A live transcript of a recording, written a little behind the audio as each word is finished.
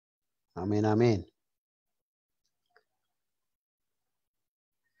አሜን አሜን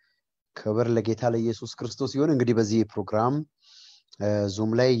ክብር ለጌታ ለኢየሱስ ክርስቶስ ይሁን እንግዲህ በዚህ ፕሮግራም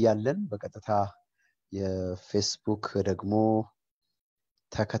ዙም ላይ ያለን በቀጥታ የፌስቡክ ደግሞ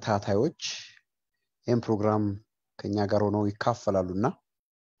ተከታታዮች ይህን ፕሮግራም ከኛ ጋር ሆነው ይካፈላሉና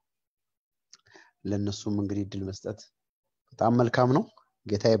ለነሱም እንግዲህ ድል መስጠት በጣም መልካም ነው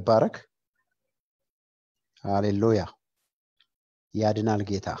ጌታ ይባረክ ሃሌሉያ ያድናል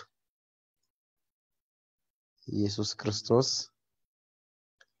ጌታ ኢየሱስ ክርስቶስ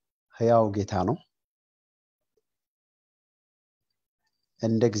ሕያው ጌታ ነው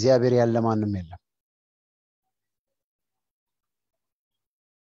እንደ እግዚአብሔር ያለ ማንም የለም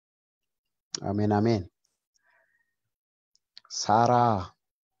አሜን አሜን ሳራ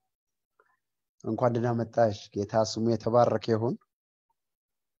እንኳን ደህና መጣሽ ጌታ ስሙ የተባረከ ይሁን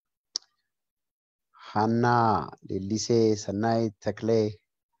ሃና ሌሊሴ ሰናይ ተክሌ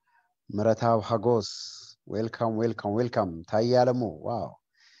ምረታው ሀጎስ ዌልካም ታያለሙ ዋው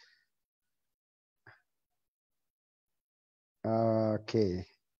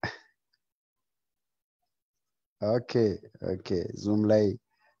ኦኬ ዙም ላይ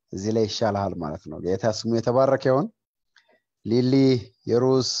እዚህ ላይ ይሻላል ማለት ነው ጌታ ስሙ የተባረከ ይሁን ሊሊ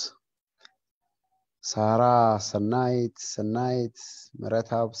የሩስ ሳራ ሰናይት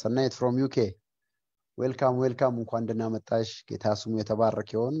ምረታው ሰናይት from UK ዌልካም እንኳን ደህና መጣሽ ጌታ ስሙ የተባረከ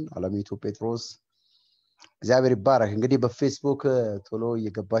ይሁን አለሚቱ ጴጥሮስ እግዚአብሔር ይባረክ እንግዲህ በፌስቡክ ቶሎ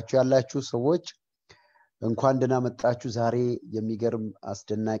እየገባችሁ ያላችሁ ሰዎች እንኳን ደህና መጣችሁ ዛሬ የሚገርም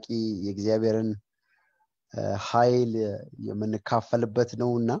አስደናቂ የእግዚአብሔርን ኃይል የምንካፈልበት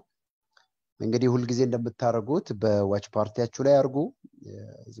ነውና እንግዲህ ሁሉ ጊዜ እንደምታረጉት በዋች ፓርቲያችሁ ላይ አርጉ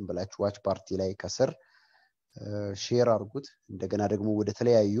ዝም ብላችሁ ዋች ፓርቲ ላይ ከስር ሼር አርጉት እንደገና ደግሞ ወደ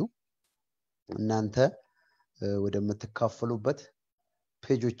ተለያዩ እናንተ ወደምትካፈሉበት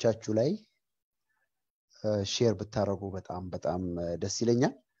ፔጆቻችሁ ላይ ሼር ብታረጉ በጣም ደስ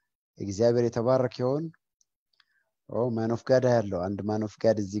ይለኛል እግዚአብሔር የተባረከ ይሁን ማን ኦፍ ጋድ ያለው አንድ ማን ኦፍ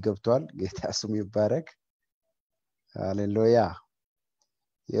ጋድ እዚህ ገብቷል ጌታ ስሙ ይባረክ ሃሌሉያ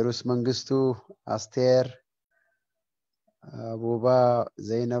የሩስ መንግስቱ አስቴር አቡባ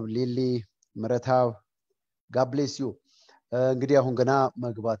ዘይነብ ሊሊ ምረታው God bless you እንግዲህ አሁን ገና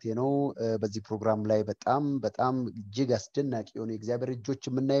መግባቴ ነው በዚህ ፕሮግራም ላይ በጣም እጅግ አስደናቂ የሆነ የእግዚአብሔር እጆች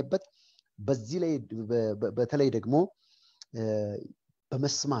የምናይበት በዚህ ላይ በተለይ ደግሞ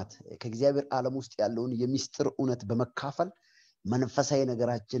በመስማት ከእግዚአብሔር ዓለም ውስጥ ያለውን የሚስጥር እውነት በመካፈል መንፈሳዊ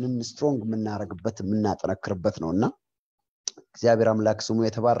ነገራችንን ስትሮንግ የምናረግበት የምናጠነክርበት ነውና እግዚአብሔር አምላክ ስሙ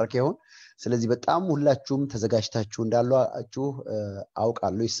የተባረከ ይሁን ስለዚህ በጣም ሁላችሁም ተዘጋጅታችሁ እንዳላችሁ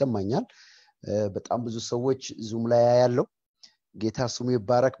አውቃለሁ ይሰማኛል በጣም ብዙ ሰዎች ዙም ላይ ያያለው ጌታ ስሙ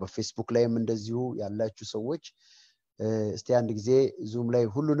ይባረክ በፌስቡክ ላይም እንደዚሁ ያላችሁ ሰዎች እስቲ አንድ ጊዜ ዙም ላይ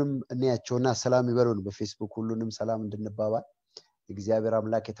ሁሉንም እንያቸውና ሰላም ይበሉን በፌስቡክ ሁሉንም ሰላም እንድንባባል እግዚአብሔር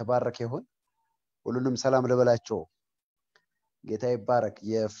አምላክ የተባረከ ይሁን ሁሉንም ሰላም ለበላቸው ጌታ ይባረክ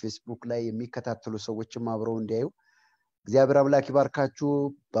የፌስቡክ ላይ የሚከታተሉ ሰዎችም አብረው እንዲያዩ እግዚአብሔር አምላክ ይባርካችሁ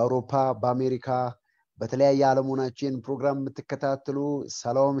በአውሮፓ በአሜሪካ በተለያየ ዓለሙናችን ፕሮግራም የምትከታተሉ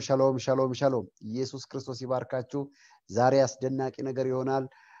ሻሎም ኢየሱስ ክርስቶስ ይባርካችሁ ዛሬ አስደናቂ ነገር ይሆናል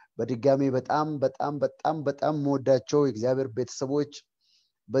በድጋሚ በጣም ሞዳቸው እግዚአብሔር ቤተሰቦች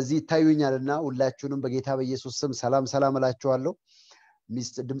በዚህ ታዩኛልና ሁላችሁንም በጌታ በኢየሱስ ስም ሰላም እላችኋለሁ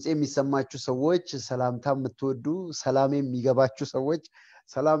ድምጼ የሚሰማችሁ ሰዎች ሰላምታ የምትወዱ ሰላም የሚገባችሁ ሰዎች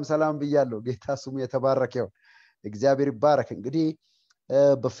ሰላም ብያለሁ ጌታ ስሙ የተባረከ ይሁን እግዚአብሔር ይባረክ እንግዲህ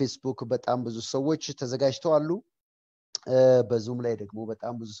በፌስቡክ በጣም ብዙ ሰዎች ተዘጋጅተው አሉ በዙም ላይ ደግሞ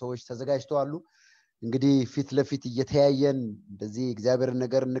በጣም ብዙ ሰዎች ተዘጋጅተው አሉ እንግዲህ ፊት ለፊት እየተያየን እንደዚህ እግዚአብሔር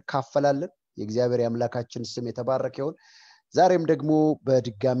ነገር እንካፈላለን የእግዚአብሔር አምላካችን ስም የተባረከ ይሁን ዛሬም ደግሞ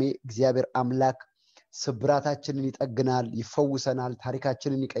በድጋሚ እግዚአብሔር አምላክ ስብራታችንን ይጠግናል ይፈውሰናል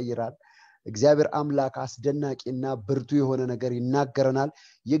ታሪካችንን ይቀይራል እግዚአብሔር አምላክ አስደናቂና ብርቱ የሆነ ነገር ይናገረናል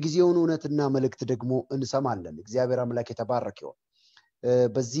የጊዜውን እውነትና መልእክት ደግሞ እንሰማለን እግዚአብሔር አምላክ የተባረከ ይሁን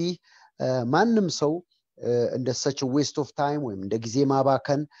በዚህ ማንንም ሰው እንደ such a waste of time ወይም እንደ ጊዜ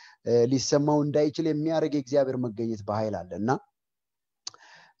ማባከን ሊሰማው እንዳይችል የሚያደርግ እግዚአብሔር መገኘት በኃይል አለና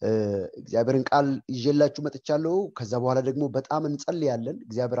እግዚአብሔርን ቃል ይዤላችሁ መጥቻለሁ ከዛ በኋላ ደግሞ በጣም እንጸልያለን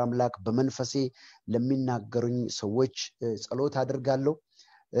እግዚአብሔር አምላክ በመንፈሴ ለሚናገሩኝ ሰዎች ጸሎት አድርጋለሁ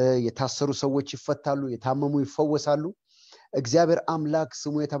የታሰሩ ሰዎች ይፈታሉ የታመሙ ይፈወሳሉ እግዚአብሔር አምላክ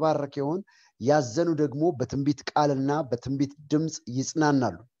ስሙ የተባረከ ይሁን ያዘኑ ደግሞ በትንቢት ቃልና በትንቢት ድምጽ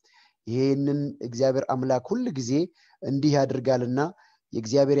ይጽናናሉ ይሄንን እግዚአብሔር አምላክ ሁሉ ጊዜ እንዲህ ያደርጋልና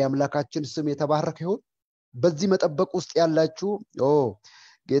የእግዚአብሔር አምላካችን ስም የተባረከ ይሁን በዚህ መጠበቅ ውስጥ ያላችሁ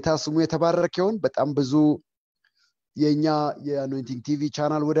ጌታ ስሙ የተባረከ ይሁን በጣም ብዙ የኛ የአኖይንቲንግ ቲቪ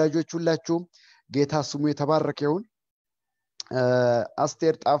ቻናል ወዳጆች ሁላችሁም ጌታ ስሙ የተባረከ ይሁን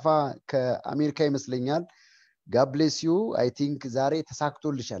አስቴር ጣፋ ከአሜሪካ ይመስለኛል God bless you I think ዛሬ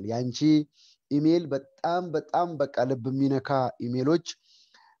ተሳክቶልሻል ያንቺ ኢሜል በጣም በቃ ልብ የሚነካ ኢሜሎች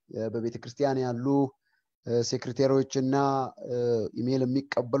በቤተክርስቲያን ያሉ ሴክሬታሪዎችና ኢሜል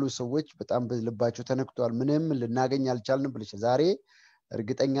የሚቀበሉ ሰዎች በጣም በልባቸው ተነክቷል ምንም ልናገኝ አልቻልንም ብለሽ ዛሬ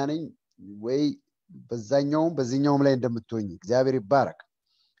እርግጠኛ ነኝ ወይ በዚህኛውም ላይ እንደምትሆኚ እግዚአብሔር ይባረክ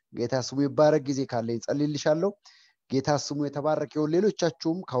ጌታ ስሙ ይባረክ ጊዜ ካለኝ ጸልይልሻለሁ ጌታ ስሙ የተባረከ ይሁን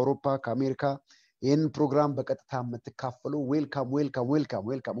ሌሎቻችሁም ከአውሮፓ ከአሜሪካ ይህን ፕሮግራም በቀጥታ የምትካፈሉ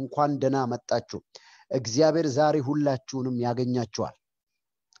ዌልካም እንኳን ደህና መጣችሁ እግዚአብሔር ዛሬ ሁላችሁንም ያገኛችኋል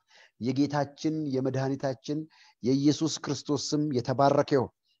የጌታችን የመድኃኒታችን የኢየሱስ ክርስቶስ ስም የተባረከ ይሁን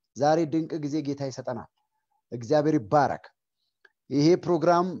ዛሬ ድንቅ ጊዜ ጌታ ይሰጠናል እግዚአብሔር ይባረክ ይሄ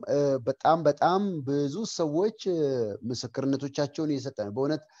ፕሮግራም በጣም ብዙ ሰዎች ምስክርነቶቻቸውን እየሰጠን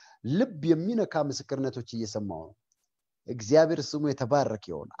በእውነት ልብ የሚነካ ምስክርነቶች እየሰማው ነው እግዚአብሔር ስሙ የተባረከ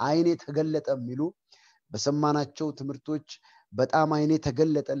ይሁን አይኔ ተገለጠ የሚሉ በሰማናቸው ትምህርቶች በጣም አይኔ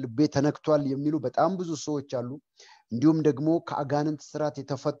ተገለጠ ልቤ ተነክቷል የሚሉ በጣም ብዙ ሰዎች አሉ እንዲሁም ደግሞ ከአጋንንት ስራት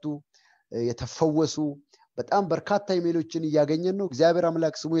የተፈወሱ በጣም በርካታ ኢሜሎችን ያገኘን ነው እግዚአብሔር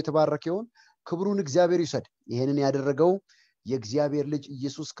አምላክ ስሙ የተባረከ ይሁን ክብሩን እግዚአብሔር ይሰድ ይሄንን ያደረገው የእግዚአብሔር ልጅ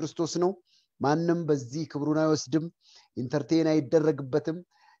ኢየሱስ ክርስቶስ ነው ማንንም በዚህ ክብሩን አይወስድም ኢንተርቴን አይደረግበትም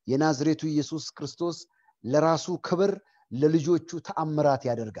የናዝሬቱ ኢየሱስ ክርስቶስ ለራሱ ክብር ለልጆቹ ተአምራት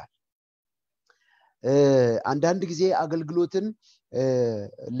ያደርጋል አንዳንድ ጊዜ አገልግሎትን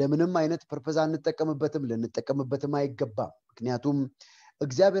ለምንም አይነት ፐርፐዝ አንጠቀምበትም ለንጠቀምበትም አይገባም ምክንያቱም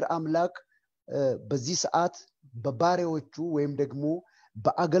እግዚአብሔር አምላክ በዚህ ሰዓት በባሪያዎቹ ወይም ደግሞ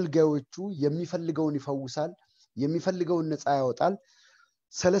በአገልጋዮቹ የሚፈልገውን ይፈውሳል የሚፈልገውን ነፃ ያወጣል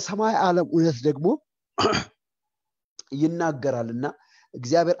ስለ ሰማይ ዓለም እውነት ደግሞ ይናገራልና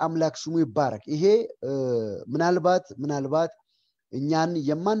እግዚአብሔር አምላክ ስሙ ይባረክ ይሄ ምናልባት እኛን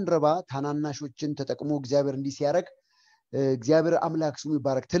የማንረባ ታናናሾችን ተጠቅሞ እግዚአብሔር እንዲህ ሲያረግ እግዚአብሔር አምላክ ስሙ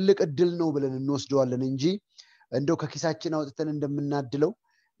ይባረክ ትልቅ እድል ነው ብለን እንወስደዋለን እንጂ እንደው ከኪሳችን አውጥተን እንደምናድለው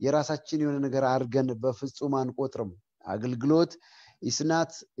የራሳችን የሆነ ነገር አርገን በፍጹም አንቆጥርም አገልግሎት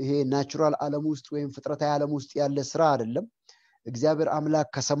ኢስናት ይሄ ናቹራል ዓለም ውስጥ ወይም ፍጥረታዊ ዓለም ውስጥ ያለ ስራ አይደለም እግዚአብሔር አምላክ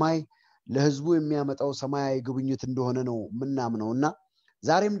ከሰማይ ለህዝቡ የሚያመጣው ሰማያዊ ግብኝት እንደሆነ ነው ምናምነውና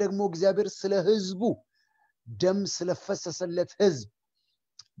ዛሬም ደግሞ እግዚአብሔር ስለ ህዝቡ ደም ስለፈሰሰለት ህዝብ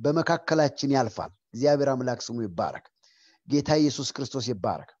በመካከላችን ያልፋል እግዚአብሔር አምላክ ስሙ ይባረክ ጌታ ኢየሱስ ክርስቶስ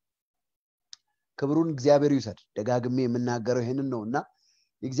ይባረክ ክብሩን እግዚአብሔር ይውሰድ ደጋግሜ የምናገረው ይሄንን ነውና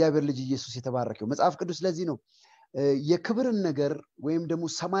የእግዚአብሔር ልጅ ኢየሱስ የተባረከው መጽሐፍ ቅዱስ ለዚህ ነው የክብርን ነገር ወይም ደግሞ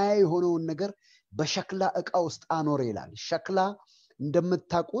ሰማያዊ የሆነውን ነገር በሸክላ ዕቃ ውስጥ አኖረ ይላል ሸክላ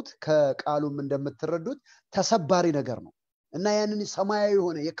እንደምታቁት ከቃሉም እንደምትረዱት ተሰባሪ ነገር ነው እና ያንን ሰማያዊ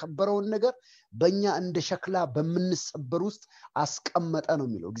የሆነ የከበረውን ነገር በእኛ እንደ ሸክላ በመንሰበር ውስጥ አስቀመጠ ነው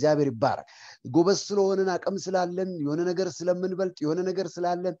የሚለው እግዚአብሔር ይባረክ ጎበዝ ስለሆነን አቅም ስላለን የሆነ ነገር ስለምንበልጥ የሆነ ነገር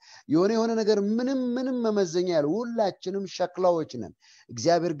ስላለን የሆነ ነገር ምንም መመዘኛ ያለ ሁላችንም ሸክላዎች ነን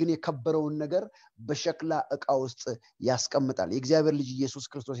እግዚአብሔር ግን የከበረውን ነገር በሸክላ ዕቃ ውስጥ ያስቀምጣል የእግዚአብሔር ልጅ ኢየሱስ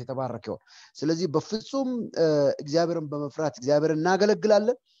ክርስቶስ የተባረከው ስለዚህ በፍጹም እግዚአብሔርን በመፍራት እግዚአብሔርን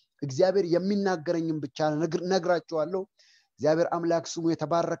እናገለግላለን እግዚአብሔር የሚናገረኝም ብቻ ነግራችኋለሁ እግዚአብሔር አምላክ ስሙ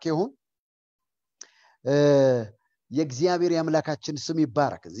የተባረከ ይሁን የእግዚአብሔር ያምላካችን ስም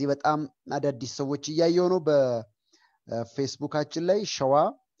ይባረክ እዚህ በጣም አዳዲስ ሰዎች እያየው ነው በፌስቡካችን ላይ ሸዋ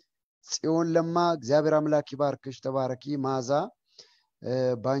ጽዮን ለማ እግዚአብሔር አምላክ ይባርክሽ ተባረኪ ማዛ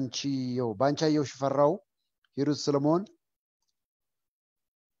ባንቻየው ሽፈራው ሂሩት ሰለሞን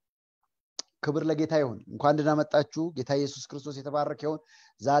ክብር ለጌታ ይሁን እንኳን ደህና መጣችሁ ጌታ ኢየሱስ ክርስቶስ የተባረከ ይሁን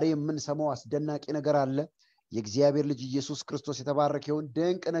ዛሬ የምንሰማው አስደናቂ ነገር አለ የእግዚአብሔር ልጅ ኢየሱስ ክርስቶስ የተባረከ ይሁን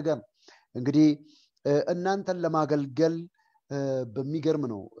ድንቅ ነገር እንግዲህ እናንተን ለማገልገል በሚገርም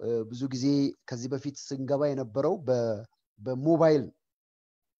ነው ብዙ ጊዜ ከዚህ በፊት ስንገባ የነበረው በሞባይል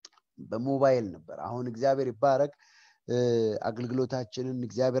ነበር አሁን እግዚአብሔር ይባረክ አገልግሎታችንን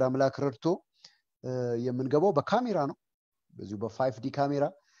እግዚአብሔር አምላክ ረድቶ የምንገባው በካሜራ ነው በዚህ በ5D ካሜራ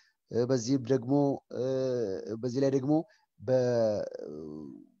በዚህ ላይ ደግሞ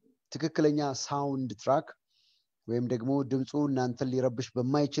በትክክለኛ ሳውንድ ትራክ ወይም ደግሞ ድምጹ እናንተን ሊረብሽ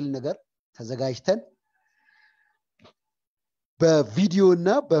በማይችል ነገር ተዘጋጅተን በቪዲዮና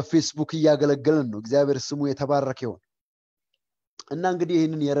በፌስቡክ ያገለገልን ነው እግዚአብሔር ስሙ የተባረከ ይሁን እና እንግዲህ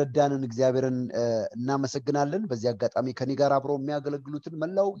ይሄንን የረዳንን እግዚአብሔርን እናመሰግናለን በዚህ አጋጣሚ ከኔ ጋር አብረው የሚያገለግሉትን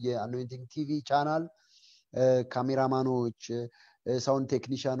መላው የአኖይንቲንግ ቲቪ ቻናል ካሜራማኖች ሳውንድ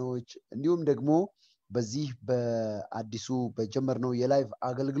ቴክኒሻኖች እንዲሁም ደግሞ በዚህ በአዲሱ በጀመርነው የላይቭ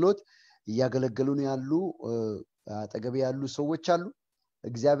አገልግሎት ያገለገሉን ያሉ አጠገብ ያሉ ሰዎች አሉ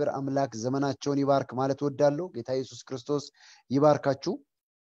እግዚአብሔር አምላክ ዘመናቸውን ይባርክ ማለት ወዳለው ጌታ ኢየሱስ ክርስቶስ ይባርካችሁ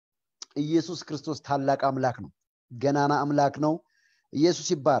ኢየሱስ ክርስቶስ ታላቅ አምላክ ነው ገናና አምላክ ነው ኢየሱስ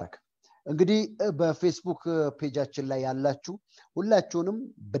ይባረክ እንግዲህ በፌስቡክ ፔጃችን ላይ ያላችሁ ሁላችሁንም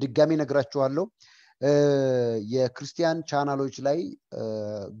በድጋሚ ነግራችኋለሁ የክርስቲያን ቻናሎች ላይ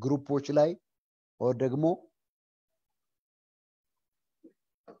ግሩፖች ላይ ወይ ደግሞ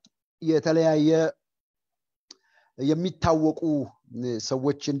የተለያየ የሚታወቁ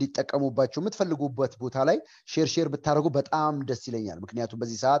ሰዎች እንዲጠቀሙባቸው የምትፈልጉበት ቦታ ላይ ሼር ብታረጉ በጣም ደስ ይለኛል ምክንያቱም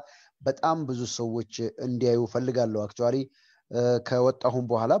በዚህ ሰዓት በጣም ብዙ ሰዎች እንዲያዩ ፈልጋለሁ አክቹአሊ ከወጣሁም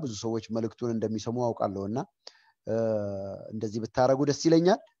በኋላ ብዙ ሰዎች መልእክቱን እንደሚሰሙ አውቃለሁና እንደዚህ ብታረጉ ደስ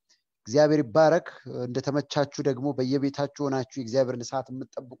ይለኛል እግዚአብሔር ይባረክ እንደተመቻችሁ ደግሞ በየቤታችሁ ሆናችሁ እግዚአብሔርን ሰዓት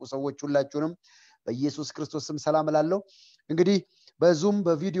የምትጠብቁ ሰዎች ሁላችሁንም በኢየሱስ ክርስቶስ ስም ሰላም እላለሁ እንግዲህ በዙም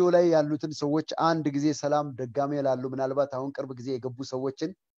በቪዲዮ ላይ ያሉትን ሰዎች አንድ ጊዜ ሰላም ደጋሜ እላለሁ ምናልባት አሁን ቅርብ ጊዜ የገቡ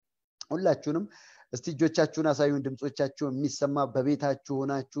ሰዎችን ሁላችሁንም እስቲ እጆቻችሁን አሳዩን ድምጾቻችሁ የሚሰማ በቤታችሁ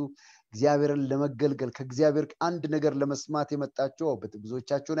ሆናችሁ እግዚአብሔርን ለመገልገል ከእግዚአብሔር አንድ ነገር ለመስማት የመጣችሁ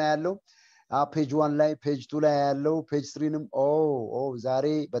ብዙዎቻችሁ ነው ያለው ፔጅ 1 ላይ ፔጅ 2 ላይ ያለው ፔጅ 3ንም ዛሬ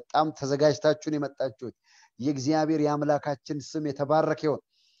በጣም ተዘጋጅታችሁን የመጣችሁት የእግዚአብሔር ያምላካችን ስም የተባረከ ይሁን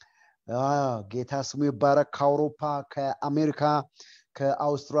ጌታ ስሙ ይባረክ ከአውሮፓ ከአሜሪካ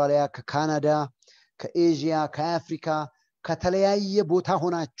ከአውስትራሊያ ከካናዳ ከኤዥያ ከአፍሪካ ከተለያየ ቦታ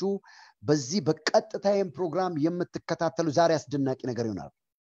ሆናችሁ በዚህ በቀጥታዬም ፕሮግራም የምትከታተሉ ዛሬ አስደናቂ ነገር ይሆናል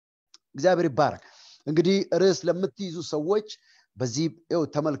እግዚአብሔር ይባረክ እንግዲህ ርዕስ ለምትይዙ ሰዎች በዚህ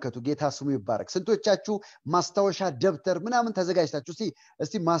ተመልከቱ ጌታ ስሙ ይባረክ ስንቶቻችሁ ማስታወሻ ደብተር ምናምን ተዘጋጅታችሁ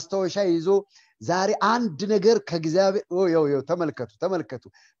እስቲ ማስታወሻ ይዞ ዛሬ አንድ ነገር ከእግዚአብሔር ተመልከቱ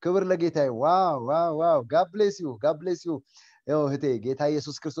ክብር ለጌታ ዋው God bless you እህቴ ጌታ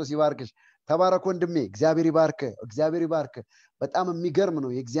ኢየሱስ ክርስቶስ ይባርክሽ ተባረክ ወንድሜ እግዚአብሔር ይባርክ በጣም የሚገርም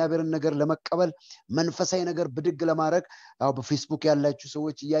ነው የእግዚአብሔርን ነገር ለመቀበል መንፈሳዊ ነገር ብድግ ለማድረግ በፌስቡክ ያላችሁ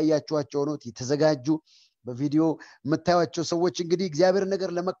ሰዎች ያያችኋቸው ነው የተዘጋጁ በቪዲዮ መታያቸው ሰዎች እንግዲህ እግዚአብሔር ነገር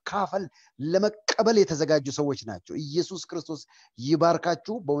ለመካፈል ለመቀበል የተዘጋጁ ሰዎች ናቸው ኢየሱስ ክርስቶስ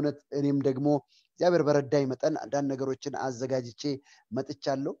ይባርካችሁ በእውነት እኔም ደግሞ እግዚአብሔር በረዳይ መጠን አንዳንድ ነገሮችን አዘጋጅቼ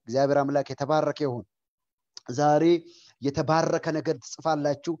መጥቻለሁ እግዚአብሔር አምላክ የተባረከ ይሁን ዛሬ የተባረከ ነገር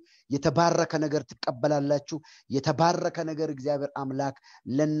ትጽፋላችሁ የተባረከ ነገር ትቀበላላችሁ የተባረከ ነገር እግዚአብሔር አምላክ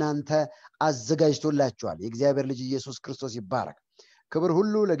ለናንተ አዘጋጅቶላችኋል የእግዚአብሔር ልጅ ኢየሱስ ክርስቶስ ይባረክ ክብር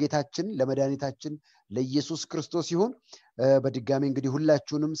ሁሉ ለጌታችን ለመድኃኒታችን ለኢየሱስ ክርስቶስ ይሁን በድጋሚ እንግዲህ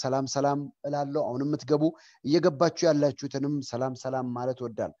ሁላችሁንም ሰላም እላለሁ አሁንም ምትገቡ እየገባችሁ ያላችሁትንም ሰላም ማለት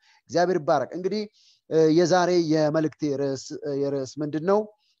ወዳል እግዚአብሔር ይባረክ እንግዲህ የዛሬ የመልእክቴ ርዕስ ምንድነው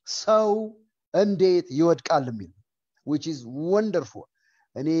ሰው እንዴት ይወድቃል የሚል which is wonderful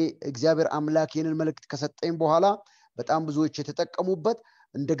እኔ እግዚአብሔር አምላክ ይሄንን መልእክት ከሰጠኝ በኋላ በጣም ብዙዎች የተጠቀሙበት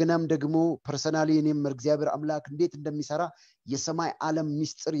እንደገናም ደግሞ ፐርሰናሊ እኔም እግዚአብሔር አምላክ እንዴት እንደሚሰራ የሰማይ ዓለም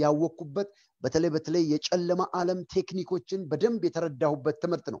ሚስጥር ያወኩበት በተለይ የጨለማ ዓለም ቴክኒኮችን በደንብ የተረዳሁበት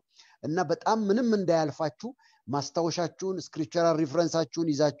ትምህርት ነው እና በጣም ምንም እንዳያልፋችሁ ማስታወሻችሁን ስክሪፕቸራል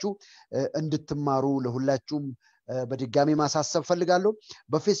ሪፈረንሳችሁን ይዛችሁ እንድትማሩ ለሁላችሁም በድጋሚ ማሳሰብ ፈልጋለሁ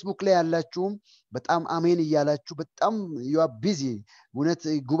በፌስቡክ ላይ ያላችሁም በጣም አሜን ይያላችሁ በጣም you are busy እውነት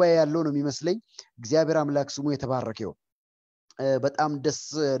ጉባኤ ያለው ነው የሚመስለኝ እግዚአብሔር አምላክ ስሙ የተባረከ ይሁን በጣም ደስ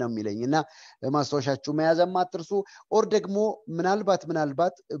ነው የሚለኝና ማስታወሻችሁ መያዝም አትርሱ ኦር ደግሞ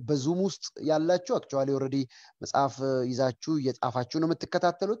ምናልባት በዙም ውስጥ ያላችሁ አክቹአሊ ኦሬዲ መጽሐፍ ይዛችሁ እየጻፋችሁ ነው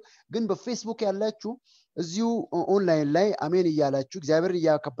የምትከታተሉት ግን በፌስቡክ ያላችሁ እዚሁ ኦንላይን ላይ አሜን ይያላችሁ እግዚአብሔር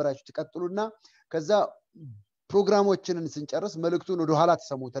ያከበራችሁ ተቀጥሉና ከዛ ፕሮግራሞችንን ስንጨርስ መልእክቱን ወደ ኋላ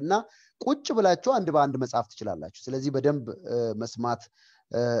ተሰሙትና ቁጭ ብላችሁ አንድ በአንድ መጽሐፍ ትችላላችሁ ስለዚህ በደንብ መስማት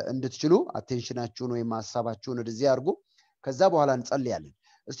እንድትችሉ አቴንሽናችሁን ወይ ማሳባችሁን ወደዚህ አድርጉ ከዛ በኋላ እንጸልያለን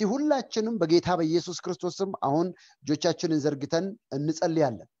እስቲ ሁላችንም በጌታ በኢየሱስ ክርስቶስም አሁን እጆቻችንን ዘርግተን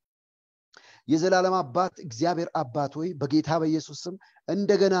እንጸልያለን የዘላለም አባት እግዚአብሔር አባት ሆይ በጌታ በኢየሱስም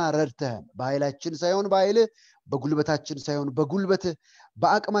እንደገና ረድተን በኃይላችን ሳይሆን በኃይልህ በጉልበታችን ሳይሆን በጉልበትህ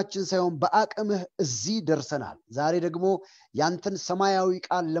በአቅማችን ሳይሆን በአቅምህ እዚህ ደርሰናል ዛሬ ደግሞ ያንተን ሰማያዊ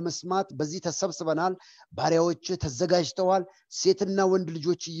ቃል ለመስማት በዚህ ተሰብስበናል ባሪያዎች ተዘጋጅተዋል ሴትና ወንድ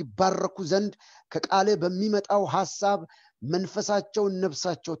ልጆች ይባረኩ ዘንድ ከቃልህ በሚመጣው ሐሳብ መንፈሳቸው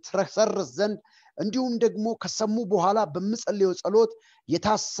ነፍሳቸው ትረሰርስ ዘንድ እንዲሁም ደግሞ ከሰሙ በኋላ በመጸለየው ጸሎት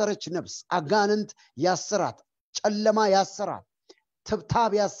የታሰረች ነፍስ አጋንንት ያሰራት ጨለማ ያሰራት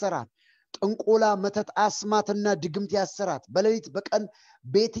ትብታብ ያሰራት ጥንቆላ መተት አስማትና ድግምት ያሰራት በሌሊት በቀን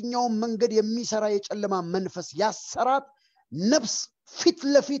በየትኛው መንገድ የሚሰራ የጨለማ መንፈስ ያሰራት ነፍስ ፊት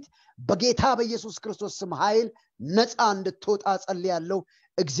ለፊት በጌታ በኢየሱስ ክርስቶስ ስም ኃይል ነፃ እንድትወጣ ጸልያለሁ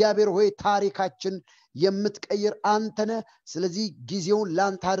እግዚአብሔር ሆይ ታሪካችን የምትቀይር አንተ ነህ ስለዚህ ጊዜውን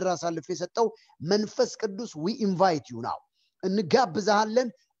ላንተ አድራሳልፍ የሰጠው መንፈስ ቅዱስ we invite you now እንጋብዛለን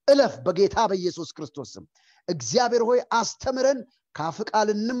እለፍ በጌታ በኢየሱስ ክርስቶስ ስም እግዚአብሔር ሆይ አስተምረን ካፍቃል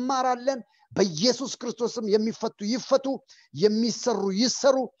እንማራለን በኢየሱስ ክርስቶስ ስም የሚፈቱ ይፈቱ የሚሰሩ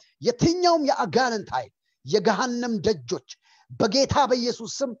ይሰሩ የትኛውም የአጋንንት ኃይል የገሃነም ደጆች በጌታ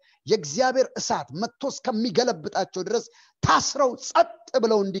በኢየሱስ ስም የእግዚአብሔር እሳት መጥቶስ ከሚገለብጣቸው ድረስ ታስረው ጸጥ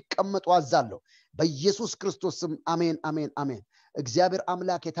ብለው እንዲቀመጡ አዛለሁ በኢየሱስ ክርስቶስ ስም አሜን አሜን አሜን እግዚአብሔር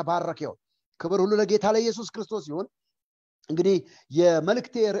አምላክ የተባረከ ይሁን ክብር ሁሉ ለጌታ ለኢየሱስ ክርስቶስ ይሁን እንግዲህ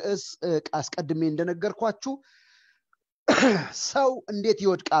የመልእክቴ ርዕስ አስቀድሜ እንደነገርኳችሁ ሰው እንዴት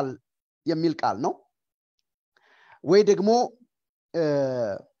ይወድቃል የሚል ቃል ነው ወይ ደግሞ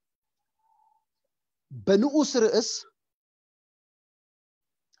በንዑስ ርዕስ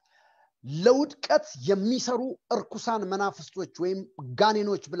ለውድቀት የሚሰሩ እርኩሳን መናፍስቶች ወይም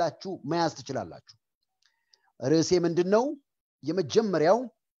ጋኔኖች ብላችሁ መያዝ ትችላላችሁ ርዕሴ ምንድነው የመጀመሪያው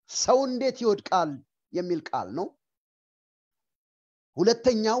ሰው እንዴት ይወድቃል የሚል ቃል ነው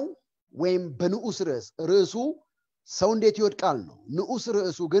ሁለተኛው ወይም በንዑስ ርዕሱ ሰው እንዴት ይወድቃል ነው ንዑስ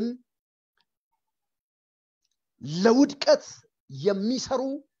ርዕሱ ግን ለውድቀት የሚሰሩ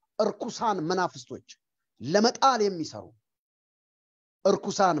እርኩሳን መናፍስቶች ለመጣል የሚሰሩ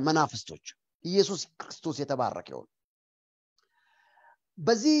እርኩሳን መናፍስቶች ኢየሱስ ክርስቶስ የተባረከ ይሁን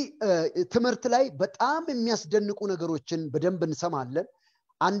በዚህ ትምህርት ላይ በጣም የሚያስደንቁ ነገሮችን በደንብ እንሰማለን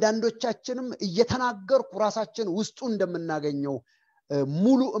አንዳንዶቻችንም እየተናገርኩ ራሳችን ውስጡ እንደምናገኘው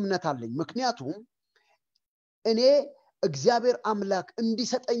ሙሉ እምነት አለኝ ምክንያቱም እኔ እግዚአብሔር አምላክ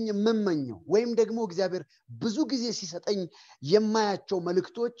እንዲሰጠኝ መመኘው ወይም ደግሞ እግዚአብሔር ብዙ ጊዜ ሲሰጠኝ የማያቸው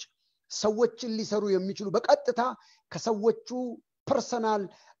መልእክቶች ሰዎችን ሊሰሩ የሚችሉ በቀጥታ ከሰዎቹ ፐርሰናል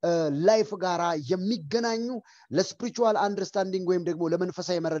ላይፍ ጋራ የሚገናኙ ለስፒሪቹዋል አንደርስታንዲንግ ወይም ደግሞ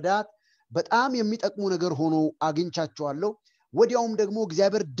ለመንፈሳዊ መረዳት በጣም የሚጠቅሙ ነገር ሆኖ አግኝቻቸዋለሁ ወዲያውም ደግሞ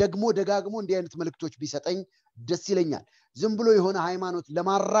እግዚአብሔር ደግሞ ደጋግሞ እንዲህ አይነት መልእክቶች ቢሰጠኝ ደስ ይለኛል ዝም ብሎ የሆነ ሃይማኖት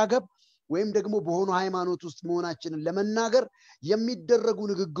ለማራገብ ወይም ደግሞ በሆነ ሃይማኖት ውስጥ መሆናችንን ለመናገር የሚደረጉ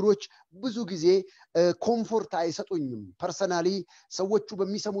ንግግሮች ብዙ ጊዜ ኮምፎርት አይሰጡኝም ፐርሰናሊ ሰዎቹ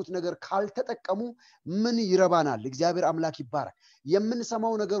በሚሰሙት ነገር ካልተጠቀሙ ምን ይረባናል እግዚአብሔር አምላክ ይባረክ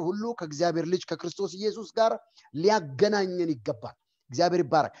የምንሰማው ነገር ሁሉ ከእግዚአብሔር ልጅ ከክርስቶስ ኢየሱስ ጋር ሊያገናኘን ይገባል እግዚአብሔር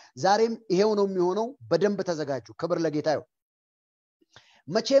ይባረክ ዛሬም ይሄው ነው የሚሆነው በደንብ ተዘጋጁ ክብር ለጌታ ይሁን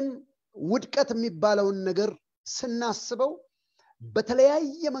መቼም ውድቀት የሚባለውን ነገር ስናስበው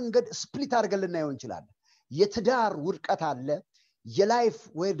በተለያየ መንገድ ስፕሊት አድርገን ልናየው እንችላለን የትዳር ውድቀት አለ የላይፍ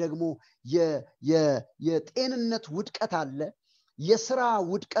ወይ ደግሞ የጤንነት ውድቀት አለ የሥራ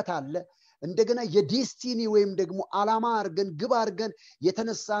ውድቀት አለ እንደገና የዲስቲኒ ወይም ደግሞ ዓላማ አርገን ግብ አርገን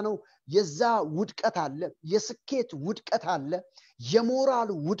የተነሳነው የዛ ውድቀት አለ የስኬት ውድቀት አለ የሞራል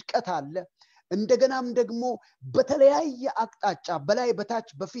ውድቀት አለ እንደገናም ደግሞ በተለያየ አቅጣጫ በላይ በታች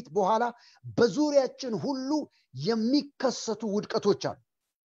በፊት በኋላ በዙሪያችን ሁሉ የሚከሰቱ ውድቀቶች አሉ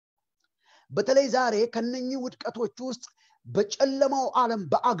በተለይ ዛሬ ከነኚህ ውድቀቶች ውስጥ በጨለማው ዓለም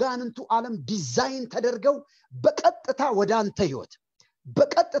በአጋንንቱ ዓለም ዲዛይን ተደርገው በቀጥታ ወዳንተ ህይወት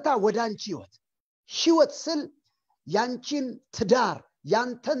በቀጥታ ወዳንቺ ህይወት ስል ያንቺን ትዳር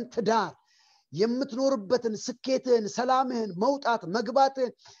ያንተን ትዳር የምትኖርበትን ስኬትን ሰላምህን መውጣት መግባትን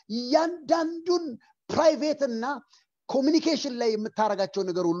ያንዳንዱን ፕራይቬት እና ኮሙኒኬሽን ላይ የምታረጋቸው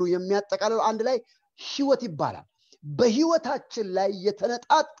ነገር ሁሉ የሚያጠቃልለው አንድ ላይ ህይወት ይባላል በህይወታችን ላይ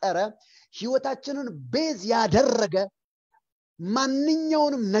የተነጣጠረ ህይወታችንን ቤዝ ያደረገ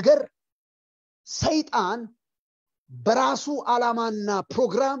ማንኛውንም ነገር ሰይጣን በራሱ ዓላማና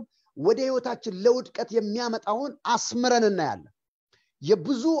ፕሮግራም ወደ ህይወታችን ለውድቀት የሚያመጣውን አስመረን እናያለን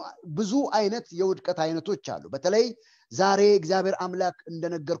የብዙ አይነት የውድቀት አይነቶች አሉ በተለይ ዛሬ እግዚአብሔር አምላክ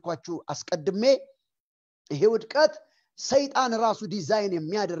እንደነገርኳችሁ አስቀድሜ ይሄ ውድቀት ሰይጣን ራሱ ዲዛይን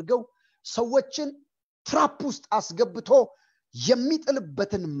የሚያደርገው ሰዎችን ትራፕ ውስጥ አስገብቶ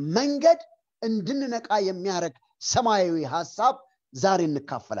የሚጥልበትን መንገድ እንድንነቃ የሚያረግ ሰማያዊ ሐሳብ ዛሬ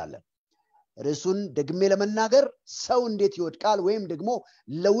እንካፈላለን ርዕሱን ደግሜ ለመናገር ሰው እንዴት ይወድቃል ወይም ደግሞ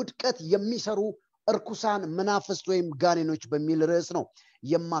ለውድቀት የሚሰሩ እርኩሳን መናፍስት ወይም ጋኔኖች በሚል ርዕስ ነው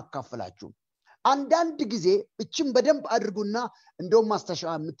የማካፈላችሁ አንዳንድ ጊዜ እቺም በደንብ አድርጉና እንደውም ማስተሻ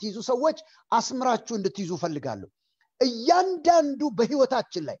የምትይዙ ሰዎች አስምራችሁ እንድትይዙ ፈልጋለሁ እያንዳንዱ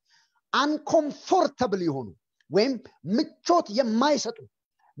በህይወታችን ላይ አንኮምፎርታብል ይሆኑ ወይም ምቾት የማይሰጡ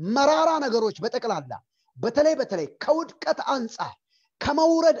መራራ ነገሮች በጠቅላላ በተለይ ከውድቀት አንፃር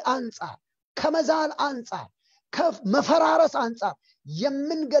ከመውረድ አንፃር ከመዛል አንፃር ከመፈራረስ አንፃር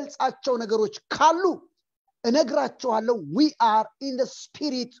የምንገልጻቸው ነገሮች ካሉ እነግራቸዋለሁ we are in the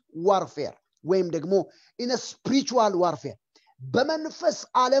spirit warfare ወይም ደግሞ in a spiritual warfare በመንፈስ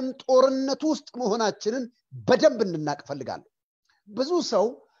ዓለም ጦርነት ውስጥ መሆናችንን በደንብ እንድናቅ ፈልጋለሁ ብዙ ሰው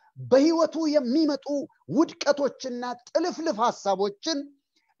በህይወቱ የሚመጡ ውድቀቶችና ጥልፍልፍ ሐሳቦችን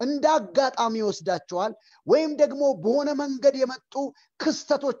እንዳጋጣሚ ወስዳቸዋል ወይም ደግሞ በሆነ መንገድ የመጡ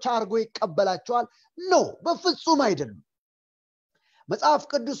ክስተቶች አርጎ ይቀበላቸዋል ነው በፍጹም አይደለም መጽሐፍ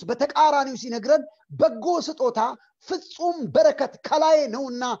ቅዱስ በተቃራኒው ሲነግረን በጎ ስጦታ ፍጹም በረከት ከላይ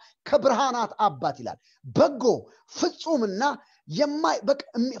ነውና ከብርሃናት አባት ይላል በጎ ፍጹምና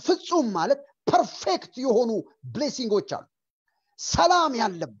ፍጹም ማለት ፐርፌክት የሆኑ ብሌሲንጎች አሉ ሰላም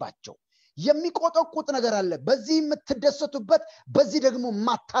ያለባቸው የሚቆጠቁጥ ነገር አለ በዚህ የምትደሰቱበት በዚህ ደግሞ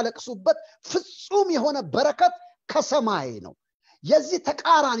ማታለቅሱበት ፍጹም የሆነ በረከት ከሰማይ ነው የዚህ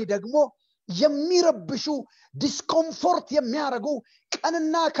ተቃራኒ ደግሞ የሚረብሹ ዲስኮምፎርት የሚያረጉ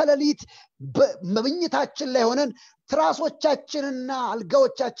ቀንና ከሌሊት በመኝታችን ላይ ሆነን ትራሶቻችንና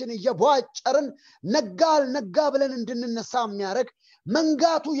አልጋዎቻችን እየቧጨርን ነጋ ብለን እንድንነሳ የሚያረግ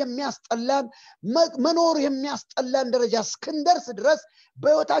መንጋቱ የሚያስጠላን መኖር የሚያስጠላን ደረጃ እስክንደርስ ድረስ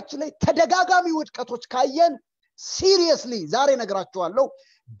በህይወታችን ላይ ተደጋጋሚ ውድቀቶች ካየን ሲሪየስሊ ዛሬ ነግራችኋለሁ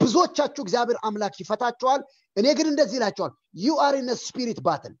ብዙዎቻችሁ እግዚአብሔር አምላክ ይፈታችኋል እኔ ግን እንደዚህ እላችኋለሁ you are in a spirit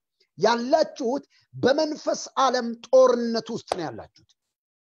battle ያላችሁት በመንፈስ ዓለም ጦርነት ውስጥ ነው ያላችሁት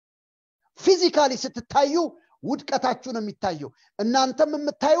ፊዚካሊ ስትታዩ ውድቀታችሁ ነው የሚታየው እናንተም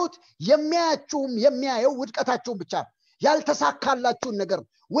የምታዩት የሚያየው ውድቀታችሁን ብቻ ያልተሳካላችሁን ነገር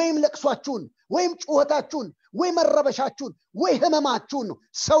ወይም ለቅሷችሁን ወይም ጩኸታችሁን ወይ መረበሻችሁን ወይ ህመማችሁን ነው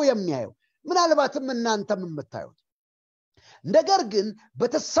ሰው የሚያየው ምናልባትም እናንተም የምታዩት ነገር ግን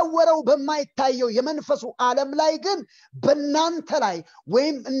በተሰወረው በማይታየው የመንፈሱ ዓለም ላይ ግን በእናንተ ላይ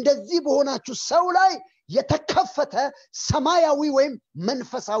ወይም እንደዚህ በሆናችሁ ሰው ላይ የተከፈተ ሰማያዊ ወይም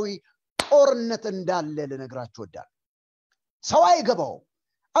መንፈሳዊ ጦርነት እንዳለ ልነግራችሁ ወዳለሁ ሰው አይገባው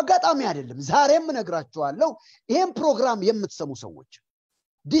አጋጣሚ አይደለም ዛሬም ነግራችኋለሁ ይሄን ፕሮግራም የምትሰሙ ሰዎች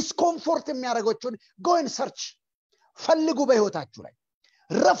ዲስኮምፎርት የሚያረጋችሁን go and search ፈልጉ በህይወታችሁ ላይ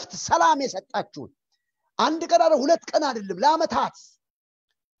ረፍት ሰላም የሰጣችሁ አንድ ቀን አይደለም ሁለት ቀን አይደለም ለአመታት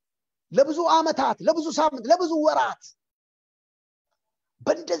ለብዙ አመታት ለብዙ ሳምንት ለብዙ ወራት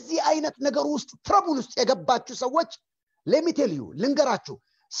በእንደዚህ አይነት ነገር ውስጥ ትረቡል ውስጥ የገባችሁ ሰዎች let me tell you ልንገራችሁ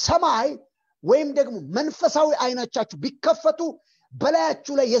ሰማይ ወይም ደግሞ መንፈሳዊ አይኖቻችሁ ቢከፈቱ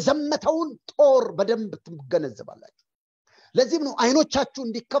በላያችሁ ላይ የዘመተውን ጦር በደንብ ትገነዘባላችሁ ለዚህም ነው አይኖቻችሁ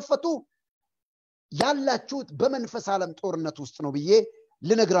እንዲከፈቱ ያላችሁት በመንፈስ ዓለም ጦርነት ውስጥ ነው ብዬ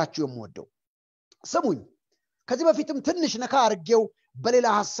ልነግራችሁ የምወደው ስሙኝ ከዚህ በፊትም ትንሽ ነካ አርጌው በሌላ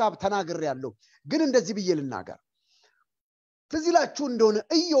ሐሳብ ተናግሬያለሁ ግን እንደዚህ ብዬ ልናገር ትዝላችሁ እንደሆነ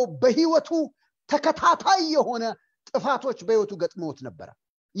ኢዮብ በህይወቱ ተከታታይ የሆነ ጥፋቶች በህይወቱ ገጥሞት ነበር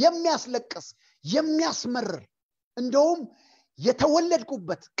የሚያስለቅስ የሚያስመርር እንደውም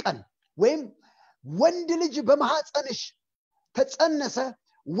የተወለድኩበት ቀን ወይም ወንድ ልጅ በማህፀንሽ ተጸነሰ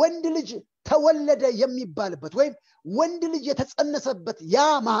ወንድ ልጅ ተወለደ የሚባልበት ወይም ወንድ ልጅ የተጸነሰበት ያ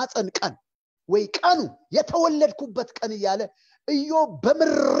ማህፀን ቀን ወይ ቀኑ የተወለድኩበት ቀን ይያለ ኢዮብ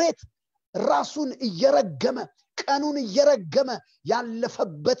በምሬት ራሱን እየረገመ ቀኑን እየረገመ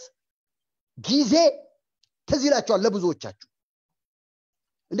ያለፈበት ጊዜ ተዝላችኋል ለብዙዎቻችሁ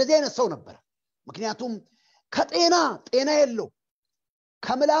እንደዚህ አይነት ሰው ነበር ምክንያቱም ጤና የለው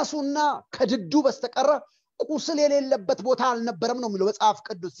ከምላሱና ከድዱ በስተቀር ቁስል የሌለበት ቦታ አልነበረም ነው የሚለው መጽሐፍ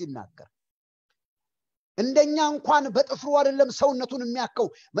ቅዱስ ሲናገር እንደኛ እንኳን በጥፍሩ አይደለም ሰውነቱን የሚያከው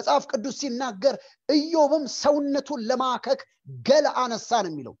መጽሐፍ ቅዱስ ሲናገር ኢዮብም ሰውነቱን ለማከክ ገል አነሳን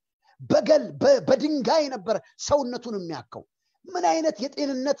የሚለው በድንጋይ ነበር ሰውነቱን የሚያከው ምን አይነት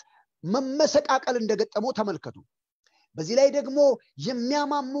የጤንነት መመሰቃቀል እንደገጠመው ተመልከቱ በዚህ ላይ ደግሞ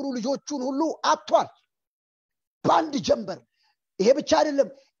የሚያማምሩ ልጆቹን ሁሉ አጥቷል ባንድ ጀንበር ይሄ ብቻ አይደለም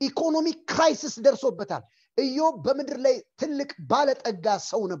ኢኮኖሚክ ክራይሲስ ደርሶበታል ኢዮብ በመድር ላይ ትልቅ ባለጠጋ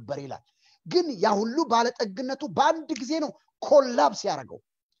ሰው ነበር ይላል ግን ያ ሁሉ ባለጠግነቱ ባንድ ጊዜ ነው ኮላፕስ ያደረገው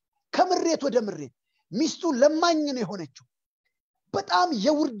ከምሬት ወደ ምሬት ሚስቱ ለማኝ ነው የሆነችው በጣም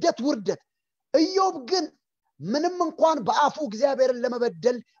የውርደት ኢዮብ ግን ምንም እንኳን በአፉ እግዚአብሔርን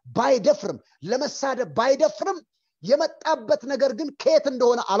ለመበደል ባይደፍርም ለመሳደብ ባይደፍርም የመጣበት ነገር ግን ከየት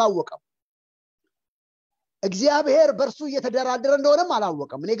እንደሆነ አላወቀም እግዚአብሔር በርሱ እየተደራደረ እንደሆነም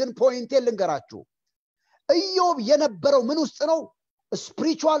አላወቀም እኔ ግን ፖይንቴን ልንገራችሁ ኢዮብ የነበረው ምን ውስጥ ነው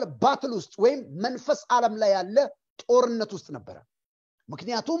ስፒሪቹዋል ባትል ውስጥ ወይም መንፈስ ዓለም ላይ ያለ ጦርነት ውስጥ ነበር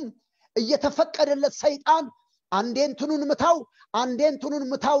ምክንያቱም እየተፈቀደለት ሰይጣን አንዴንቱኑን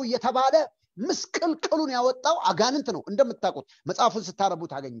ምታው እየተባለ ምስቅልቅሉን ያወጣው አጋንንት ነው እንደምታውቁት መጽሐፉን ስታረቡ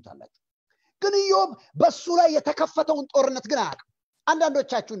ታገኙታላችሁ ግን ኢዮብ በሱ ላይ የተከፈተውን ጦርነት ግን አያውቅም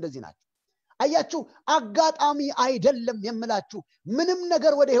አንዳንዶቻችሁ እንደዚህ ናችሁ አያችሁ አጋጣሚ አይደለም የምላችሁ ምንም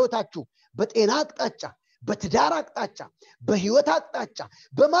ነገር ወደ ህይወታችሁ በጤና አቅጣጫ በትዳር አቅጣጫ በህይወት አቅጣጫ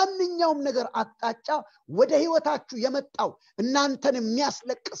በማንኛውም ነገር አቅጣጫ ወደ ህይወታችሁ የመጣው እናንተን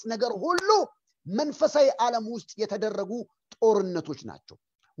የሚያስለቅስ ነገር ሁሉ መንፈሳዊ ዓለም ውስጥ የተደረጉ ጦርነቶች ናቸው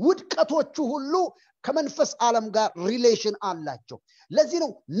ውድቀቶቹ ሁሉ ከመንፈስ ዓለም ጋር ሪሌሽን አላቸው ለዚህ ነው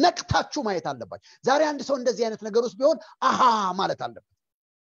ነቅታችሁ ማየት አለባችሁ ዛሬ አንድ ሰው እንደዚህ አይነት ነገር ውስጥ ቢሆን አሃ ማለት አለበት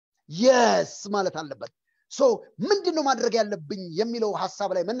yes ማለት አለበት ሶ ምንድነው ማድረግ ያለብኝ የሚለው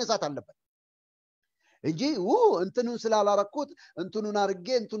ሐሳብ ላይ መነሳት አለበት እንጂ እንትኑን ስላላረኩት እንትኑን አርጌ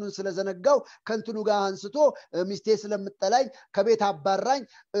እንትኑን ስለዘነጋው ከእንትኑ ጋር አንስቶ ሚስቴ ስለምጠላኝ ከቤት አባራኝ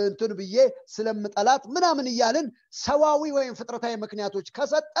እንትን ብዬ ስለምጠላት ምናምን ይያልን ሰዋዊ ወይም ፍጥረታዊ ምክንያቶች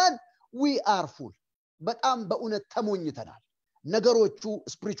ከሰጠን we are full በጣም በእውነት ተሞኝተናል ነገሮቹ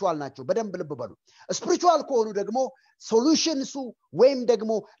ስፒሪቹዋል ናቸው በደንብ ልብ በሉ ስፒሪቹዋል ከሆኑ ደግሞ ሶሉሽንሱ ወይም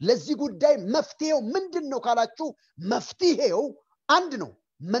ደግሞ ለዚህ ጉዳይ መፍትሄው ምንድነው ካላችሁ መፍትሄው አንድ ነው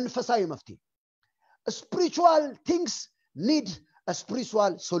መንፈሳዊ መፍትሄ spiritual things need a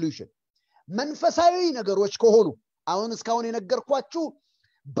spiritual solution መንፈሳዊ ነገሮች ከሆኑ አሁን እስካሁን የነገርኳችሁ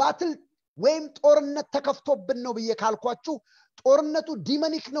ባትል ወይም ጦርነት ተከፍቶብን ነው በየካልኳችሁ ጦርነቱ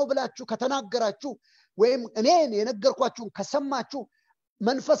ዲሞኒክ ነው ብላችሁ ከተናገራችሁ ወይም እኔ የነገርኳችሁን ከሰማችሁ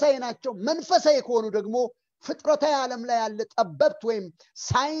መንፈሳዊ ናቸው መንፈሳዊ ከሆኑ ደግሞ ፍጥረታዊ ዓለም ላይ ያለ ጠበብት ወይም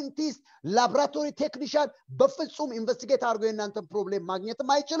ሳይንቲስት ላብራቶሪ ቴክኒሻን በፍጹም ኢንቨስቲጌት አድርጎ የናንተን ፕሮብሌም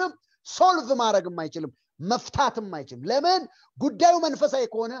ማግኘትም አይችልም ሶልቭ ማድረግም አይችልም መፍታትም አይችልም ለምን ጉዳዩ መንፈሳዊ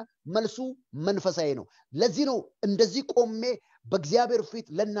ከሆነ መልሱ መንፈሳዊ ነው ለዚህ ነው እንደዚህ ቆሜ በእግዚአብሔር ፊት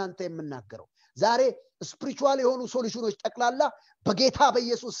ለናንተ የምናገረው ዛሬ ስፒሪቹዋል የሆኑ ሶሉሽኖች ጠቅላላ በጌታ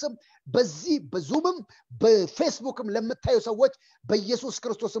በኢየሱስ ስም በዚህ በዙምም በፌስቡክም ለምታዩ ሰዎች በኢየሱስ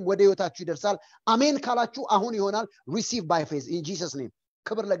ክርስቶስም ወደ ህይወታችሁ ይደርሳል አሜን ካላችሁ አሁን ይሆናል receive by faith in Jesus name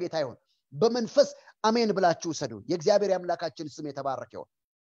ክብር ለጌታ ይሁን በመንፈስ አሜን ብላችሁ ሰዱ የእግዚአብሔር አምላካችን ስም የተባረከ ይሁን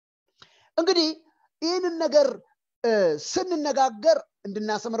እንግዲህ ይህንን ነገር ስንነጋገር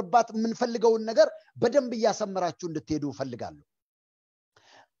እንድናሰምርባት የምንፈልገውን ነገር በደንብ ያሰምራችሁ እንድትሄዱ ፈልጋለሁ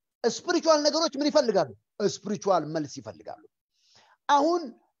ስፒሪቹዋል ነገሮች ምን ይፈልጋሉ ስፒሪቹዋል መልስ ይፈልጋሉ አሁን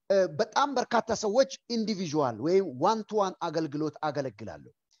በጣም በርካታ ሰዎች ኢንዲቪጁዋል ወይም ዋን ቱ ዋን አገልግሎት አገለግላሉ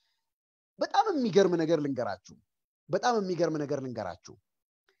በጣም የሚገርም ነገር ልንገራችሁ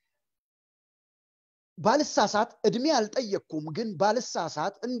ባልሳሳት እድሜ አልጠየቅኩም ግን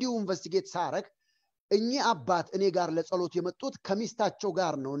ባልሳሳት እንዲሁ ኢንቨስቲጌት ሳረግ እኚ አባት እኔ ጋር ለጸሎት የመጡት ከሚስታቸው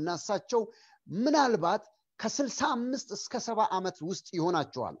ጋር ነውና እሳቸው ምናልባት ከ65 እስከ 70 ዓመት ውስጥ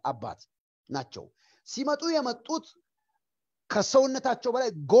ይሆናቸዋል አባት ናቸው ሲመጡ የመጡት ከሰውነታቸው በላይ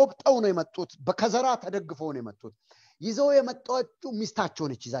ጎብጠው ነው የመጡት በከዘራ ተደግፈው ነው የመጡት ይዘው የመጣቸው ሚስታቸው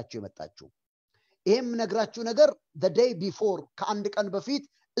ነች ይዛቸው የመጣቸው ይሄም ነግራችሁ ነገር the day before ከአንድ ቀን በፊት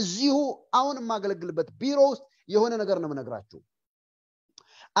እዚሁ አሁን ማገለግልበት ቢሮ ውስጥ የሆነ ነገር ነው መነግራችሁ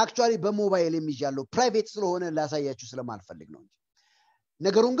actually በሞባይል የሚያለው ፕራይቬት ስለሆነ ላሳያችሁ ስለማልፈልግ ነው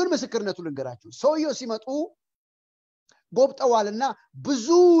ነገሩን ግን ምስክርነቱ ልንገራችሁ ሰውየው ሲመጡ ጎብጠዋልና ብዙ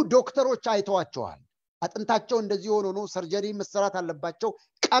ዶክተሮች አይተዋቸዋል አጥንታቸው እንደዚህ ሆኖ ነው ሰርጀሪ መስራት አለባቸው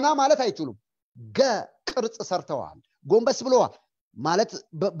ቀና ማለት አይችሉም ቅርጽ ሰርተዋል ጎንበስ ብለዋል ማለት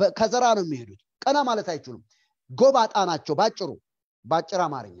ከዘራ ነው የሚሄዱት ቀና ማለት አይችሉም ጎባጣ ናቸው ባጭር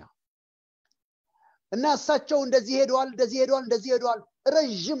አማርኛ እና እሳቸው እንደዚህ ሄደዋል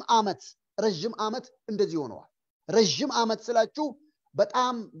ረጅም አመት እንደዚህ ሆነዋል ረጅም አመት ስላችሁ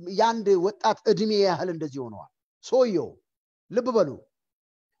በጣም ያንድ ወጣት እድሜ ያህል እንደዚህ ሆነዋል ሶዮ ልብ በሉ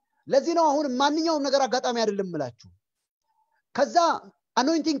ለዚህ ነው አሁን ማንኛውም ነገር አጋጣሚ አይደለም ምላችሁ ከዛ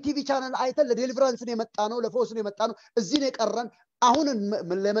አኖይንቲንግ ቲቪ ቻናል አይተን ለዴሊቨራንስ ነው የመጣ ነው ለፎስ ነው የመጣ ነው እዚህ ነው የቀረን አሁን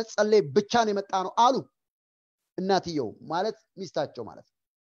ለመጸለይ ብቻ ነው የመጣ ነው አሉ እናትየው ማለት ሚስታቸው ማለት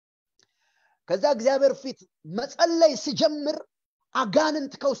ከዛ እግዚአብሔር ፊት መጸለይ ሲጀምር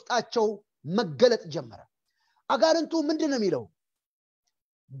አጋንንት ከውስጣቸው መገለጥ ጀመረ አጋንንቱ ምንድነው የሚለው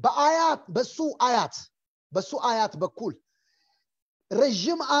በሱ አያት በኩል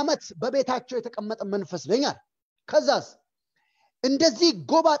ረጅም አመት በቤታቸው የተቀመጠ መንፈስ ነኛል ከዛስ እንደዚህ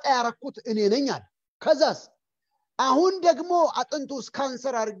ጎባጣ ያረኩት እኔ ነኛል ከዛስ አሁን ደግሞ አጥንቱስ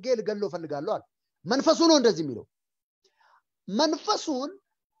ካንሰር አርጌ ልገለው ፈልጋለሁ አለ መንፈሱ ነው እንደዚህ የሚለው መንፈሱን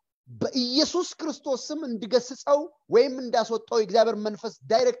በኢየሱስ ክርስቶስም እንድገስጸው ወይም እንዳስወጣው እግዚአብሔር መንፈስ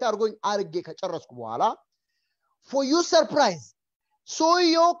ዳይሬክት አርጌ ከጨረስኩ በኋላ for you surprise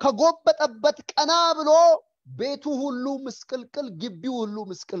ሶዮ ከጎበጠበት ቀና ብሎ ቤቱ ሁሉ ምስቅልቅል ግቢው ሁሉ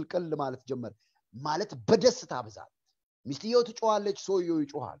ምስቅልቅል ማለት ጀመረ ማለት በደስታ ብዛት ሚስትየው ትጮሃለች ሶዮ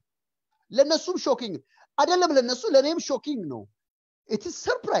ይጮሃል ለነሱም ሾኪንግ አይደለም ለነሱ ለኔም ሾኪንግ ነው it is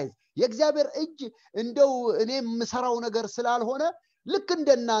surprise የእግዚአብሔር እጅ እንደው እኔም መሰራው ነገር ስላልሆነ ልክ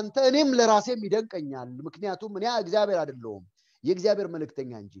እንደናንተ እኔም ለራሴም ይደንቀኛል ምክንያቱም እኔ እግዚአብሔር አይደለሁም የእግዚአብሔር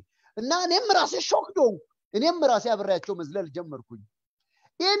መልእክተኛ እንጂ እና እኔም ራሴ ሾክ ነው እኔም ራሴ አብሬያቸው መዝለል ጀመርኩኝ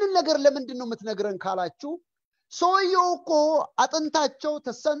ይሄንን ነገር ለምንድን ነው የምትነግረን ካላችሁ ሰውየው እኮ አጥንታቸው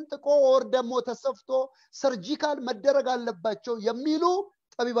ተሰንጥቆ ወር ደሞ ተሰፍቶ ሰርጂካል መደረግ አለባቸው የሚሉ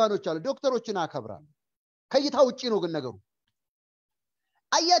ጠቢባኖች አሉ ዶክተሮችን አከብራለሁ ከይታ ውጪ ነው ግን ነገሩ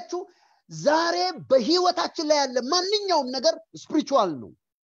አያችሁ ዛሬ በህይወታችን ላይ ያለ ማንኛውም ነገር ስፒሪቹዋል ነው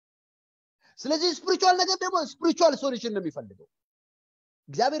ስለዚህ ስፒሪቹዋል ነገር ደግሞ ስፒሪቹዋል ሶሉሽን ነው የሚፈልገው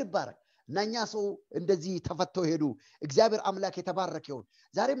እግዚአብሔር ይባረክ እናኛ ሰው እንደዚህ ተፈተው ሄዱ እግዚአብሔር አምላክ የተባረከ ይሁን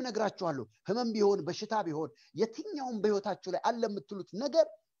ዛሬም ነግራችኋለሁ ህመም ቢሆን በሽታ ቢሆን የትኛውም በህይወታችሁ ላይ አለ የምትሉት ነገር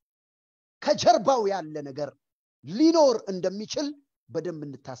ከጀርባው ያለ ነገር ሊኖር እንደሚችል በደንብ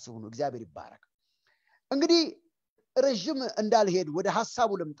እንታስቡ ነው እግዚአብሔር ይባረክ እንግዲህ ረጅም እንዳልሄድ ወደ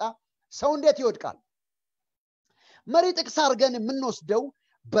ሐሳቡ ልምጣ ሰው እንዴት ይወድቃል መሪ ጥቅስ አርገን የምንወስደው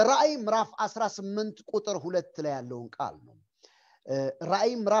በራእይ ምዕራፍ 18 ቁጥር 2 ላይ ያለውን ቃል ነው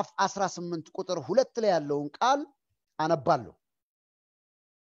ራእይ ምዕራፍ 18 ቁጥር 2 ላይ ያለውን ቃል አነባለሁ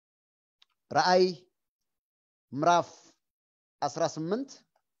ራእይ ምዕራፍ 18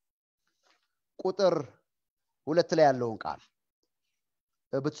 ቁጥር 2 ላይ ያለውን ቃል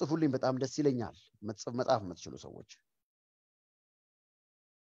በጽፉልኝ በጣም ደስ ይለኛል መጽሐፍ የምትችሉ ሰዎች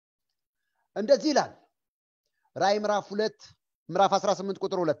እንደዚህ ይላል ራእይ ምዕራፍ 18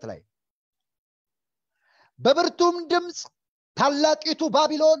 ቁጥር 2 ላይ በብርቱም ድምጽ ታላቂቱ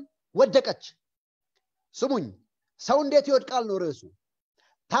ባቢሎን ወደቀች ስሙኝ ሰው እንዴት ይወድቃል ነው ርዕሱ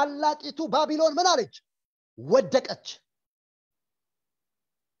ታላቂቱ ባቢሎን ምን አለች ወደቀች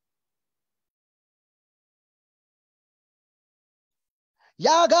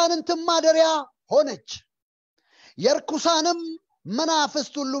ያጋንንትም ማደሪያ ሆነች የርኩሳንም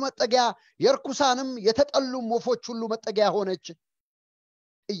መናፍስት ሁሉ መጠጊያ የርኩሳንም የተጠሉም ወፎች ሁሉ መጠጊያ ሆነች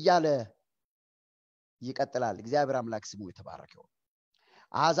እያለ ይቀጥላል እግዚአብሔር አምላክ ስሙ የተባረከ ይሁን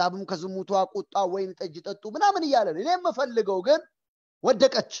አሕዛብም ከዝሙቷ ቁጣ ወይን ጠጅ ጠጡ ምናምን እያለ እኔም መፈልገው ግን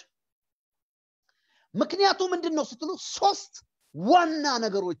ወደቀች ምክንያቱ ምንድነው ስትሉ ሶስት ዋና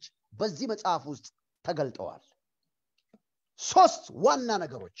ነገሮች በዚህ መጽሐፍ ውስጥ ተገልጠዋል ሶስት ዋና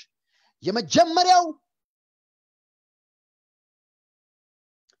ነገሮች የመጀመሪያው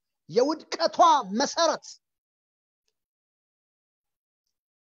የውድቀቷ መሰረት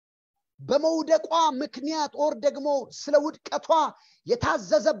በመውደቋ ምክንያት ኦር ደግሞ ስለ ውድቀቷ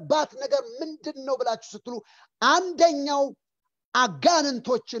የታዘዘባት ነገር ምንድነው ብላችሁ ስትሉ አንደኛው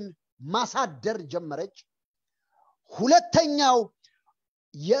አጋንንቶችን ማሳደር ጀመረች ሁለተኛው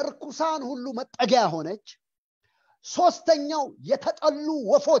የርኩሳን ሁሉ መጠጊያ ሆነች ሶስተኛው የተጠሉ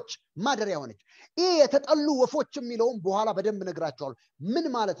ወፎች ማደሪያ ሆነች ይሄ የተጠሉ ወፎች የሚለውን በኋላ በደንብ ነግራችኋለሁ ምን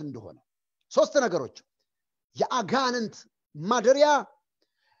ማለት እንደሆነ ሶስት ነገሮች የአጋንንት ማደሪያ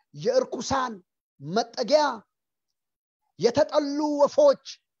የርኩሳን መጠጊያ የተጠሉ ወፎች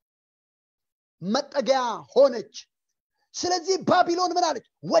መጠጊያ ሆነች ስለዚህ ባቢሎን ምን አለች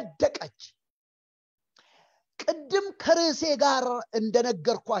ወደቀች ቅድም ከርዕሴ ጋር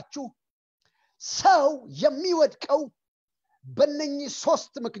እንደነገርኳችሁ ሰው የሚወድቀው በእነኚህ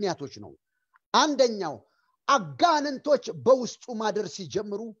ሶስት ምክንያቶች ነው አንደኛው አጋንንቶች በውስጡ ማደር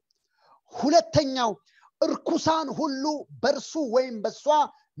ሲጀምሩ ሁለተኛው እርኩሳን ሁሉ በርሱ ወይም በሷ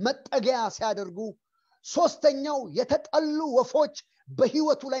መጠጊያ ሲያደርጉ ሶስተኛው የተጠሉ ወፎች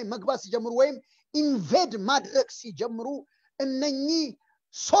በህይወቱ ላይ መግባት ሲጀምሩ ወይም ኢንቬድ ማድረግ ሲጀምሩ እነኚህ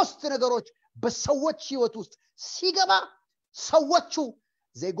ሶስት ነገሮች በሰዎች ህይወት ውስጥ ሲገባ ሰዎቹ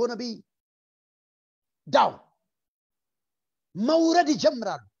they gonna be down መውረድ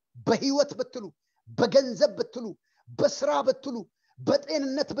ይጀምራሉ በህይወት ብትሉ በገንዘብ ብትሉ በስራ ብትሉ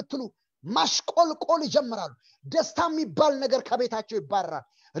በጤንነት ብትሉ ማሽቆልቆል ይጀምራሉ ደስታ የሚባል ነገር ከቤታቸው ይባረራል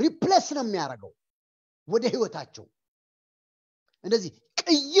ሪፕሌስ ነው የሚያደርገው ወደ ህይወታቸው እንደዚህ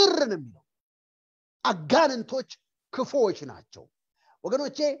ቅይር ነው የሚለው አጋንንቶች ክፉዎች ናቸው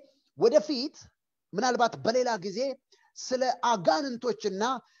ወገኖቼ ወደፊት ምናልባት በሌላ ጊዜ ስለ አጋንንቶችና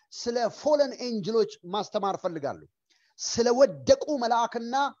ስለ ፎለን ኤንጅሎች ማስተማር ፈልጋለሁ ስለ ወደቁ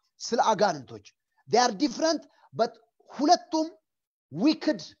መላእክና ስለ አጋንንቶች they are different but ሁለቱም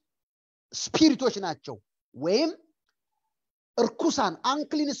wicked ስፒሪቶች ናቸው ወይም እርኩሳን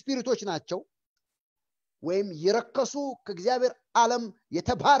አንክሊን ስፒሪቶች ናቸው ወይም የረከሱ ከእግዚአብሔር ዓለም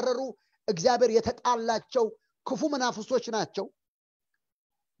የተባረሩ እግዚአብሔር የተጣላቸው ክፉ መናፍስቶች ናቸው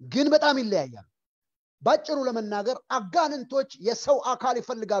ግን በጣም ይለያያሉ ባጭሩ ለመናገር አጋንንቶች የሰው አካል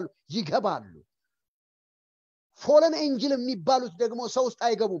ይፈልጋሉ ይገባሉ ፎለን ኤንጅል የሚባሉት ደግሞ ሰው ውስጥ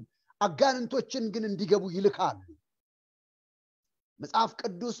አይገቡም አጋንንቶችን ግን እንዲገቡ ይልካሉ መጽሐፍ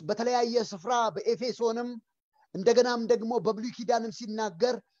ቅዱስ በተለያየ ስፍራ በኤፌሶንም እንደገናም ደግሞ በብሉይ ኪዳንም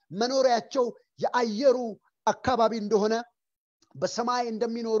ሲናገር መኖሪያቸው የአየሩ አካባቢ እንደሆነ በሰማይ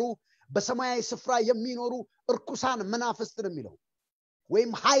እንደሚኖሩ በሰማያዊ ስፍራ የሚኖሩ እርኩሳን መናፍስት ነው የሚለው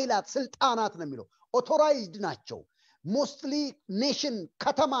ወይም ኃይላት ስልጣናት ነው የሚለው ኦቶራይዝድ ናቸው mostly nation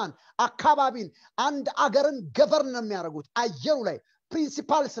ከተማን አካባቢን አንድ አገርን ገቨርን ነው የሚያደርጉት አየሩ ላይ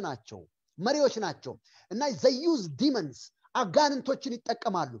principals ናቸው መሪዎች ናቸው እና they use demons አጋንንቶችን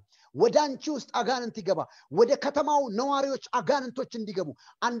ይጠቀማሉ ወዳንቺ ውስጥ አጋንንት ይገባ ወደ ከተማው ነዋሪዎች አጋንንቶች እንዲገቡ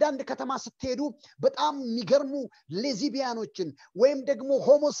አንዳንድ ከተማ ስትሄዱ በጣም የሚገርሙ ሌዝቢያኖችን ወይም ደግሞ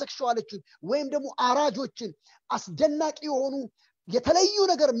ሆሞሴክሹዋሎችን ወይም ደግሞ አራጆችን አስደናቂ የሆኑ የተለዩ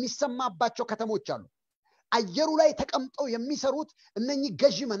ነገር የሚሰማባቸው ከተሞች አሉ አየሩ ላይ ተቀምጠው የሚሰሩት እነኚህ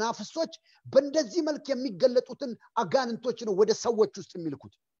ገዢ መናፍስቶች በእንደዚህ መልክ የሚገለጡትን አጋንንቶች ነው ወደ ሰዎች ውስጥ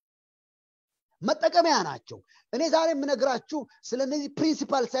የሚልኩት መጠቀሚያ ናቸው እኔ ዛሬ ምነግራችሁ ስለነዚህ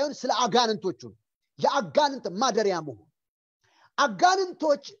ፕሪንሲፓል ሳይሆን ስለ አጋንንቶቹ የአጋንንት ማደሪያ መሆን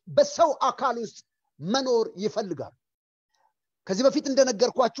አጋንንቶች በሰው አካል ውስጥ መኖር ይፈልጋሉ ከዚህ በፊት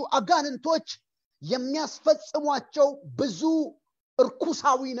እንደነገርኳችሁ አጋንንቶች የሚያስፈጽሟቸው ብዙ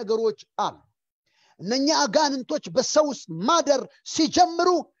እርኩሳዊ ነገሮች አሉ እነኛ አጋንንቶች በሰው ውስጥ ማደር ሲጀምሩ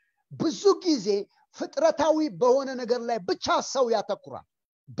ብዙ ጊዜ ፍጥረታዊ በሆነ ነገር ላይ ብቻ ሰው ያተኩራል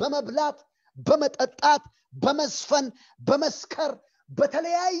በመብላት በመጠጣት በመስፈን በመስከር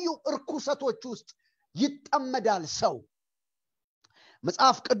በተለያዩ እርኩሰቶች ውስጥ ይጠመዳል ሰው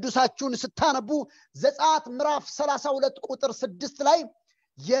መጽሐፍ ቅዱሳችሁን ስታነቡ ዘጸአት ምዕራፍ 32 ቁጥር 6 ላይ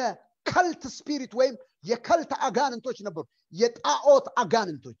የከልት ስፒሪት ወይም የከልት አጋንንቶች ነበሩ የጣዖት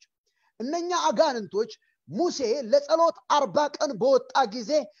አጋንንቶች እነኛ አጋንንቶች ሙሴ ለጸሎት 40 ቀን በወጣ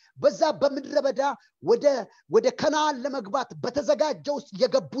ጊዜ በዛ በመድረበዳ ወደ ከነዓን ለመግባት በተዘጋጀው ውስጥ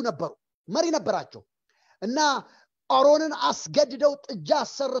የገቡ ነበሩ መሪ ነበራቸው እና አሮንን አስገድደው ጥጃ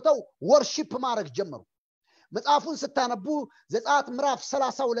አሰርተው ወርሺፕ ማድረግ ጀመሩ መጽሐፉን ስታነቡ ዘጸአት ምዕራፍ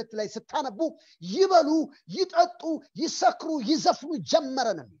 32 ላይ ስታነቡ ይበሉ ይጠጡ ይሰክሩ ይዘፍኑ ጀመረ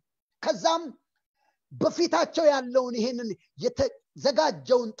ነው ከዛም በፊታቸው ያለውን ይሄንን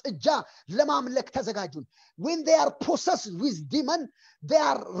የተዘጋጀውን ጥጃ ለማምለክ ተዘጋጁ when they are possessed with demon they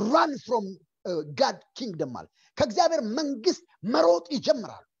are run from God kingdom ከእግዚአብሔር መንግስት መሮጥ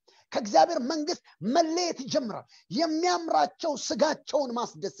ይጀምራሉ ከእግዚአብሔር መንግስት መለየት ይጀምራል የሚያምራቸው ስጋቸውን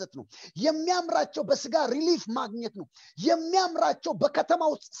ማስደሰት ነው የሚያምራቸው በስጋ ሪሊፍ ማግኘት ነው የሚያምራቸው በከተማ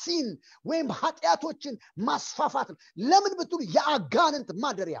ውስጥ ሲን ወይም ኃጢያቶችን ማስፋፋት ነው ለምን ብትሉ የአጋንንት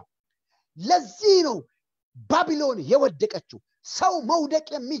ማደሪያ ለዚህ ነው ባቢሎን የወደቀችው ሰው መውደቅ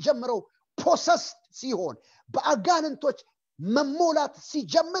የሚጀምረው ፖሰስ ሲሆን በአጋንንቶች መሞላት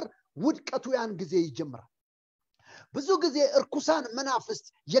ሲጀምር ውድቀቱ ያን ጊዜ ይጀምራል ብዙ ጊዜ እርኩሳን መናፍስት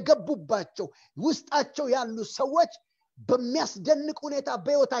የገቡባቸው ውስጣቸው ያሉ ሰዎች በሚያስደንቅ ሁኔታ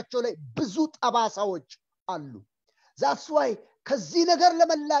በህይወታቸው ላይ ብዙ ጠባሳዎች አሉ that's why ከዚህ ነገር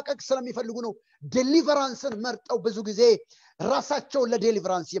ለመላቀቅ ስለሚፈልጉ ነው ዴሊቨራንስን መርጠው ብዙ ጊዜ ራሳቸው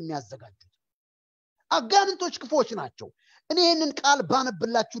ለዴሊቨራንስ የሚያዘጋጁት አጋንንቶች ክፎች ናቸው እኔ ይሄንን ቃል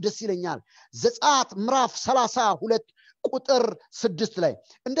ባነብላችሁ ደስ ይለኛል ዘጸአት ምዕራፍ 32 ቁጥር 6 ላይ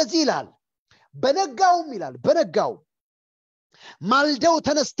እንደዚህ ይላል በነጋውም ይላል በነጋው ማልደው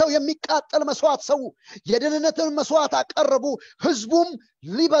ተነስተው የሚቃጠል መስዋዕት ሰው የደህንነትን መስዋዕት አቀረቡ ህዝቡም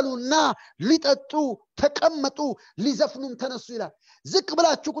ሊበሉና ሊጠጡ ተቀመጡ ሊዘፍኑም ተነሱ ይላል ዝቅ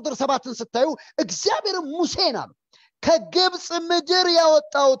ብላችሁ ቁጥር 7ን ስታዩ እግዚአብሔር ሙሴን አለ ከግብጽ ምድር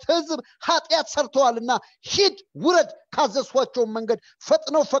ያወጣውት ህዝብ ኃጢያት ሰርተዋልና ሂድ ውረድ ካዘዝኋቸው መንገድ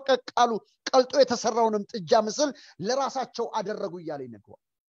ፈጥነው ፈቀቃሉ ቀልጦ የተሰራውንም ጥጃ ምስል ለራሳቸው አደረጉ ይያለ ይነግሯል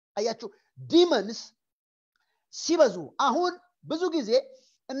አያችሁ ዲመንስ ሲበዙ አሁን ብዙ ጊዜ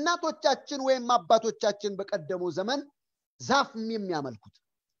እናቶቻችን ወይም አባቶቻችን በቀደሙ ዘመን ዛፍ የሚያመልኩት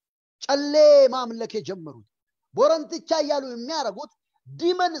ጨሌ ማምለክ የጀመሩት ቦረንትቻ ያሉ የሚያረጉት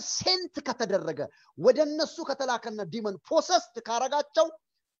ዲመን ሴንት ከተደረገ ወደነሱ ከተላከና ዲመን ፖሰስድ ካረጋቸው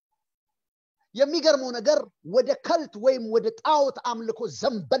የሚገርመው ነገር ወደ ከልት ወይም ወደ ጣዖት አምልኮ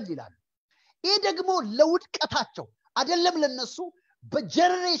ዘንበል ይላል ይሄ ደግሞ ለውድቀታቸው አይደለም ለነሱ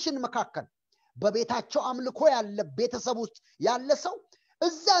በጀነሬሽን መካከለ በቤታቸው አምልኮ ያለ ቤተሰብ ውስጥ ያለ ሰው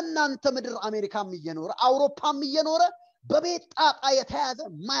እዛ እናንተ ምድር አሜሪካም እየኖረ አውሮፓም እየኖረ በቤት ጣጣ የተያዘ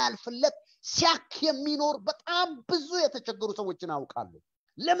ማያልፍለት ሲያክ የሚኖር በጣም ብዙ የተቸገሩ ሰዎችን አውቃለሁ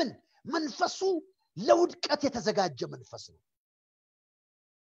ለምን መንፈሱ ለውድቀት የተዘጋጀ መንፈስ ነው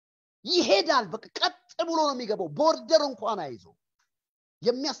ይሄዳል በቀጥ ብሎ ነው የሚገባው ቦርደር እንኳን አይዞ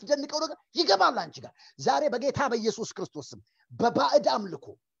የሚያስደንቀው ነገር ይገባል አንቺ ጋር ዛሬ በጌታ በኢየሱስ ክርስቶስም በባዕድ አምልኮ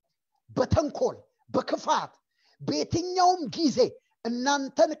በተንኮል በክፋት በየትኛውም ጊዜ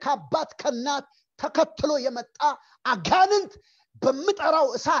እናንተን ከአባት ከናት ተከትሎ የመጣ አጋንንት በመጠራው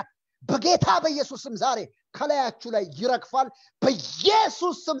እሳት በጌታ በኢየሱስም ዛሬ ከላያችሁ ላይ ይረግፋል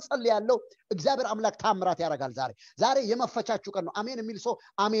በኢየሱስ ስም ጸልያለሁ እግዚአብሔር አምላክ ታምራት ያደርጋል ዛሬ የመፈቻችሁ ቀን ነው አሜን የሚል ሰው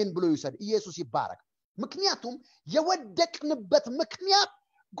አሜን ብሎ ይውሰድ ኢየሱስ ይባረክ ምክንያቱም የወደቅንበት ምክንያት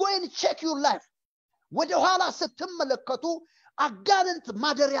go and check your life ወደ ኋላ ስትመለከቱ አጋንንት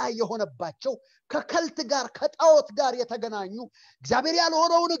ማደሪያ የሆነባቸው ከከልት ጋር ከጣዖት ጋር የተገናኙ እግዚአብሔር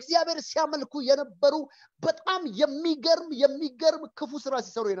ያልሆነውን እግዚአብሔር ሲያመልኩ የነበሩ በጣም የሚገርም ክፉ ስራ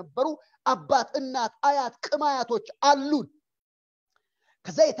ሲሰሩ የነበሩ አባት እናት አያት ቅማያቶች አሉን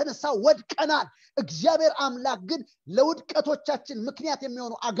ከዛ የተነሳ ወድቀናል እግዚአብሔር አምላክ ግን ለውድቀቶቻችን ምክንያት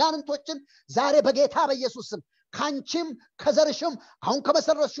የሚሆኑ አጋንንቶችን ዛሬ በጌታ በኢየሱስ ስም ካንቺም ከዘርሽም አሁን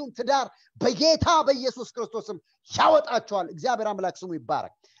ከመሰረሽም ትዳር በጌታ በኢየሱስ ክርስቶስም ያወጣቸዋል እግዚአብሔር አምላክ ስሙ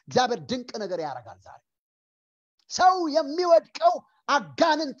ይባረክ እግዚአብሔር ድንቅ ነገር ያደርጋል ዛሬ ሰው የሚወድቀው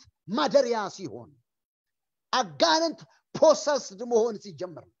አጋንንት ማደሪያ ሲሆን አጋንንት ፕሮሰስድ መሆን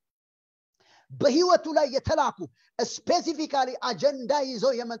ሲጀምር በህይወቱ ላይ የተላኩ ስፔሲፊካሊ አጀንዳ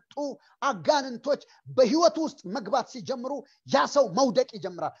ይዘው የመጡ አጋንንቶች በህይወቱ ውስጥ መግባት ሲጀምሩ ያ ሰው መውደቅ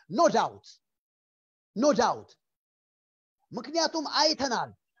ይጀምራል no doubt ምክንያቱም አይተናል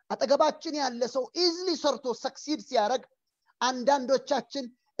አጠገባችን ያለ ሰው ኢዝሊ ሰርቶ ሰክሲድ ሲያረግ አንዳንዶቻችን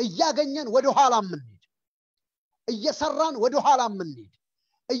እያገኘን ወደ ኋላ ምንሄድ እየሰራን ወደ ኋላ ምንሄድ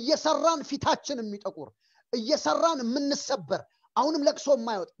እየሰራን ፊታችን የሚጠቁር እየሰራን ምንሰበር አሁንም ለቅሶ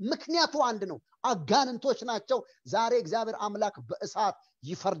የማይወጥ ምክንያቱ አንድ ነው አጋንንቶች ናቸው ዛሬ እግዚአብሔር አምላክ በእሳት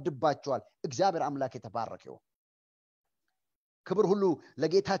ይፈርድባቸዋል እግዚአብሔር አምላክ የተባረከው ክብር ሁሉ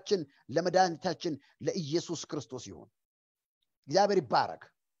ለጌታችን ለመድኃኒታችን ለኢየሱስ ክርስቶስ ይሁን እግዚአብሔር ይባረክ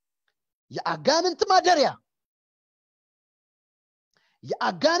የአጋንንት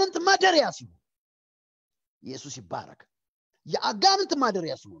ማደሪያ ሲሆን ኢየሱስ ይባረክ የአጋንንት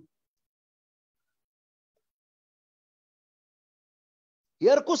ማደሪያ ሲሆን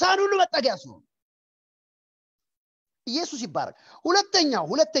የርኩሳን ሁሉ መጠጊያ ሲሆን ኢየሱስ ይባረክ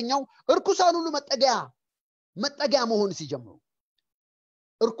ሁለተኛው እርኩሳን ሁሉ መጠጊያ መሆን ሲጀምሩ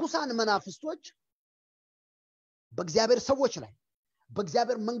እርኩሳን መናፍስቶች በእግዚአብሔር ሰዎች ላይ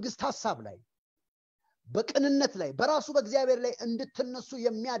በእግዚአብሔር መንግስት ሐሳብ ላይ በቅንነት ላይ በራሱ በእግዚአብሔር ላይ እንድትነሱ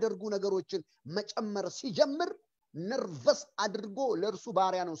የሚያደርጉ ነገሮችን መጨመር ሲጀምር ነርቨስ አድርጎ ለርሱ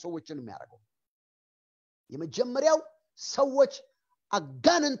ባሪያ ነው ሰዎችን የሚያደርገው የመጀመሪያው ሰዎች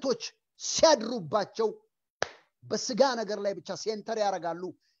አጋንንቶች ሲያድሩባቸው በስጋ ነገር ላይ ብቻ ሴንተር ያረጋሉ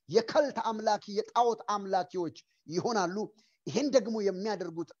የከልት አምላኪ የጣዖት አምላኪዎች ይሆናሉ ይሄን ደግሞ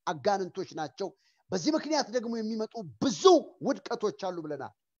የሚያደርጉት አጋንንቶች ናቸው በዚህ ምክንያት ደግሞ የሚመጡ ብዙ ውድቀቶች አሉ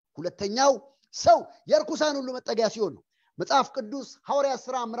ብለናል ሁለተኛው ሰው የርኩሳን ሁሉ መጠጊያ ሲሆን ነው መጽሐፍ ቅዱስ ሐዋርያት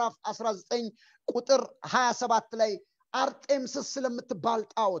ሥራ ምዕራፍ 19 ቁጥር 27 ላይ አርጤምስስ ስለምትባል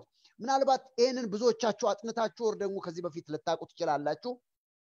ጣዖት ምናልባት ይሄንን ብዙዎቻችሁ አጥንታችሁ ወር ደግሞ ከዚህ በፊት ልታውቁ ትችላላችሁ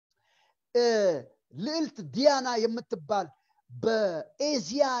ልዕልት ዲያና የምትባል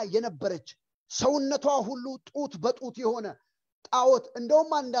በኤዚያ የነበረች ሰውነቷ ሁሉ ጡት በጡት የሆነ ጣዖት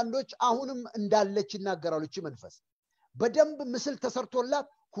እንደውም አንዳንዶች አሁንም እንዳለች ይናገራሉ እቺ መንፈስ በደንብ ምስል ተሰርቶላት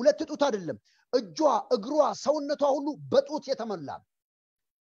ሁለት ጡት አይደለም እጇ እግሯ ሰውነቷ ሁሉ በጡት የተሞላ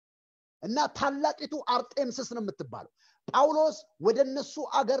እና ታላቂቱ አርጤምስስ ነው የምትባለው ጳውሎስ ወደነሱ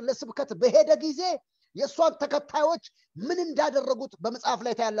አገር ለስብከት በሄደ ጊዜ የሷን ተከታዮች ምን እንዳደረጉት በመጽሐፍ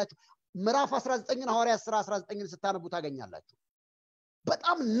ላይ ታያላችሁ ምዕራፍ 19 ሐዋርያት ሥራ 19 ስታነቡ ታገኛላችሁ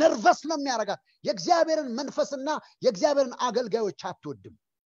በጣም ነርቨስ ነው የሚያረጋት የእግዚአብሔርን መንፈስና የእግዚአብሔርን አገልጋዮች አትወድም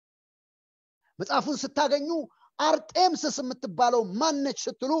መጽሐፉን ስታገኙ አርጤምስስ የምትባለው ማነች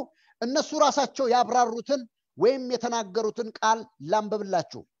ስትሉ እነሱ ራሳቸው ያብራሩትን ወይም የተናገሩትን ቃል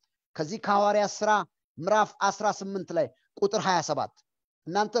ላንበብላችሁ ከዚህ ከሐዋርያት ሥራ ምዕራፍ 18 ላይ ቁጥር 27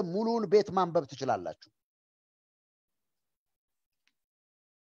 እናንተ ሙሉውን ቤት ማንበብ ትችላላችሁ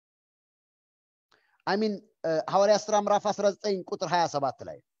ሐዋርያት ሥራ ምዕራፍ 19 ቁጥር 27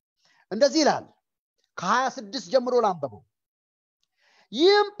 ላይ እንደዚህ ይላል ከ26 ጀምሮ ላንበበው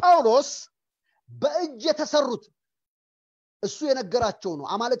ይህም ጳውሎስ በእጅ የተሰሩት እሱ የነገራቸው ነው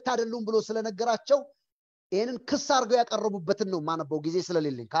አማልክት አይደሉም ብሎ ስለነገራቸው ይሄንን ክስ አርገው ያቀርቡበትን ነው ማነበው ጊዜ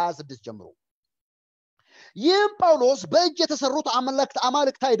ስለሌለኝ ከ26 ጀምሮ ይህም ጳውሎስ በእጅ የተሰሩት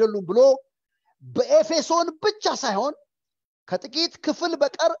አማልክት አይደሉም ብሎ በኤፌሶን ብቻ ሳይሆን ከጥቂት ክፍል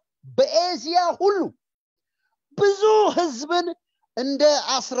በቀር በኤዚያ ሁሉ ብዙ ህዝብን እንደ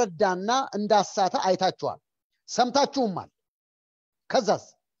አስረዳና እንዳሳተ አይታችኋል ሰምታችሁማል ከዛስ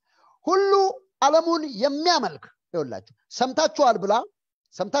ሁሉ ዓለሙን የሚያመልክ ይወላችሁ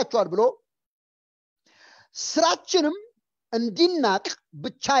ሰምታችኋል ብሎ ስራችንም እንዲናቅ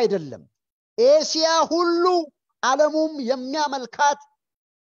ብቻ አይደለም ኤሲያ ሁሉ ዓለሙም የሚያመልካት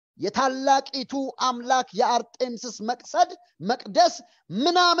የታላቂቱ አምላክ የአርጤምስስ መቅደስ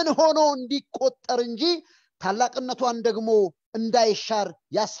ምናምን ሆኖ እንዲቆጠር እንጂ ታላቅነቷን ደግሞ እንዳይሻር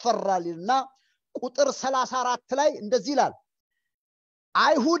ያስፈራልና ቁጥር 34 ላይ እንደዚህ ይላል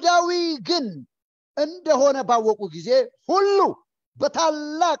አይሁዳዊ ግን እንደሆነ ባወቁ ጊዜ ሁሉ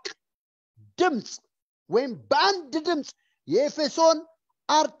በታላቅ ድምጽ ወይም በአንድ ድምጽ የኤፌሶን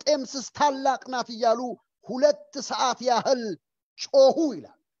አርጤምስስ ታላቅ ናት እያሉ 2 ሰዓት ያህል ጮሁ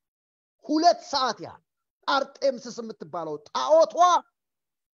ይላል 2 ሰዓት ያህል አርጤምስስ የምትባለው ጣዖቷ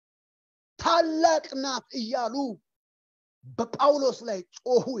ታላቅ ናት እያሉ በጳውሎስ ላይ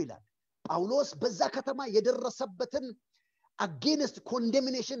ጮሁ ይላል ጳውሎስ በዛ ከተማ የደረሰበትን against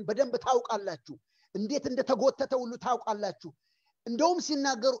condemnation በደንብ ታውቃላችሁ እንዴት እንደተጎተተ ሁሉ ታውቃላችሁ እንደውም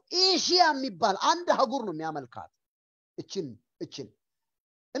ሲናገሩ ኤሺያ የሚባል አንድ ሀገር ነው የሚያመልካት እቺን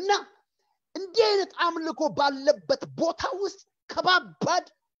እና እንዲህ አይነት አምልኮ ባለበት ቦታ ውስጥ ከባባድ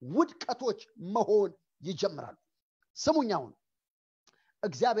ውድቀቶች መሆን ይጀምራሉ ስሙኛው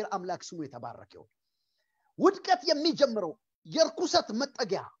እግዚአብሔር አምላክ ስሙ የተባረከው ውድቀት የሚጀምረው የርኩሰት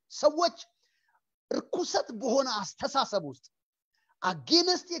መጠጊያ ሰዎች ርኩሰት በሆነ አስተሳሰብ ውስጥ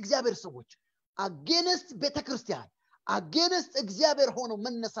against የእግዚአብሔር ሰዎች against ቤተክርስቲያን against እግዚአብሔር ሆኖ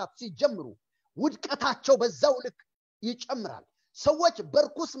መነሳት ሲጀምሩ ውድቀታቸው በዛው ልክ ይጨምራል ሰዎች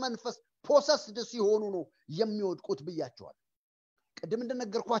በርኩስ መንፈስ ፖሰስድ ሲሆኑ ነው የሚወድቁት ብያቸዋል ቀደም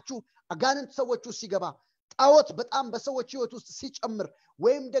እንደነገርኳችሁ አጋንንት ሰዎች ውስጥ ሲገባ ጣዖት በጣም በሰዎች ህይወት ውስጥ ሲጨምር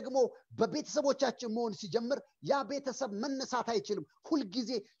ወይም ደግሞ በቤተሰቦቻችን መሆን ሲጀምር ያ ቤተሰብ መነሳት አይችልም ሁሉ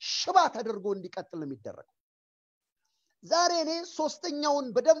ጊዜ ሽባ ተደርጎ እንዲቀጥል የሚደረገው ዛሬ እኔ ሶስተኛውን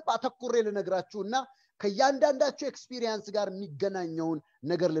በደንብ አተኩሬ ልነግራችሁና ከያንዳንዳችሁ ኤክስፒሪየንስ ጋር የሚገናኘውን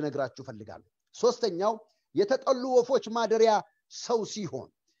ነገር ልነግራችሁ ፈልጋለሁ ሶስተኛው የተጠሉ ወፎች ማደሪያ ሰው ሲሆን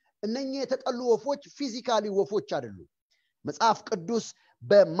እነኚህ የተጠሉ ወፎች ፊዚካሊ ወፎች አይደሉም መጽሐፍ ቅዱስ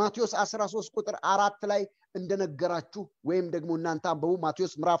በማቴዎስ 13 ቁጥር 4 ላይ እንደነገራችሁ ወይም ደግሞ እናንተ አንበቡ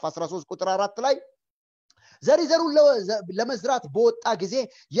ማቴዎስ ምዕራፍ 13 ቁጥር 4 ላይ ዘሪዘሩን ለመዝራት በወጣ ጊዜ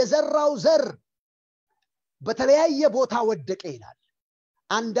የዘራው ዘር በተለያየ ቦታ ወደቀ ይላል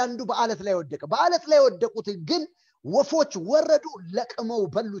አንዳንዱ በአለት ላይ ወደቀ በአለት ላይ ወደቁት ግን ወፎች ወረዱ ለቅመው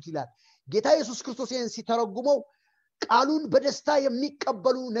በሉት ይላል ጌታ ኢየሱስ ክርስቶስ ይህን ሲተረጉመው ቃሉን በደስታ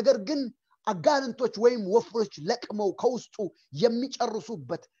የሚቀበሉ ነገር ግን አጋንንቶች ወይም ወፎች ለቅመው ከውስጡ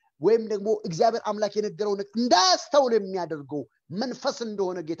የሚጨርሱበት ወይም ደግሞ እግዚአብሔር አምላክ የነገረው ነገር እንዳያስተውል የሚያደርገው መንፈስ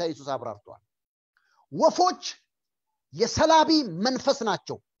እንደሆነ ጌታ ኢየሱስ አብራርቷል ወፎች የሰላቢ መንፈስ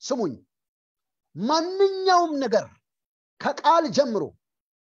ናቸው ስሙኝ ማንኛውም ነገር ከቃል ጀምሮ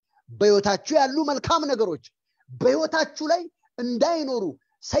በህይወታችሁ ያሉ መልካም ነገሮች በህይወታችሁ ላይ እንዳይኖሩ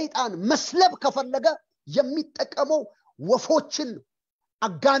ሰይጣን መስለብ ከፈለገ የሚጠቀመው ወፎችን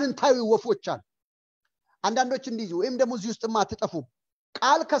አጋንንታዊ ወፎች አሉ አንዳንዶች እንዲዙ ወይም ደግሞ እዚህ ውስጥ ማትጠፉ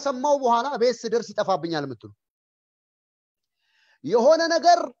ቃል ከሰማው በኋላ ቤት ስደርስ ይጠፋብኛል ምትሉ የሆነ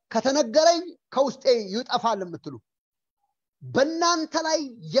ነገር ከተነገረኝ ከውስጤ ይጠፋል ምትሉ በእናንተ ላይ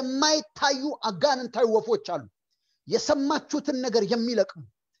የማይታዩ አጋንንታዊ ወፎች አሉ የሰማችሁትን ነገር የሚለቅሙ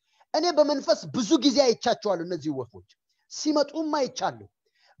እኔ በመንፈስ ብዙ ጊዜ አይቻቸዋለሁ እነዚህ ወፎች ሲመጡም አይቻለሁ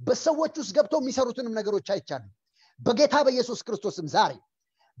በሰዎች ውስጥ ገብተው የሚሰሩትንም ነገሮች አይቻለሁ በጌታ በኢየሱስ ክርስቶስም ዛሬ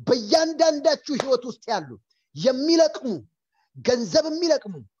በእያንዳንዳችሁ ህይወት ውስጥ ያሉ የሚለቅሙ ገንዘብ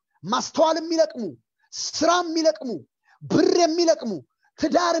የሚለቅሙ ማስተዋል የሚለቅሙ ስራ የሚለቅሙ ብር የሚለቅሙ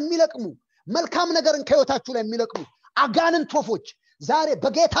ትዳር የሚለቅሙ መልካም ነገርን ከህይወታችሁ ላይ የሚለቅሙ አጋንንት ወፎች ዛሬ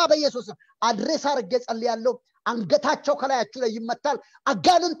በጌታ በኢየሱስ አድሬስ አድርጌ ጸልያለሁ አንገታቸው ከላያችሁ ላይ ይመታል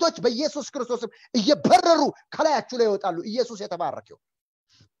አጋንንቶች በኢየሱስ ክርስቶስ እየበረሩ ከላያችሁ ላይ ይወጣሉ ኢየሱስ የተባረከው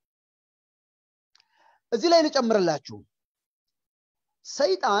እዚህ ላይ ልጨምርላችሁ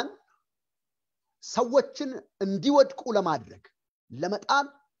ሰይጣን ሰዎችን እንዲወድቁ ለማድረግ ለመጣል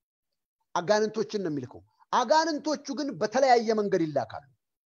አጋንንቶችን ነው የሚልከው አጋንንቶቹ ግን በተለያየ መንገድ ይላካሉ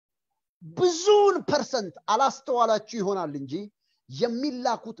ብዙውን ፐርሰንት አላስተዋላችሁ ይሆናል እንጂ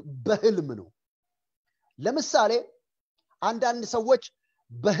የሚላኩት በህልም ነው ለምሳሌ አንዳንድ ሰዎች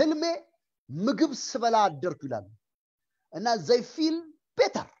በህልሜ ምግብ ስበላ አደርኩ ይላሉ እና they feel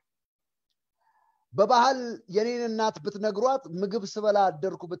better በባህል የኔን እናት ብትነግሯት ምግብ ስበላ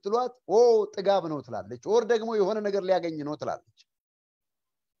አደርኩ ብትሏት ጥጋብ ነው ትላለች ወር ደግሞ የሆነ ነገር ሊያገኝ ነው ትላለች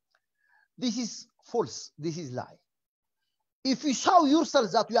this is false this is lie if you show yourself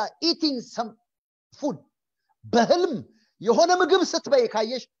that you are eating some food በህልም የሆነ ምግብ ስትበይ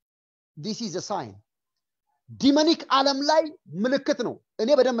ካየሽ this is a sign ዲሞኒክ ዓለም ላይ ምልክት ነው እኔ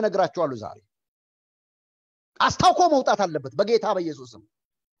በደንብ ነግራችኋለሁ ዛሬ አስታውቆ መውጣት አለበት በጌታ በኢየሱስም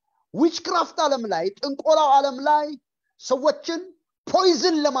ዊችክራፍት ዓለም ላይ ጥንቆላው ዓለም ላይ ሰዎችን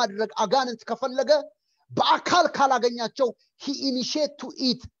ፖይዝን ለማድረግ አጋንንት ከፈለገ በአካል ካላገኛቸው he initiate to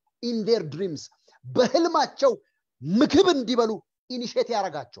eat in their dreams በህልማቸው ምግብ እንዲበሉ ኢኒሼት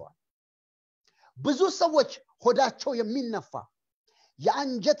ያረጋቸዋል ብዙ ሰዎች ሆዳቸው የሚነፋ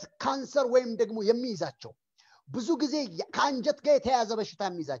የአንጀት ካንሰር ወይም ደግሞ የሚይዛቸው ብዙ ጊዜ ከአንጀት ጋር የተያዘ በሽታ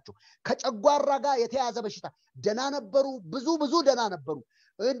የሚይዛቸው ከጨጓራ ጋር የተያዘ በሽታ ደና ነበሩ ብዙ ደና ነበሩ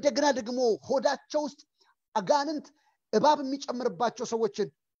እንደገና ደግሞ ሆዳቸው ውስጥ አጋንንት እባብ የሚጨምርባቸው ሰዎችን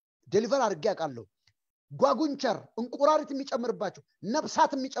ዴሊቨር አድርጌ ያውቃለሁ ጓጉንቸር እንቁራሪት የሚጨምርባቸው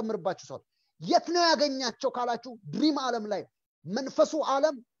ነፍሳት የሚጨምርባቸው ሰው የት ነው ያገኛቸው ካላችሁ ድሪም ዓለም ላይ መንፈሱ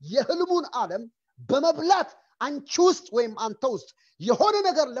ዓለም የህልሙን ዓለም በመብላት አንቺ ውስጥ ወይም አንተ ውስጥ የሆነ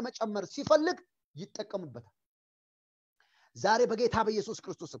ነገር ለመጨመር ሲፈልግ ይጠቀምበታል ዛሬ በጌታ በኢየሱስ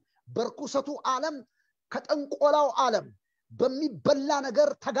ክርስቶስም በርኩሰቱ ዓለም ከጠንቆላው ዓለም በሚበላ ነገር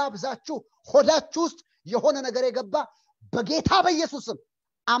ተጋብዛችሁ ሆዳችሁ ውስጥ የሆነ ነገር የገባ በጌታ በኢየሱስም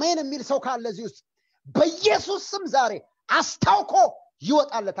አሜን የሚል ሰው ካለ እዚህ ውስጥ በኢየሱስ ስም ዛሬ አስታውቆ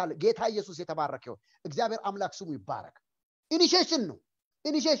ይወጣለታል ጌታ ኢየሱስ የተባረከ ይሁን እግዚአብሔር አምላክ ስሙ ይባረክ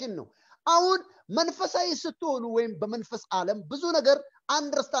ኢኒሺዬሽን ነው አሁን መንፈሳዊ ስትሆኑ ወይም በመንፈስ ዓለም ብዙ ነገር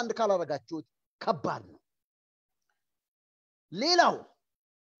አንደርስታንድ ካላረጋችሁት ከባድ ነው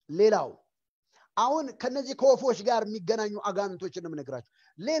ሌላው አሁን ከነዚህ ከወፎች ጋር የሚገናኙ አጋንንቶችን እንነግራችሁ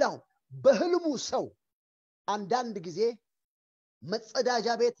ሌላው በህልሙ ሰው አንዳንድ ጊዜ መጸዳጃ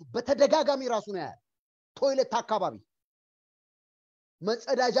ቤት በተደጋጋሚ ራሱ ነው ያለ ቶይሌት አካባቢ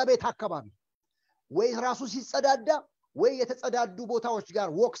መጸዳጃ ቤት አካባቢ ወይ ራሱ ሲጸዳዳ ወይ የተጸዳዱ ቦታዎች ጋር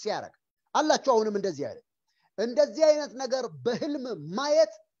ወክስ ያረግ አላችሁ አሁንም እንደዚህ አይነት ነገር በህልም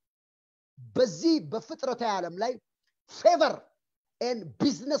ማየት በዚህ በፍጥረታዊ ዓለም ላይ favor and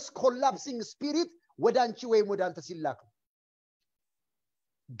business collapsing spirit ወዳንቺ ወይም ወዳንተ ሲላክ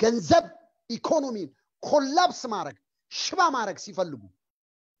ገንዘብ ኢኮኖሚን ኮላፕስ ማድረግ ሽባ ማድረግ ሲፈልጉ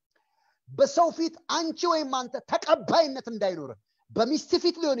በሰው ፊት አንቺ ወይም አንተ ተቀባይነት እንዳይኖር በሚስት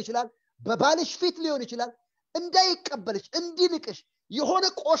ፊት ሊሆን ይችላል በባልሽ ፊት ሊሆን ይችላል እንዳይቀበልሽ እንዲንቅሽ የሆነ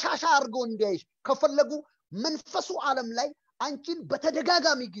ቆሻሻ አርጎ እንዲያይሽ ከፈለጉ መንፈሱ ዓለም ላይ አንቺን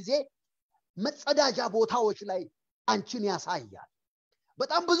በተደጋጋሚ ጊዜ መጸዳጃ ቦታዎች ላይ አንቺን ያሳያል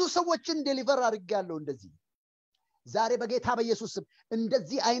በጣም ብዙ ሰዎችን ዴሊቨር አድርጋለሁ እንደዚህ ዛሬ በጌታ በኢየሱስ ስም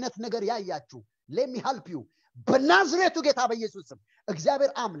እንደዚህ አይነት ነገር ያያችሁ let me help you በናዝሬቱ ጌታ በኢየሱስ ስም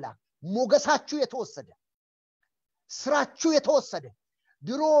እግዚአብሔር አምላክ ሞገሳችሁ የተወሰደ ስራችሁ የተወሰደ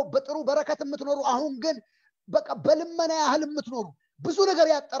ድሮ በጥሩ በረከት የምትኖሩ አሁን ግን በቃ በልመና ያህል የምትኖሩ ብዙ ነገር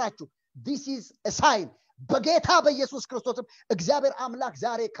ያጠራችሁ this is a sign በጌታ በኢየሱስ ክርስቶስም እግዚአብሔር አምላክ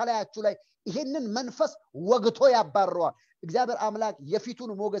ዛሬ ከላያችሁ ላይ ይሄንን መንፈስ ወግቶ ያባረዋል እግዚአብሔር አምላክ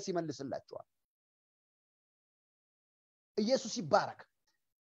የፊቱን ሞገስ ይመልስላችኋል ኢየሱስ ይባረክ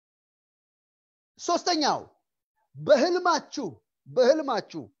ሶስተኛው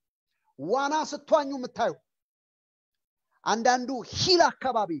በህልማችሁ ዋና ስትዋኙ ምታዩ አንዳንዱ ሂል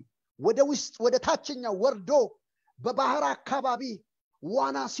አካባቢ ወደ ውስጥ ወደ ታችኛው ወርዶ በባህር አካባቢ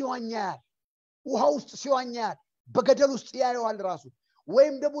ዋና ሲዋኛል ውሃ ውስጥ ሲዋኛል በገደል ውስጥ ያየዋል ራሱ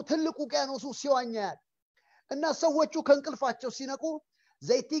ወይም ደግሞ ትልቁ ውቅያኖስ ሲዋኛል እና ሰዎቹ ከንቅልፋቸው ሲነቁ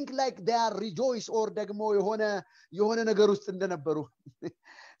they think like they are rejoice or ደግሞ የሆነ ነገር ውስጥ እንደነበሩ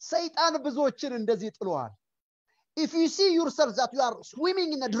ሰይጣን ብዙዎችን እንደዚህ ጥሏል if you see yourself that you are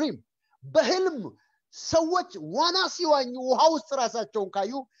swimming in a dream በህልም ሰዎች ዋና ሲዋኙ ውሃ ውስጥ ራሳቸውን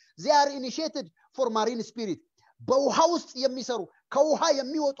ካዩ they are initiated for marine spirit በውሃ ውስጥ የሚሰሩ ከውሃ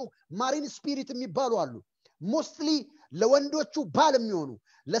የሚወጡ ማሪን ስፒሪት የሚባሉ አሉ mostly ለወንዶቹ ባል የሚሆኑ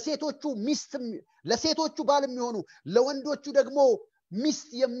ለሴቶቹ ባል የሚሆኑ ለወንዶቹ ደግሞ ሚስት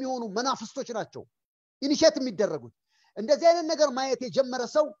የሚሆኑ መናፍስቶች ናቸው ኢኒሼት የሚደረጉት እንደዚህ አይነት ነገር ማየት የጀመረ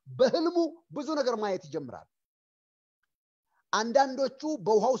ሰው በህልሙ ብዙ ነገር ማየት ይጀምራል አንዳንዶቹ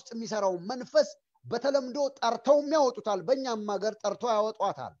በውሃ ውስጥ የሚሰራው መንፈስ በተለምዶ ጠርተው የሚያወጡታል በእኛም ሀገር ጠርተው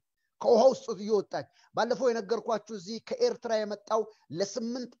ያወጧታል ከውሃ ውስጥ ይወጣች ባለፈው የነገርኳችሁ እዚህ ከኤርትራ የመጣው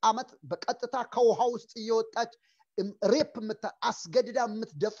ለ8 አመት በቀጥታ ከውሃ ውስጥ ይወጣች ሬፕ አስገድዳ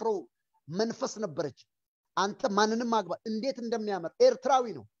የምትደፍረው መንፈስ ነበረች አንተ ማንንም ማግባ እንዴት እንደሚያመር ኤርትራዊ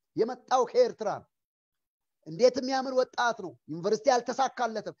ነው የመጣው ከኤርትራ እንዴት የሚያምር ወጣት ነው ዩኒቨርሲቲ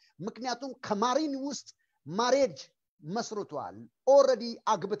ያልተሳካለትም ምክንያቱም ከማሪን ውስጥ ማሬጅ መስርቷል ኦሬዲ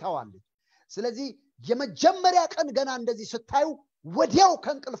አግብታዋል ስለዚህ የመጀመሪያ ቀን ገና እንደዚህ ስታዩ ወዲያው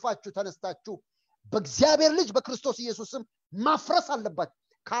ከንቅልፋችሁ ተነስታችሁ በእግዚአብሔር ልጅ በክርስቶስ ኢየሱስም ማፍረስ አለባችሁ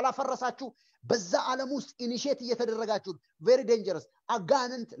ካላፈረሳችሁ በዛ ዓለም ውስጥ ኢኒሼት እየተደረጋችሁ very dangerous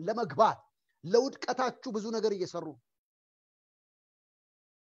አጋንንት ለመግባት ለውድቀታችሁ ብዙ ነገር እየሰሩ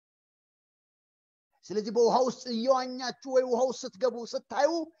ስለዚህ በውሃ ውስጥ እየዋኛችሁ ወይ ውሃ ውስጥ ስትገቡ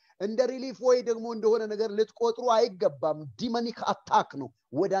ስታዩ እንደ ሪሊፍ ወይ ደግሞ እንደሆነ ነገር ልትቆጥሩ አይገባም ዲሞኒክ አታክ ነው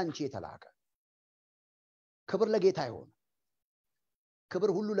ወዳንቺ የተላከ ክብር ለጌታ ይሁን ክብር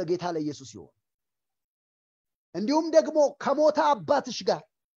ሁሉ ለጌታ ለኢየሱስ ይሁን እንዲሁም ደግሞ ከሞታ አባትሽ ጋር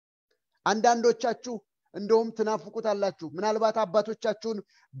አንዳንዶቻችሁ እንደውም ትናፍቁታላችሁ ምናልባት አባቶቻችሁን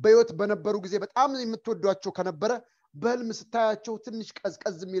በህይወት በነበሩ ጊዜ በጣም የምትወዷቸው ከነበረ በህልም ስታያቸው ትንሽ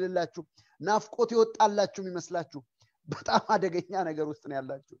ቀዝቀዝ የሚልላችሁ ናፍቆት ይወጣላችሁ ይመስላችሁ በጣም አደገኛ ነገር ውስጥ ነው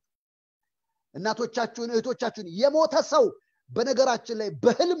ያላችሁ እናቶቻችሁን እህቶቻችሁን የሞተ ሰው በነገራችን ላይ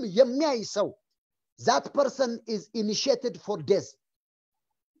በህልም የሚያይ ሰው that person is initiated for death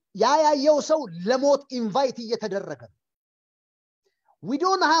ያያየው ሰው ለሞት ኢንቫይት እየተደረገ we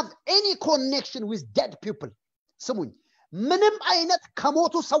don't have any connection with dead people ስሙኝ ምንም አይነት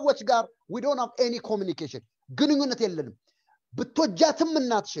ከሞቱ ሰዎች ጋር we don't have any communication ግንኙነት የለንም ብትወጃትም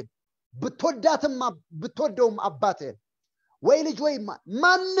እናትሽን ብትወደውም አባትህን ወይ ልጅ ወይ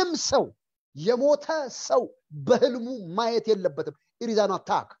ማንም ሰው የሞተ ሰው በህልሙ ማየት የለበትም it is an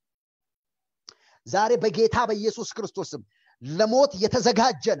attack ዛሬ በጌታ በኢየሱስ ክርስቶስም ለሞት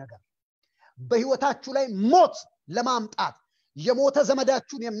የተዘጋጀ ነገር በህይወታችሁ ላይ ሞት ለማምጣት የሞተ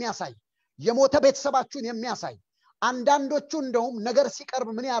ዘመዳችሁን የሚያሳይ የሞተ ቤተሰባችሁን የሚያሳይ አንዳንዶቹ እንደውም ነገር ሲቀርብ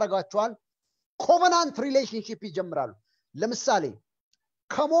ምን ያረጋቸዋል ኮቨናንት ሪሌሽንሺፕ ይጀምራሉ ለምሳሌ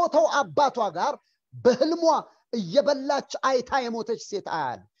ከሞተው አባቷ ጋር በህልሟ እየበላች አይታ የሞተች ሴት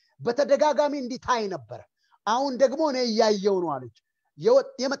አያል በተደጋጋሚ እንዲታይ ነበር አሁን ደግሞ ነው ያየው ነው አለች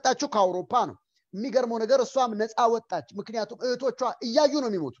የመጣችው ከአውሮፓ ነው የሚገርመው ነገር እሷም ነፃ ወጣች ምክንያቱም እህቶቿ እያዩ ነው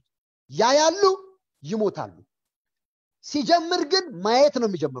የሚሞቱት ያያሉ ይሞታሉ ሲጀምር ግን ማየት ነው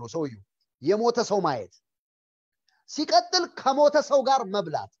የሚጀምረው ሰውየው የሞተ ሰው ማየት ሲቀጥል ከሞተ ሰው ጋር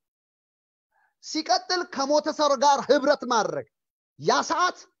መብላት ሲቀጥል ከሞተ ሰው ጋር ህብረት ማድረግ ያ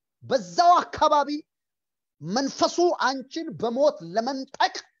ሰዓት በዛው አካባቢ መንፈሱ አንቺን በሞት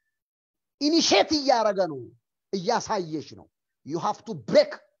ለመንጠቅ ኢኒሼት ያረጋ ነው ያሳየሽ ነው you have to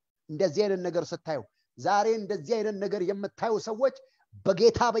break እንደዚህ አይነት ነገር ስታዩ ዛሬ እንደዚህ አይነት ነገር የምታዩ ሰዎች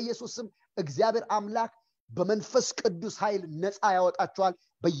በጌታ በኢየሱስ ስም እግዚአብሔር አምላክ በመንፈስ ቅዱስ ኃይል ነፃ ያወጣቸዋል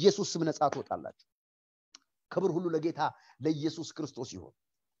በኢየሱስ ስም ነፃ ትወጣላችሁ ክብር ሁሉ ለጌታ ለኢየሱስ ክርስቶስ ይሁን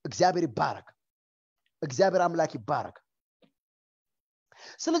እግዚአብሔር ይባረክ እግዚአብሔር አምላክ ይባረክ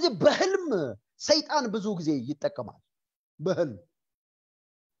ስለዚህ በህልም ሰይጣን ብዙ ጊዜ ይጠቀማል በህልም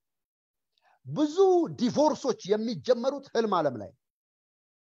ብዙ ዲቮርሶች የሚጀመሩት ህልም ዓለም ላይ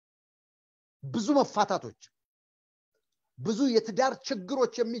ብዙ መፋታቶች ብዙ የትዳር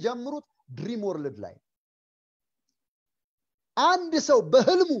ችግሮች የሚጀምሩት ድሪም ወርልድ ላይ አንድ ሰው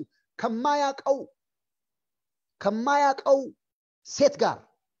በህልሙ ከማያቀው ሴት ጋር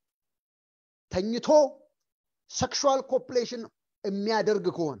ተኝቶ ሴክሹዋል ኮፕሌሽን የሚያደርግ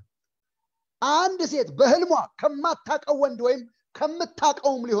ከሆነ አንድ ሴት በህልሟ ከማታቀው ወንድ ወይም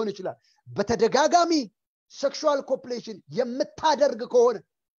ከምታቀውም ሊሆን ይችላል በተደጋጋሚ ሴክሹዋል ኮፕሌሽን የምታደርግ ከሆነ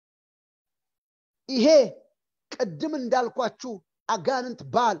ይሄ ቀድም እንዳልኳችሁ አጋንንት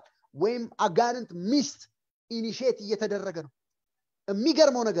ባል ወይም አጋንንት ሚስት ኢኒሼት እየተደረገ ነው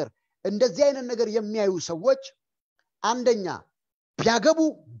የሚገርመው ነገር እንደዚህ አይነት ነገር የሚያዩ ሰዎች አንደኛ ቢያገቡ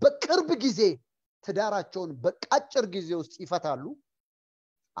በቅርብ ጊዜ ትዳራቸውን በቃጭር ጊዜ ውስጥ ይፈታሉ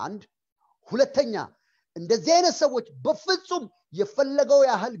አንድ ሁለተኛ እንደዚህ አይነት ሰዎች በፍጹም የፈለገው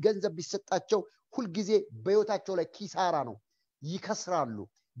ያህል ገንዘብ ቢሰጣቸው ሁሉ ጊዜ በህይወታቸው ላይ ኪሳራ ነው ይከስራሉ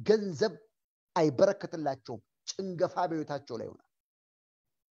ገንዘብ አይበረከትላቸው ጭንገፋ በህይወታቸው ላይ ሆነ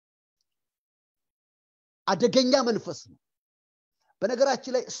አደገኛ መንፈስ ነው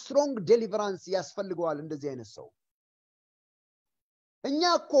በነገራችን ላይ ስትሮንግ ዴሊቨራንስ ያስፈልገዋል እንደዚህ አይነት ሰው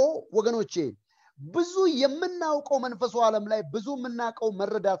እኛኮ ወገኖቼ ብዙ የምናውቀው መንፈሱ ዓለም ላይ ብዙ የምናውቀው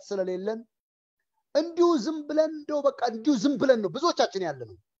መረዳት ስለሌለን እንዲሁ ዝም ብለን ነው ብዙዎቻችን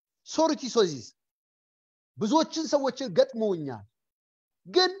ያለነው ሶሪቲ ሶዚስ ብዙዎችን ሰዎች ገጥመውኛል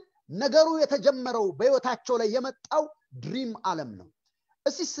ግን ነገሩ የተጀመረው በህይወታቸው ላይ የመጣው ድሪም ዓለም ነው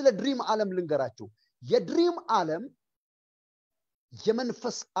እስቲ ስለ ድሪም ዓለም ልንገራችሁ የድሪም ዓለም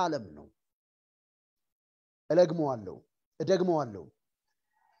የመንፈስ ዓለም ነው እደግመዋለሁ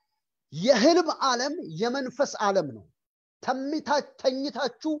የህልም ዓለም የመንፈስ ዓለም ነው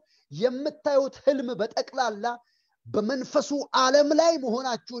ተኝታችሁ የምታዩት ህልም በጠቅላላ በመንፈሱ ዓለም ላይ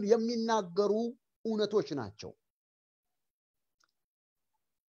መሆናችሁን የሚናገሩ እውነቶች ናቸው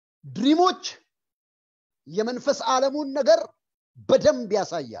ድሪሞች የመንፈስ ዓለሙን ነገር በደንብ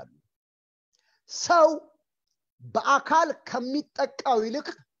ያሳያሉ ሰው በአካል ከሚጠቃው ይልቅ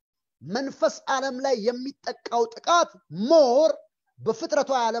መንፈስ ዓለም ላይ የሚጠቃው ጥቃት ሞር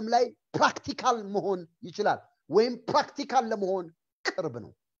በፍጥረቱ ዓለም ላይ ፕራክቲካል መሆን ይችላል ወይም ፕራክቲካል ለመሆን ቅርብ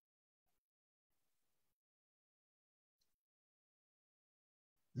ነው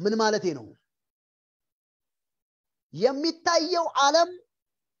ምን ማለት ነው የሚታየው ዓለም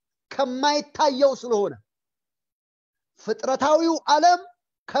ከማይታየው ስለሆነ ፍጥረታዊው ዓለም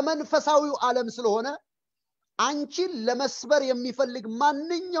ከመንፈሳዊው ዓለም ስለሆነ አንቺን ለመስበር የሚፈልግ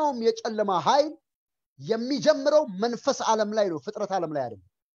ማንኛውም የጨለማ ኃይል የሚጀምረው መንፈስ ዓለም ላይ ነው ፍጥረት ዓለም ላይ አይደለም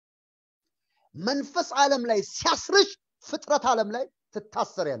መንፈስ ዓለም ላይ ሲያስርሽ ፍጥረት ዓለም ላይ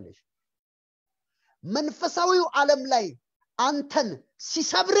ትታሰሪያለሽ መንፈሳዊው ዓለም ላይ አንተን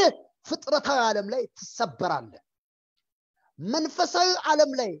ሲሰብር ፍጥረታዊ ዓለም ላይ ትሰበራለህ መንፈሳዊ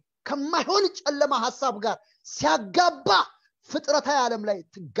ዓለም ላይ ከማይሆን ጨለማ ሐሳብ ጋር ሲያጋባ ፍጥረታዊ ዓለም ላይ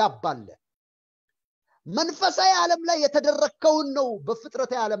ትጋባለህ መንፈሳዊ ዓለም ላይ የተደረከውን ነው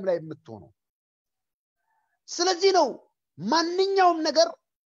በፍጥረታዊ ዓለም ላይ የምትሆነው ስለዚህ ነው ማንኛውም ነገር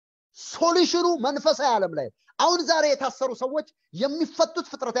ሶሉሽኑ መንፈሳዊ ዓለም ላይ አሁን ዛሬ የታሰሩ ሰዎች የሚፈቱት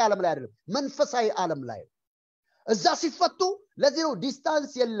ፍጥረታዊ ዓለም ላይ አይደለም መንፈሳዊ ዓለም ላይ እዛ ሲፈቱ ለዚህ ነው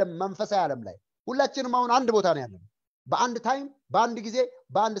ዲስታንስ የለም መንፈሳዊ ዓለም ላይ ሁላችንም አሁን አንድ ቦታ ነው ያለነው በአንድ ታይም በአንድ ጊዜ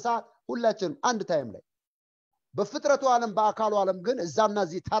በአንድ ሰዓት ሁላችንም አንድ ታይም ላይ በፍጥረቱ ዓለም በአካሉ ዓለም ግን እዛና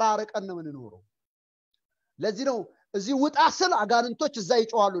እዚህ ተራርቀን ነው የምንኖረው ለዚህ ነው እዚህ ውጣ ስል አጋንንቶች እዛ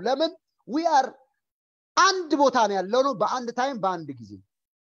ይጮሃሉ ለምን we are አንድ ቦታ ነው ያለነው በአንድ ታይም በአንድ ጊዜ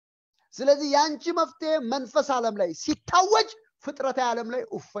ስለዚህ ያንቺ መፍትሄ መንፈስ ዓለም ላይ ሲታወጅ ፍጥረታዊ ዓለም ላይ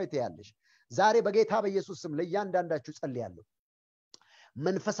ኡፈይት ያለሽ ዛሬ በጌታ በኢየሱስ ስም ለእያንዳንዳችሁ ጸልያለሁ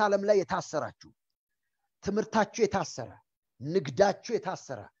መንፈስ ዓለም ላይ የታሰራችሁ ትምርታችሁ የታሰረ ንግዳችሁ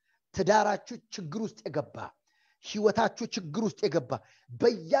የታሰረ ትዳራችሁ ችግር ውስጥ የገባ ህይወታችሁ ችግር ውስጥ የገባ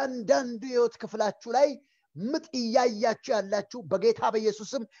በእያንዳንዱ ህይወት ክፍላችሁ ላይ ምጥ ያያችሁ ያላችሁ በጌታ በኢየሱስ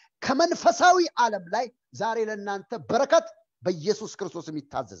ስም ከመንፈሳዊ ዓለም ላይ ዛሬ ለእናንተ በረከት በኢየሱስ ክርስቶስም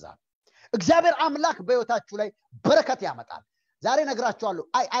ይታዘዛል እግዚአብሔር አምላክ በህይወታችሁ ላይ በረከት ያመጣል ዛሬ ነግራችኋለሁ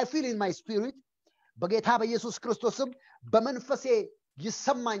I feel in my spirit በጌታ በኢየሱስ ክርስቶስም በመንፈሴ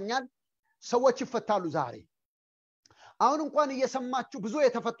ይሰማኛል ሰዎች ይፈታሉ ዛሬ አሁን እንኳን እየሰማችሁ ብዙ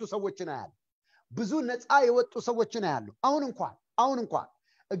የተፈቱ ሰዎችን አያሉ ብዙ ነፃ የወጡ ሰዎችን አያሉ አሁን እንኳን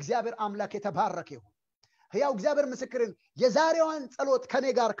እግዚአብሔር አምላክ የተባረከ ይሁን ሕያው እግዚአብሔር ምስክርን የዛሬዋን ጸሎት ከኔ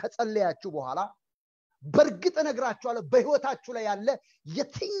ጋር ከጸለያችሁ በኋላ በርግጥ ነግራችኋለሁ በህይወታችሁ ላይ ያለ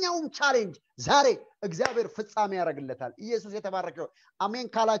የትኛውም ቻሌንጅ ዛሬ እግዚአብሔር ፍጻሜ ያደርግለታል ኢየሱስ የተባረከው አሜን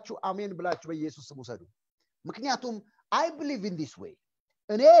ካላችሁ አሜን ብላችሁ በኢየሱስ ስም ውሰዱ ምክንያቱም I believe in this way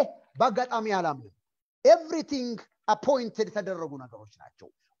እኔ በአጋጣሚ አላምንም everything appointed ተደረጉ ነገሮች ናቸው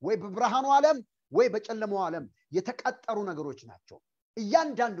ወይ በብርሃኑ ዓለም ወይ በጨለማው ዓለም የተቀጠሩ ነገሮች ናቸው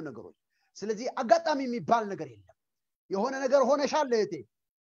እያንዳንዱ ነገሮች ስለዚህ አጋጣሚ የሚባል ነገር የለም የሆነ ነገር ሆነሻል እህቴ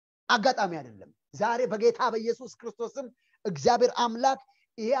አጋጣሚ አይደለም ዛሬ በጌታ በኢየሱስ ክርስቶስም እግዚአብሔር አምላክ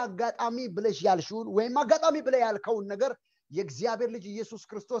ይሄ አጋጣሚ ብለሽ ያልሽውን ወይም አጋጣሚ ብለ ያልከውን ነገር የእግዚአብሔር ልጅ ኢየሱስ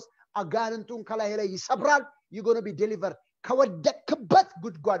ክርስቶስ አጋንንቱን ከላይ ላይ ይሰብራል you're going to be delivered ከወደቅበት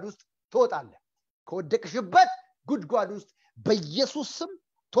ጉድጓድ ውስጥ ትወጣለህ ከወደቅሽበት ጉድጓድ ውስጥ በኢየሱስ ስም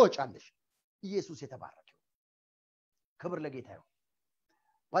ትወጫለሽ ኢየሱስ የተባረከ ክብር ለጌታ ይሁን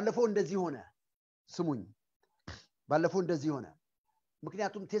ባለፈው እንደዚህ ሆነ ስሙኝ ባለፈው እንደዚህ ሆነ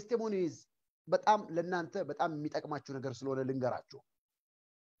ምክንያቱም ቴስቲሞኒስ በጣም ለእናንተ በጣም የሚጠቅማችሁ ነገር ስለሆነ ልንገራችሁ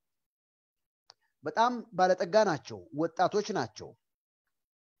በጣም ባለጠጋ ናቸው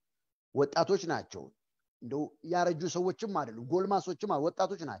ወጣቶች ናቸው እንደው ያረጁ ሰዎችም አይደሉም ጎልማሶችም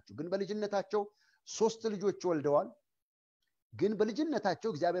ወጣቶች ናቸው ግን በልጅነታቸው 3 ልጆች ወልደዋል ግን በልጅነታቸው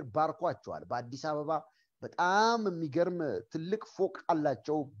እግዚአብሔር ባርኳቸዋል በአዲስ አበባ በጣም የሚገርም ትልቅ ፎቅ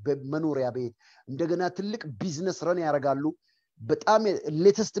አላቸው በመኖሪያ ቤት እንደገና ትልቅ ቢዝነስ ረን ያደርጋሉ በጣም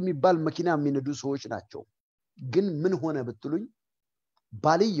ሌተስት የሚባል መኪና የሚነዱ ሰዎች ናቸው ግን ምን ሆነ ብትሉኝ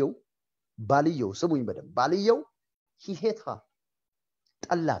ባልየው ስሙኝ በደም ባልየው ሂሄታ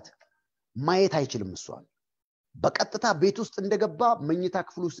ጠላት ማየት አይችልም እሷን በቀጥታ ቤት ውስጥ እንደገባ መኝታ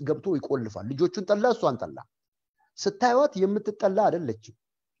ክፍል ውስጥ ገብቶ ይቆልፋል ልጆቹን ጠላ እሷን ጠላ ስታዩት የምትጠላ አይደለችም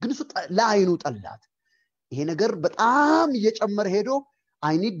ግን እሱ ለአይኑ ጠላት ይሄ ነገር በጣም እየጨመረ ሄዶ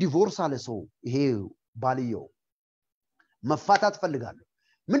I need divorce አለ ሰው ይሄ ባልየው መፋታት ፈልጋለሁ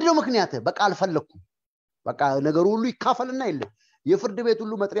ምንድነው ምክንያት በቃ አልፈለኩም በቃ ነገሩ ሁሉ ይካፈልና ይል የፍርድ ቤት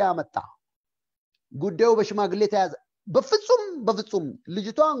ሁሉ መጥሪያ አመጣ ጉዳዩ በሽማግሌ ተያዘ በፍጹም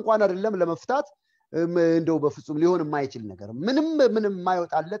ልጅቷ እንኳን አይደለም ለመፍታት እንደው በፍጹም ሊሆን የማይችል ነገር ምንም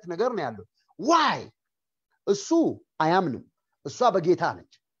የማይወጣለት ነገር ነው ያለው why እሱ አያምንም እሷ በጌታ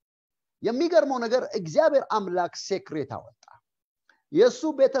ነች የሚገርመው ነገር እግዚአብሔር አምላክ ሴክሬት አወጣ የሱ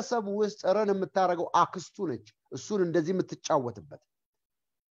ቤተሰብ ውስጥ ረን የምታረገው አክስቱ ነች እሱን እንደዚህ የምትጫወትበት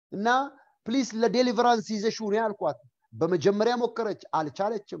እና ፕሊስ ለዴሊቨራንስ ይዘሽው ነው ያልኳት በመጀመሪያ ሞከረች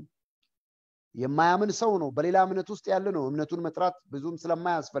አልቻለችም የማያምን ሰው ነው በሌላ እምነት ውስጥ ያለ ነው እምነቱን መጥራት ብዙም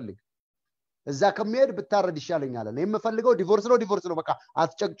ስለማያስፈልግ እዛ ከመሄድ ብታረድ ይሻለኛል እኔ የምፈልገው ዲቮርስ ነው በቃ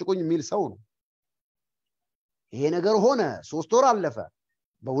አትጨቅጭቁኝ የሚል ሰው ነው ይሄ ነገር ሆነ 3 ወር አለፈ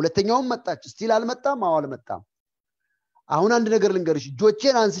በሁለተኛውም መጣች ስቲል አልመጣም አሁን አንድ ነገር ልንገርሽ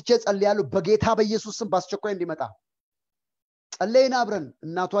እጆቼን አንስቼ ጸልያለሁ በጌታ በኢየሱስ ስም ባስቸኳይ እንዲመጣ ጸለይና አብረን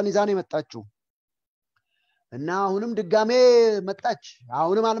እናቷን ይዛኔ መጣችው እና አሁንም ድጋሜ መጣች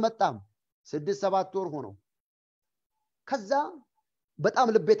አሁንም አልመጣም 6-7 ወር ሆኖ ከዛ በጣም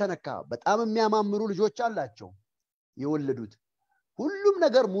ልቤ ተነካ በጣም የሚያማምሩ ልጆች አላቸው የወለዱት ሁሉም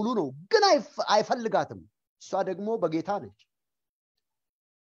ነገር ሙሉ ነው ግን አይፈልጋትም እሷ ደግሞ በጌታ ነች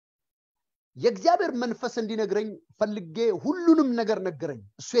የእግዚአብሔር መንፈስ እንዲነግረኝ ፈልጌ ሁሉንም ነገር ነገረኝ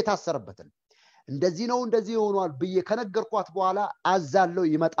እሱ የታሰረበትን እንደዚህ ነው እንደዚህ ሆኗል ብዬ ከነገርኳት በኋላ አዛለው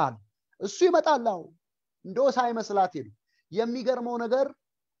ይመጣል እሱ ይመጣልው እንደው ሳይመስላት ይሉ የሚገርመው ነገር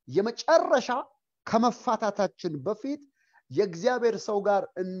የመጨረሻ ከመፋታታችን በፊት የእግዚአብሔር ሰው ጋር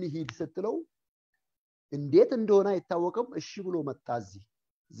እንሂድ ስትለው እንዴት እንደሆነ አይታወቅም እሺ ብሎ መጣዚ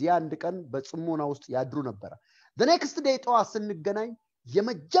አንድ ቀን በጽሞና ውስጥ ያድሩ ነበር the next day ጠዋት ስንገናኝ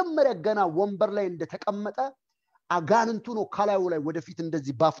የመጀመሪያ ገና ወንበር ላይ እንደተቀመጠ አጋንንቱ ነው ካላዩ ላይ ወደፊት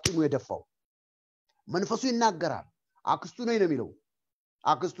እንደዚህ ባፍጥሙ የደፋው መንፈሱ ይናገራል አክስቱ ነው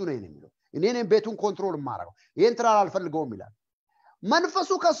የሚለው እኔ ነኝ ቤቱን ኮንትሮል ማራው ይሄን ትራል አልፈልገውም ይላል መንፈሱ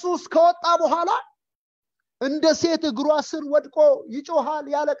ከሱ እስከወጣ በኋላ እንደ ሴት እግሯ ስር ወድቆ ይጮሃል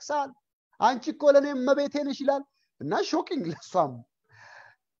ያለቅሳል አንቺ እኮ ለኔ መቤቴ ነሽ ይላል እና ሾኪንግ ለሷም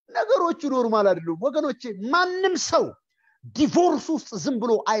ነገሮቹ ኖርማል አይደሉም ወገኖቼ ማንንም ሰው ዲቮርስ ውስጥ ዝም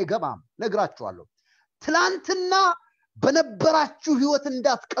ብሎ አይገባም ነግራችኋለሁ ትላንትና በነበራችሁ ህይወት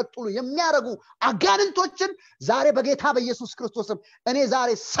እንዳትቀጥሉ የሚያረጉ አጋንንቶችን ዛሬ በጌታ በኢየሱስ ክርስቶስም እኔ ዛሬ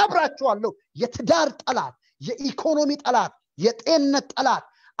ሰብራችኋለሁ የትዳር ጠላት የኢኮኖሚ ጠላት የጤንነት ጠላት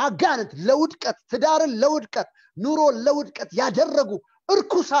አጋንንት ለውድቀት ትዳርን ለውድቀት ኑሮ ለውድቀት ያደረጉ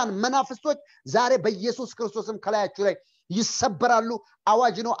እርኩሳን መናፍስቶች ዛሬ በኢየሱስ ክርስቶስም ከላያችሁ ላይ ይሰበራሉ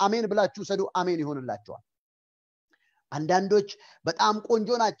አዋጅ ነው አሜን ብላችሁ ሰዱ አሜን ይሆንላችኋል አንዳንዶች በጣም ቆንጆ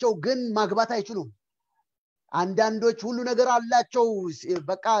ናቸው ግን ማግባት አይችሉም አንዳንዶች ሁሉ ነገር አላቸው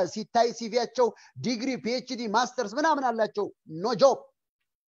በቃ ሲታይ ሲቪያቸው ዲግሪ PhD ማስተርስ ምናምን አላቸው no job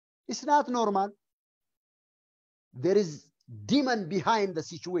it's not normal there is demon behind the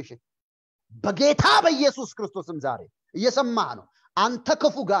situation በጌታ በኢየሱስ ክርስቶስም ዛሬ እየሰማህ ነው አንተ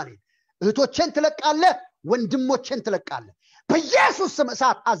ክፉ ጋኔ እህቶችን ትለቃለህ ወንድሞችን ትለቃለህ በኢየሱስ ስም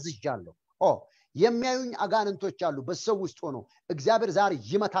እሳት አዝጃለሁ የሚያዩኝ አጋንንቶች አሉ በሰው ውስጥ ሆኖ እግዚአብሔር ዛሬ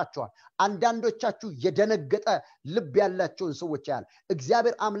ይመታቸዋል አንዳንዶቻችሁ የደነገጠ ልብ ያላቸውን ሰዎች ያያል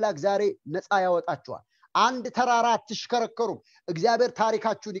እግዚአብሔር አምላክ ዛሬ ነፃ ያወጣቸዋል አንድ ተራራ አትሽከረከሩ እግዚአብሔር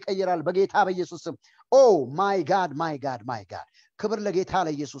ታሪካችሁን ይቀይራል በጌታ በኢየሱስ ስም my god ክብር ለጌታ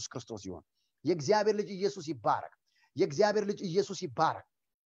ለኢየሱስ ክርስቶስ ይሁን የእግዚአብሔር ልጅ ኢየሱስ ይባረክ የእግዚአብሔር ልጅ ኢየሱስ ይባረክ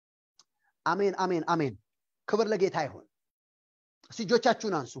አሜን ክብር ለጌታ ይሁን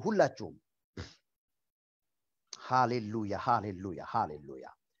እጆቻችሁን አንሱ ሁላችሁም hallelujah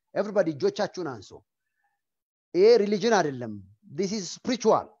everybody እጆቻችሁን አንሱ ይሄ ሪሊጅን አይደለም this is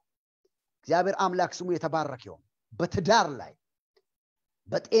spiritual እግዚአብሔር አምላክ ስሙ የተባረከ ይሁን በትዳር ላይ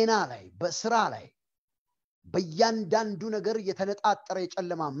በጤና ላይ በስራ ላይ በእያንዳንዱ ነገር የተነጣጠረ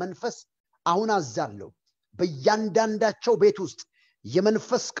የጨለማ መንፈስ አሁን አዛለሁ በእያንዳንዳቸው ቤት ውስጥ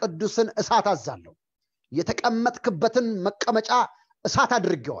የመንፈስ ቅዱስን እሳት አዛለሁ የተቀመጥክበትን መቀመጫ እሳት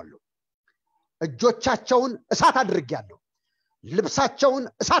አድርጌዋለሁ እጆቻቸውን እሳት አድርጌያለሁ ልብሳቸውን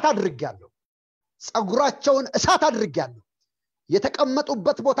እሳት አድርጌያለሁ ጸጉራቸውን እሳት አድርጌያለሁ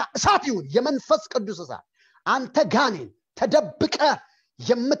የተቀመጡበት ቦታ እሳት ይሁን የመንፈስ ቅዱስ እሳት አንተ ጋኔን ተደብቀ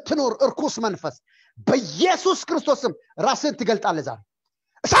የምትኖር እርኩስ መንፈስ በኢየሱስ ክርስቶስም ራስን ትገልጣለህ ዛሬ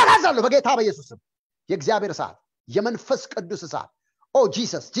እሳት አዛለሁ በጌታ በኢየሱስም የእግዚአብሔር እሳት የመንፈስ ቅዱስ እሳት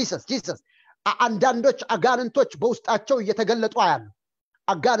ጂሰስ አንዳንዶች አጋንንቶች በውስጣቸው እየተገለጡ አያሉ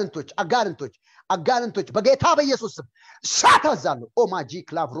አጋንንቶች በጌታ በኢየሱስም እሳት አዛለሁ ማጂክ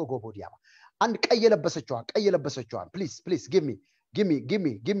ላቭሮጎቦዲያ አንድ ቀይ የለበሰችዋን please give me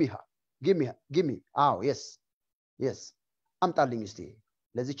yes አምጣልኝ እስቲ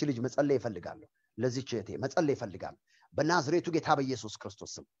ለዚች ልጅ መጸለይ ይፈልጋለሁ ለዚች እህቴ መጸለይ ይፈልጋለሁ በናዝሬቱ ጌታ በኢየሱስ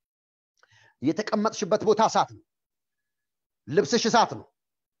ክርስቶስ ስም የተቀመጥሽበት ቦታ እሳት ነው ልብስሽ እሳት ነው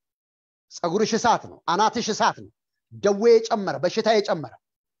ጸጉርሽ እሳት ነው አናትሽ እሳት ነው ደዌ የጨመረ በሽታ የጨመረ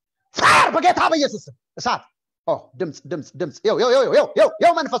ፋር በጌታ በኢየሱስ ስም እሳት ድምጽ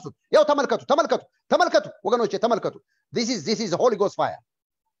ያው መንፈሱ ያው ተመልከቱ ወገኖቼ ተመልከቱ this is holy ghost fire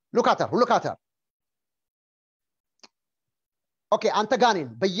look at her okay አንተ ጋኔን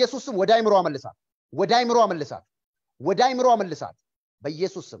በኢየሱስ ስም ወደ አይምሮዋ መልሳት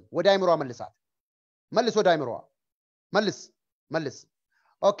በኢየሱስ ስም ወደ አይምሮዋ መልሳት መልስ ወደ አይምሮዋ መልስ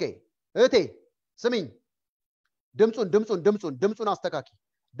okay እቴ ስሚኝ ድምጹን አስተካኪ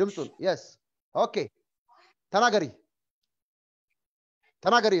ድምጹን yes okay ተናገሪ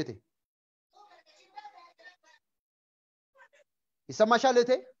እቴ ይሰማሻል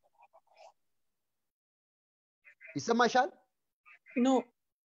እቴ ይሰማሻል No.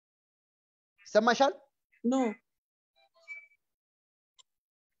 ይሰማሻል No.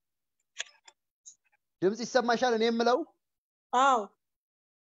 ድምጽ ይሰማሻል እኔ የምለው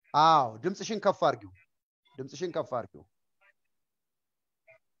አዎ ድምጽሽን ከፍ አድርጊው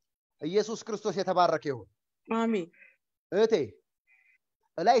ኢየሱስ ክርስቶስ የተባረከ ይሁን አሜን እቴ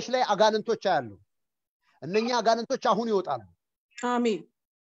እላይሽ ላይ አጋንንቶች አሉ እነኛ አጋንንቶች አሁን ይወጣሉ አሜን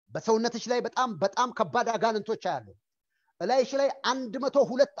በሰውነትሽ ላይ በጣም ከባድ አጋንንቶች አሉ እላይሽ ላይ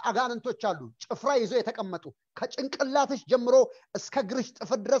 102 አጋንንቶች አሉ ጭፍራ ይዞ የተቀመጡ ከጭንቅላትሽ ጀምሮ እስከ ግርሽ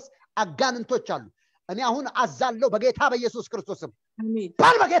ጥፍር ድረስ አጋንንቶች አሉ እኔ አሁን አዛለው በጌታ በኢየሱስ ክርስቶስም አሜን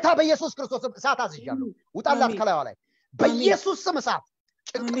ባል በጌታ በኢየሱስ ክርስቶስም እሳት አዝዣለሁ ውጣላት ከላይዋ ላይ በኢየሱስ ስም እሳት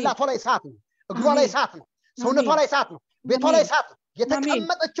ጭንቅላቷ ላይ እሳት ነው እግሯ ላይ እሳት ነው ሰውነቷ ላይ እሳት ነው ቤቷ ላይ እሳት ነው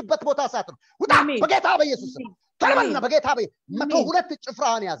የተቀመጠችበት ቦታ እሳት ነው ውጣ በጌታ በኢየሱስ ስም ተለበልና በጌታ በ102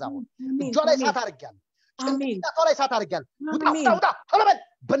 ጭፍራን ያዛው እጇ ላይ እሳት አርጋለሁ ጭንቅላቷ ላይ እሳት አርጋለሁ ውጣ ተለበል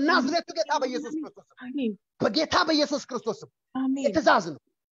በናዝሬቱ ጌታ በኢየሱስ ክርስቶስ አሜን በጌታ በኢየሱስ ክርስቶስ አሜን ትእዛዝ ነው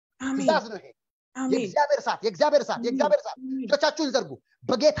ይሄ የእግዚአብሔር እሳት እጆቻችሁን ዘርጉ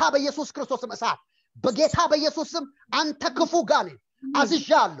በጌታ በኢየሱስ ክርስቶስ እሳት በጌታ በኢየሱስ ስም አንተ ክፉ ጋኔን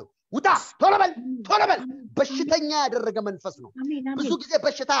አዝዣለሁ ውጣ ቶለበል በሽተኛ ያደረገ መንፈስ ነው ብዙ ጊዜ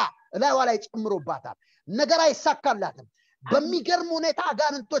በሽታ ላይዋ ላይ ጨምሮባታል ነገር አይሳካላትም በሚገርም ሁኔታ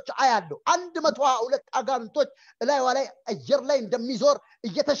አጋንንቶች አያለው 102 አጋንንቶች ላይዋ ላይ አየር ላይ እንደሚዞር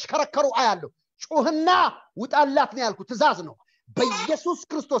እየተሽከረከሩ አያለው ጩህና ውጣላት ነው ያልኩት ትእዛዝ ነው በኢየሱስ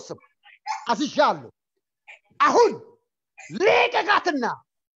ክርስቶስ ስም አዝዣለሁ አሁን ለቀቃትና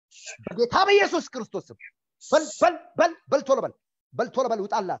በጌታ በኢየሱስ ክርስቶስ ስም በል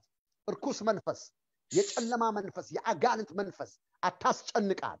ውጣላት እርኩስ መንፈስ የጨለማ መንፈስ የአጋንንት መንፈስ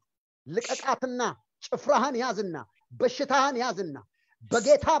አታስጨንቃት ለቀቃትና ጭፍራህን ያዝና በሽታህን ያዝና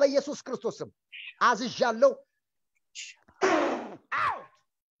በጌታ በኢየሱስ ክርስቶስ ስም አዝዣለሁ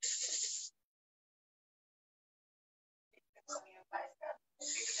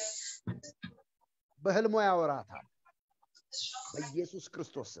በህልሙ ያወራታል በኢየሱስ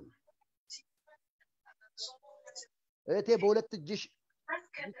ክርስቶስ ስም እቴ በሁለት እጅሽ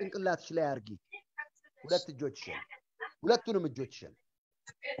ጭንቅላትሽ ላይ አርጊ ሁለቱንም እጆችሽን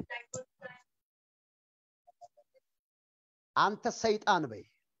አንተ ሰይጣን በይ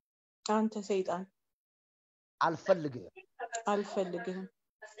አንተ ሰይጣን አልፈልግህም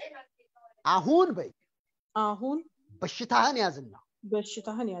አሁን በይ አሁን በሽታህን ያዝና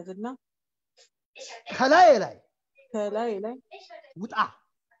ከላይ ላይ ውጣ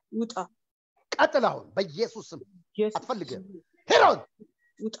ቀጥል አሁን በኢየሱስ ስም አትፈልግም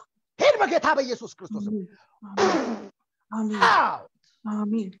ውጣ ሄድ በጌታ በኢየሱስ ክርስቶስ ስም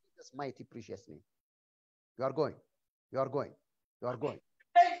አሜን this mighty precious name you are going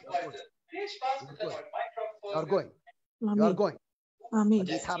አሜን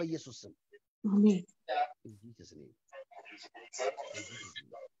በጌታ በኢየሱስ ስም አሜን in Jesus name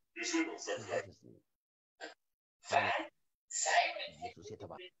ኢየሱስ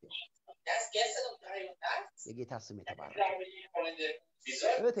የተባረከ የጌታ ስም የተባረከ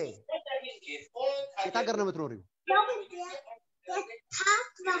እቴ የት ሀገር ነው የምትኖሪው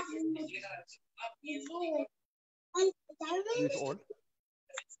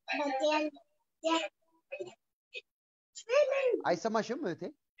አይሰማሽም እቴ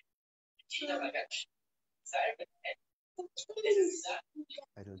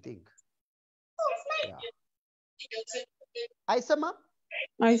I don't think አይሰማም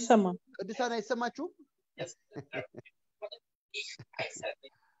ቅዱሳን አይሰማችሁ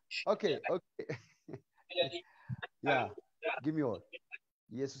okay yeah give me all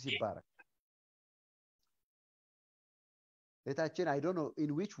ኢየሱስ ይባረክ እታችን I don't know in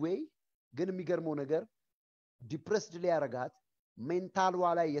which way ግን የሚገርመው ነገር ዲፕሬስድ ሊያረጋት ሜንታልዋ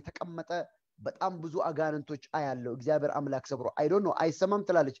ላይ የተቀመጠ በጣም ብዙ አጋንንቶች አያለው እግዚአብሔር አምላክ ሰብሮ I don't know አይሰማም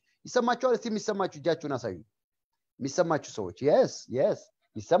ትላለች ይሰማችኋል እስቲ የሚሰማችሁ እጃችሁን አሳዩ የሚሰማችሁ ሰዎች yes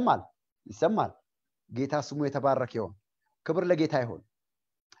ይሰማል ጌታ ስሙ የተባረከ ይሁን ክብር ለጌታ ይሁን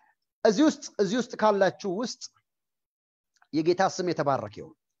እዚህ ውስጥ ካላችሁ ውስጥ የጌታ ስም የተባረከ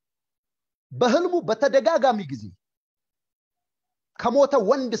ይሁን በህልሙ በተደጋጋሚ ጊዜ ከሞተ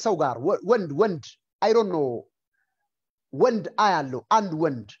ወንድ ሰው ጋር ወንድ I don't know ወንድ አያለው አንድ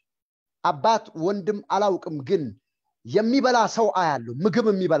ወንድ አባት ወንድም አላውቅም ግን የሚበላ ሰው አያለው ምግብ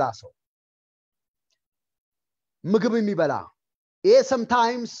የሚበላ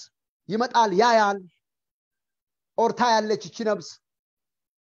sometimes ይመጣል ያያል ኦርታ ያለች እቺ ነብስ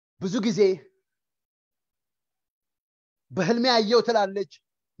ብዙ ጊዜ በህልሜ አየው ትላለች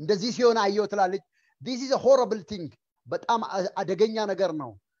እንደዚህ ሲሆን አየው ትላለች this is a horrible thing በጣም አደገኛ ነገር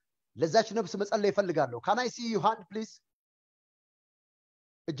ነው ለዛች ነፍስ መጸለይ ይፈልጋለሁ can I see you hand please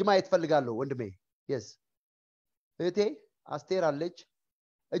እጅ ማየት ፈልጋለሁ ወንድሜ yes እቴ አስቴር አለች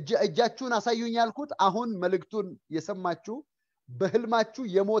እጃችሁን አሳዩኝ ያልኩት አሁን መልእክቱን የሰማችሁ በህልማችሁ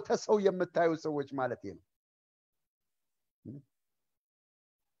የሞተ ሰው የምታዩ ሰዎች ማለት ነው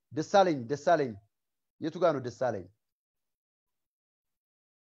ደሳለኝ የቱ ጋር ነው ደሳለኝ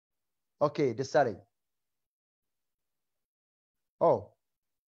ኦኬ ደሳለኝ ኦ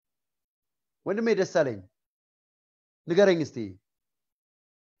ወንድሜ ደሳለኝ ንገረኝ እስቲ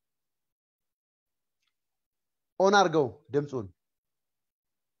ኦን አርገው ድምጹን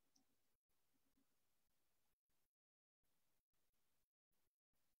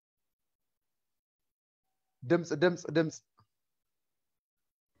ድምጽ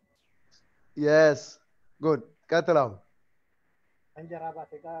yes good ቀጥላው እንጀራ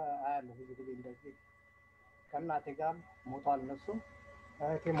ባቴ ጋር አያለሁ ብዙ ጊዜ እንደዚህ ከእናቴ ጋር ሞቷል እነሱ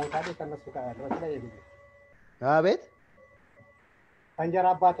እህቴ ሞታለች ከእነሱ ጋር ያለው በተለይ ጊዜ አቤት እንጀራ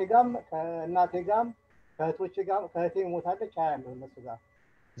ባቴ ጋር ከእናቴ ጋር ከእህቶቼ ጋር ከእህቴ ሞታለች አያለሁ እነሱ ጋር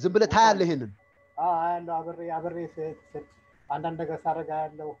ዝም ብለህ ታያለህ ይሄንን አያለሁ አብሬ አንዳንድ ነገር ሳረጋ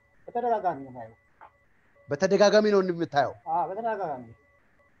ያለው በተደጋጋሚ ነው ማየው በተደጋጋሚ ነው እንደምታየው በተደጋጋሚ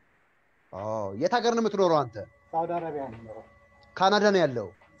የት ሀገር ነው የምትኖረው አንተ ሳውዲ አረቢያ ነው ካናዳ ነው ያለው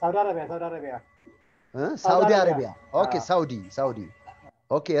ሳውዲ አረቢያ ኦኬ ሳውዲ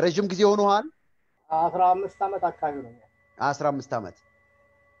ኦኬ ረጅም ጊዜ ሆኖሃል 15 አመት አካባቢ ነው 15 አመት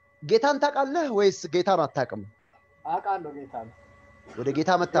ጌታን ታውቃለህ ወይስ ጌታን አታውቅም አውቃለሁ ጌታን ወደ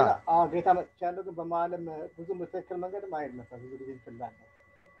ጌታ መጣ ጌታ መጥቻለሁ ግን በማለም ብዙ ምትክክል መንገድም አይደለም ብዙ ጊዜ ይችላል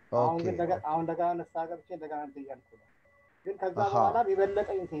አሁን ደጋ ነሳገብቼ ደጋ እንተያልኩ ነው ግን ከዛ በኋላ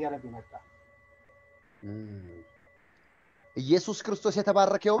ይበለጠኝ እንተያለብ ይመጣ ኢየሱስ ክርስቶስ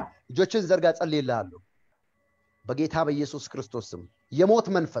የተባረከው እጆችን ዘርጋ ጸልይልሃለሁ በጌታ በኢየሱስ ክርስቶስ ስም የሞት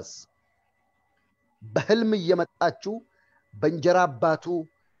መንፈስ በህልም እየመጣችሁ በእንጀራ አባቱ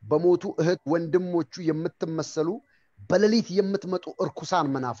በሞቱ እህት ወንድሞቹ የምትመሰሉ በሌሊት የምትመጡ እርኩሳን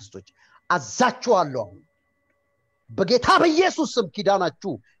መናፍስቶች አዛችኋለሁ በጌታ በኢየሱስ ስም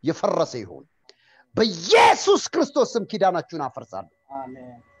ኪዳናችሁ የፈረሰ ይሁን በኢየሱስ ክርስቶስ ስም ኪዳናችሁን አፈርሳለሁ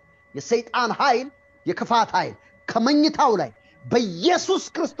አሜን የሰይጣን ኃይል የክፋት ኃይል ከመኝታው ላይ በኢየሱስ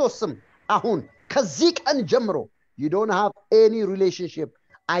ክርስቶስ ስም አሁን ከዚህ ቀን ጀምሮ you don't have any relationship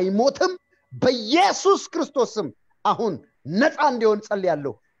አይሞትም በኢየሱስ ክርስቶስ ስም አሁን ነፃ እንዲሆን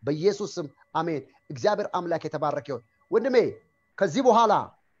ጸልያለሁ በኢየሱስ ስም አሜን እግዚአብሔር አምላክ የተባረከ ይሁን ወንድሜ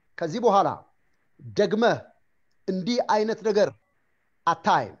ከዚህ በኋላ ደግመህ እንዲህ አይነት ነገር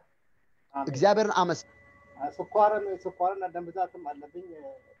አታይም እግዚአብሔርን አመስግን ስኳርና ደም ብዛትም አለብኝ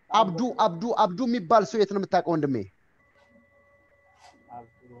አብዱ የሚባል ሰው የት ነው የምታውቀው ወንድሜ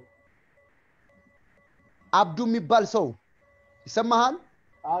አብዱ የሚባል ሰው ይሰማሃል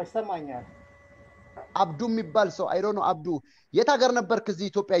ይሰማኛል አብዱ የሚባል ሰው I don't know አብዱ የት ሀገር ነበርክ እዚህ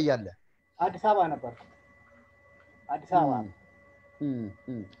ኢትዮጵያ እያለ አዲስ አበባ ነበር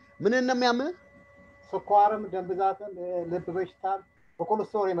ምን እንደሚያምህ ስኳርም ደም ብዛትም ልብ በሽታም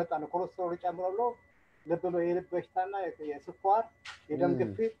በኮሌስትሮል የመጣ ነው ኮሌስትሮል ጨምሮ ልብ በሽታና የስኳር የደም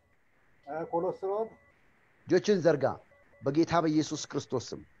ግፊት ኮሌስትሮል ጆችን ዘርጋ በጌታ በኢየሱስ ክርስቶስ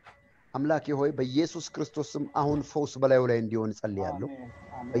ስም አምላኬ ሆይ በኢየሱስ ክርስቶስ ስም አሁን ፈውስ በላዩ ላይ እንዲሆን ጸልያለሁ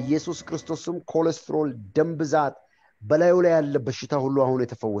በኢየሱስ ክርስቶስ ስም ኮሌስትሮል ደም ብዛት በላዩ ላይ ያለ በሽታ ሁሉ አሁን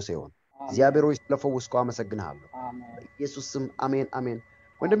የተፈወሰ ይሁን እግዚአብሔር ሆይ ስለፈወስከው አመሰግናለሁ በኢየሱስ ስም አሜን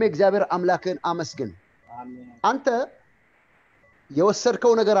ወንድሜ እግዚአብሔር አምላክን አመስግን አንተ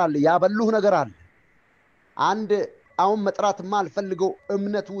የወሰድከው ነገር አለ ያበሉህ ነገር አለ አንድ አሁን መጥራት ማልፈልገው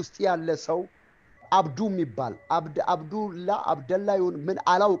እምነት ውስጥ ያለ ሰው አብዱ የሚባል አብደላ ይሁን ምን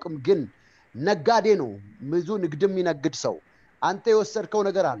አላውቅም ግን ነጋዴ ነው ብዙ ንግድም ይነግድ ሰው አንተ የወሰድከው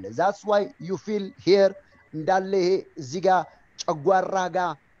ነገር አለ that's why you feel here እንዳለ ይሄ እዚህ ጋር ጨጓራ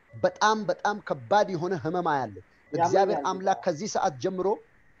ጋር በጣም ከባድ የሆነ ህመም ያለ እግዚአብሔር አምላክ ከዚህ ሰዓት ጀምሮ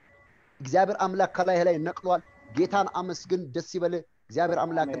እግዚአብሔር አምላክ ከላይ ነቅሏል ጌታን አመስግን ደስ ይበል እግዚአብሔር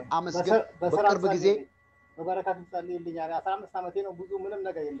አምላክን አመስግን በቅርብ ጊዜ በበረከት ጸልይልኛል 15 አመቴ ነው ብዙ ምንም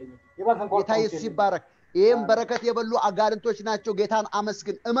ነገር የለኝም ጌታ ኢየሱስ ይባረክ ይሄም በረከት የበሉ አጋንንቶች ናቸው ጌታን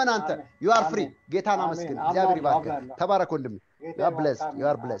አመስግን እመን አንተ you are free ጌታን አመስግን እግዚአብሔር ይባርክ ተባረክ ወንድም you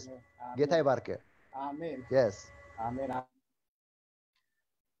are blessed ጌታ ይባርክ አሜን yes አሜን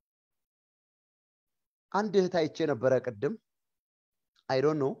አንድ እህት አይቼ ነበር ቅድም I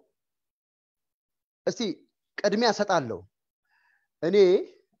don't know እስቲ ቅድሚያ ሰጣለሁ እኔ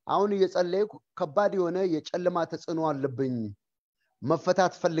አሁን እየጸለይኩ ከባድ የሆነ የጨለማ ተጽዕኖ አለብኝ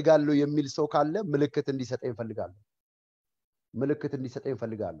መፈታት ፈልጋለሁ የሚል ሰው ካለ ምልክት እንዲሰጠኝ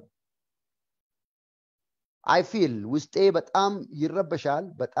ፈልጋለሁ I feel ውስጤ በጣም ይረበሻል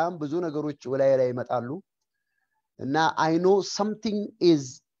በጣም ብዙ ነገሮች ወላይ ላይ ይመጣሉ እና I know something is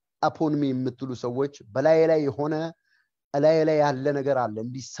upon me የምትሉ ሰዎች በላይ ላይ ሆነ ላይ ያለ ነገር አለ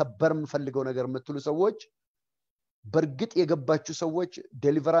እንዲሰበር የምፈልገው ነገር የምትሉ ሰዎች በርግጥ የገባችሁ ሰዎች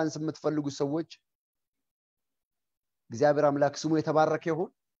ዴሊቨራንስ የምትፈልጉ ሰዎች እግዚአብሔር አምላክ ስሙ የተባረከ ይሁን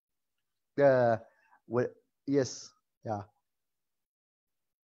yes yeah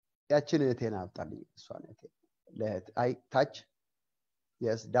ያችን እቴና አጣልኝ እሷ ነቴ let I touch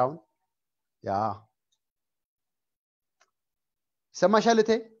yes down yeah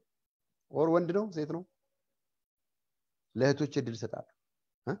ሰማሻለቴ or ወንድ ነው ሴት ነው ለእህቶች እድል ሰጣለሁ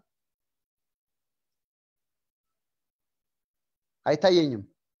አይታየኝም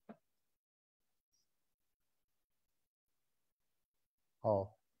oh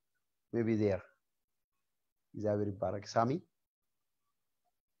maybe there እግዚአብሔር ይባረክ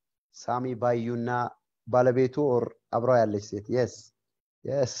ሳሚ ባዩና ባለቤቱ or አብራው ያለች ሴት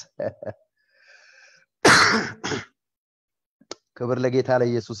yes ክብር ለጌታ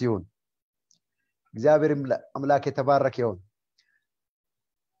ለኢየሱስ ይሁን እግዚአብሔር አምላክ የተባረከ ይሁን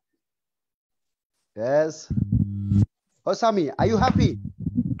yes oh Sami are you happy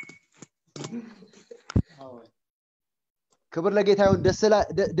ክብር ለጌታ ይሁን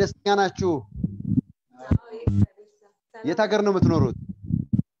ደስተኛ ናችሁ የት ሀገር ነው የምትኖሩት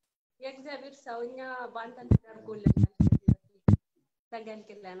የእግዚአብሔር ሰውኛ ባንተ ተደርጎልናል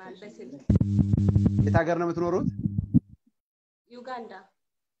ተገልግለናል በስልክ የት ሀገር ነው የምትኖሩት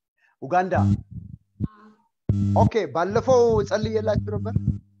ኡጋንዳ ኦኬ ባለፈው ጸልየላችሁ ነበር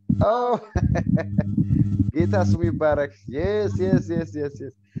ጌታ ስሙ ይባረክ yes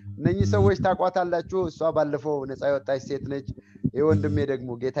እነኚህ ሰዎች ታቋታላችሁ እሷ ባለፈው ነፃ የወጣች ሴት ነች የወንድሜ ደግሞ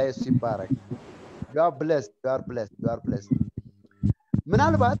ጌታ ኢየሱስ ይባረክ God bless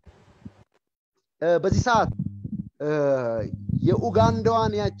ምናልባት በዚህ ሰዓት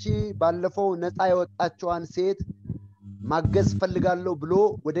የኡጋንዳዋን ያቺ ባለፈው ነፃ የወጣችዋን ሴት ማገዝ ፈልጋለሁ ብሎ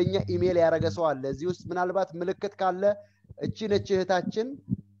ወደኛ ኢሜል ያረጋሰው አለ እዚህ ውስጥ ምናልባት ምልክት ካለ እቺ ነች እህታችን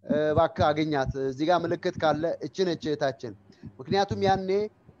ባካ አገኛት እዚህ ጋር ምልክት ካለ እቺ ነች እህታችን ምክንያቱም ያኔ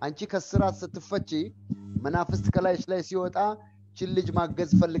አንቺ ከስራት ስትፈጪ መናፍስት ከላይሽ ላይ ሲወጣ እቺ ልጅ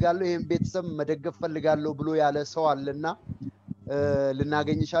ማገዝ ፈልጋለሁ ይሄን ቤተሰብ መደገፍ ፈልጋለሁ ብሎ ያለ ሰው አለና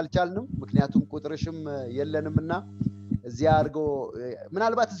ልናገኝሽ አልቻልንም ምክንያቱም ቁጥርሽም የለንምና እዚያ አርጎ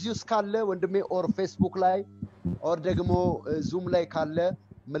ምናልባት እዚህ ውስጥ ካለ ወንድሜ ኦር ፌስቡክ ላይ ኦር ደግሞ ዙም ላይ ካለ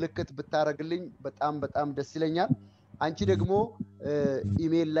ምልክት ብታረግልኝ በጣም ደስ ይለኛል አንቺ ደግሞ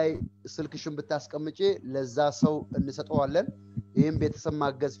ኢሜል ላይ ስልክሽን ብታስቀምጪ ለዛ ሰው እንሰጠዋለን ይሄን ቤተሰብ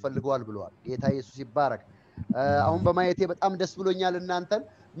ማገዝ ፈልጓል ብለዋል ጌታ ኢየሱስ ይባረክ አሁን በማየቴ በጣም ደስ ብሎኛል እናንተን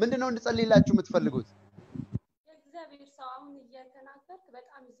ምንድነው እንጸልይላችሁ የምትፈልጉት የእግዚአብሔር ሰው አሁን እየተናገርክ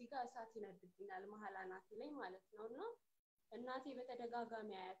በጣም እዚህ ጋር እሳት ይነድብኛል መሐላናት ላይ ማለት ነውና እናቴ በተደጋጋሚ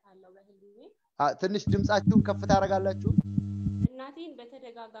አያታለሁ በህልሜ ትንሽ ድምጻችሁን ከፍ ታረጋላችሁ እናቴን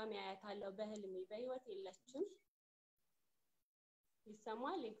በተደጋጋሚ አያታለሁ በህልሜ በህይወት የለችም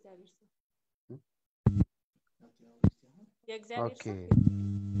ይሰማል የእግዚአብሔር ሰው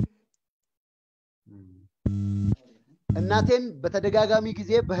እናቴን በተደጋጋሚ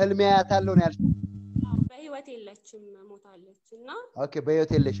ጊዜ በህልሜ አያታለሁ ነው ያልኩት በህይወት የለችም ሞታለችና ኦኬ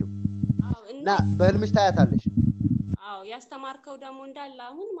በህይወት የለሽም እና በህልምሽ ታያታለሽ ያስተማርከው ደግሞ እንዳለ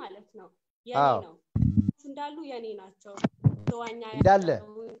አሁን ማለት ነው የኔ ነው እንዳሉ የኔ ናቸው ተዋኛ እንዳለ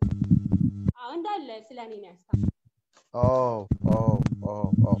እንዳለ ስለኔ ነው ያስተማርከው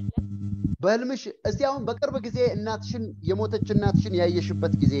በህልምሽ እስቲ አሁን በቅርብ ጊዜ እናትሽን የሞተች እናትሽን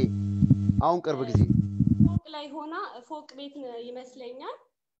ያየሽበት ጊዜ አሁን ቅርብ ጊዜ ፎቅ ላይ ሆና ፎቅ ቤት ይመስለኛል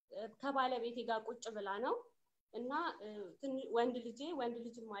ከባለቤቴ ጋር ቁጭ ብላ ነው እና ወንድ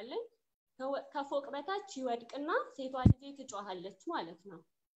ልጅም አለኝ ከፎቅ በታች ይወድቅና ሴቷ ልጅ ትጮሃለች ማለት ነው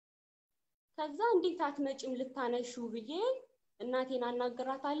ከዛ እንዴት አትመጪም ልታነሹ ብዬ እናቴን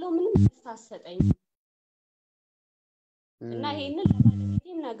አናግራታለሁ ምንም ተሳሰጠኝ እና ይሄንን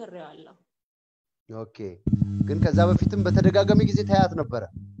ለባለቤቴም ነግሬዋለሁ ኦኬ ግን ከዛ በፊትም በተደጋጋሚ ጊዜ ታያት ነበር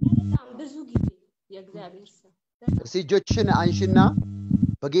በጣም ብዙ ጊዜ የእግዚአብሔር ሰው እጆችሽን አንሺና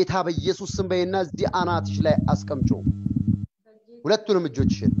በጌታ በኢየሱስ ስም በይና እዚህ አናትሽ ላይ አስቀምጪ ሁለቱንም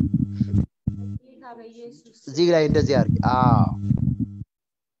እጆችሽን በጌታ በኢየሱስ እዚህ ላይ እንደዚህ አርጊ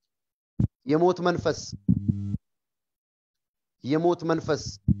የሞት መንፈስ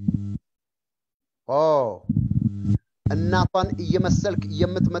እናቷን እየመሰልክ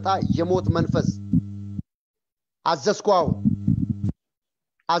የምትመጣ የሞት መንፈስ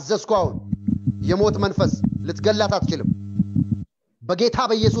አዘዝኳው የሞት መንፈስ ልትገላት አትችልም በጌታ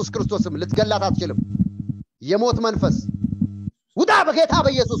በኢየሱስ ክርስቶስም ልትገላት አትችልም የሞት መንፈስ ውጣ በጌታ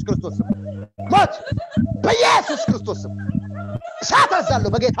በኢየሱስ ክርስቶስ ስም ሞት በኢየሱስ ክርስቶስ ስም እሳት አዛለሁ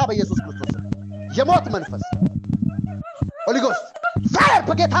በጌታ በኢየሱስ ክርስቶስ ስም የሞት መንፈስ ሆሊ ጎስት ፋየር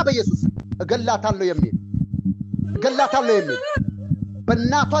በጌታ በኢየሱስ እገላታለሁ የሚል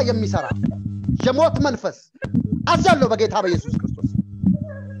በእናቷ የሚሰራ የሞት መንፈስ አዛለሁ በጌታ በኢየሱስ ክርስቶስ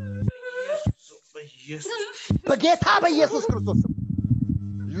በጌታ በኢየሱስ ክርስቶስ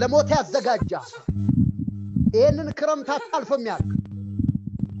ለሞት ያዘጋጃ ይሄንን ክረምት አልፎም ያልክ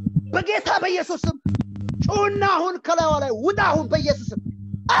በጌታ በኢየሱስ ጩና አሁን ከላይዋ ላይ ውጣ አሁን በኢየሱስ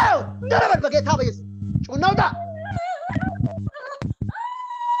አው ደረበል በጌታ በኢየሱስ ጩና ውጣ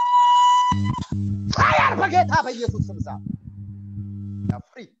ፋየር በጌታ በኢየሱስ ስም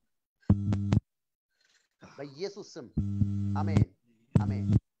ፍሪ በኢየሱስ ስም አሜን አሜን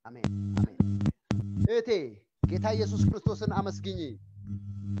አሜን አሜን እቴ ጌታ ኢየሱስ ክርስቶስን አመስግኚ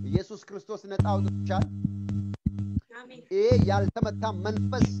ኢየሱስ ክርስቶስ ነፃ አውጥቷል አሜን ይሄ ያልተመታ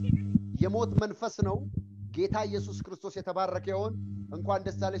መንፈስ የሞት መንፈስ ነው ጌታ ኢየሱስ ክርስቶስ የተባረከ ይሁን እንኳን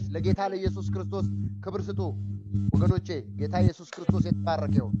ደስ አለሽ ለጌታ ለኢየሱስ ክርስቶስ ክብር ስጡ ወገኖቼ ጌታ ኢየሱስ ክርስቶስ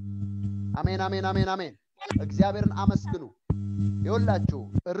የተባረከ ይሁን አሜን አሜን አሜን አሜን እግዚአብሔርን አመስግኑ ይወላችሁ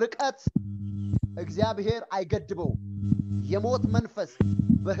ርቀት እግዚአብሔር አይገድበው የሞት መንፈስ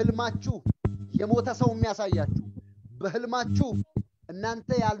በህልማችሁ የሞተ ሰው የሚያሳያችሁ በህልማችሁ እናንተ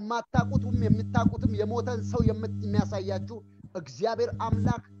ያልማታቁቱም የምታቁቱም የሞተን ሰው የሚያሳያችሁ እግዚአብሔር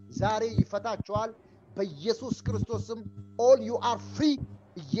አምላክ ዛሬ ይፈታችኋል በኢየሱስ ክርስቶስም all you are free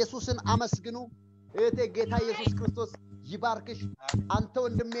ኢየሱስን አመስግኑ እቴ ጌታ ኢየሱስ ክርስቶስ ይባርክሽ አንተ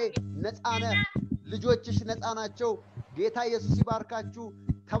ወንድሜ ነፃነ ልጆችሽ ነፃ ናቸው ጌታ ኢየሱስ ይባርካችሁ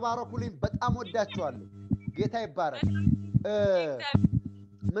ተባረኩልኝ በጣም ወዳችኋለሁ ጌታ ይባረክ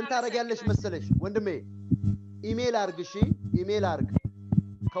ምን ታረጋለሽ መሰለሽ ወንድሜ ኢሜል አርግሺ ኢሜል አርግ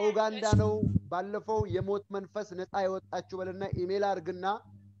ከኡጋንዳ ነው ባለፈው የሞት መንፈስ ነፃ ይወጣችሁ በለና ኢሜል አርግና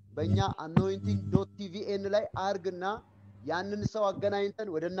በእኛ anointing.tvn ላይ አርግና ያንን ሰው አገናኝተን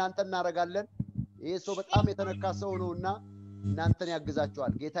ወደ እናንተ እናረጋለን ይሄ ሰው በጣም የተነካ ሰው ነውና እናንተን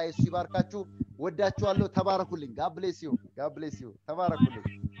ያግዛችኋል ጌታ ኢየሱስ ይባርካችሁ ወዳችኋለሁ ተባረኩልኝ God bless you ተባረኩልኝ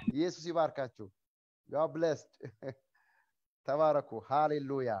ኢየሱስ ይባርካችሁ God blessed ተባረኩ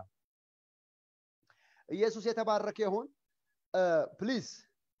ሃሌሉያ ኢየሱስ የተባረከ ይሁን ፕሊዝ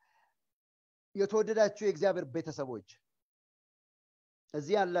የተወደዳችሁ የእግዚአብሔር ቤተሰቦች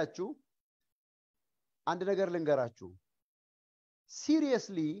እዚህ ያላችሁ አንድ ነገር ልንገራችሁ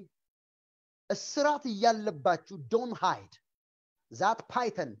seriously እስራት ያለባችሁ don't hide that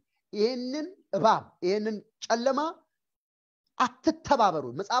python ይሄንን እባብ ይሄንን ጨለማ አትተባበሩ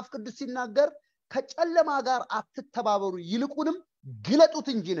መጽሐፍ ቅዱስ ሲናገር ከጨለማ ጋር አትተባበሩ ይልቁንም ግለጡት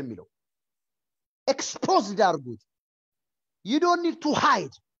እንጂ ነው የሚለው exposed አርጉት you don't need to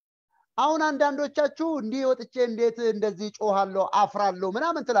hide አሁን አንዳንዶቻችሁ እንዲህ ወጥቼ እንዴት እንደዚህ ጮሃለሁ አፍራለሁ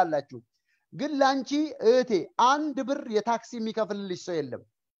ምናምን ትላላችሁ ግን ላንቺ እህቴ አንድ ብር የታክሲ የሚከፍልልሽ ሰው የለም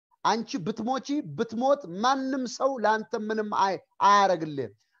አንቺ ብትሞት ማንንም ሰው ላንተ ምንም አያረግልህ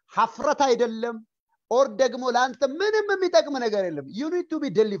ሐፍረት አይደለም ኦር ደግሞ ላንተ ምንም የሚጠቅም ነገር የለም you need to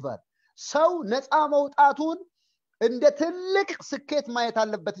be delivered ሰው ነፃ መውጣቱን እንደ ትልቅ ስኬት ማየት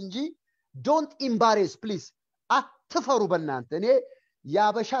አለበት እንጂ don't embarrass please አትፈሩ በእናንተ እኔ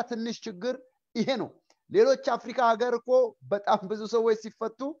ያበሻ ትንሽ ችግር ይሄ ነው ሌሎች አፍሪካ ሀገር እኮ በጣም ብዙ ሰዎች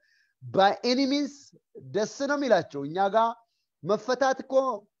ሲፈቱ by any means ደስ ነው የሚላቸው እኛ ጋር መፈታት እኮ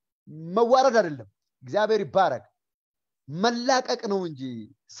መዋረድ አይደለም እግዚአብሔር ይባረክ መላቀቅ ነው እንጂ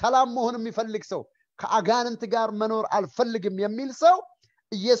ሰላም መሆን የሚፈልግ ሰው ከአጋንንት ጋር መኖር አልፈልግም የሚል ሰው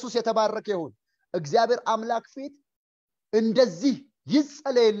ኢየሱስ የተባረከ ይሁን እግዚአብሔር አምላክ ፊት እንደዚህ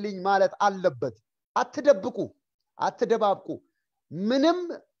ይጸለይልኝ ማለት አለበት አትደብቁ አትደባብቁ ምንም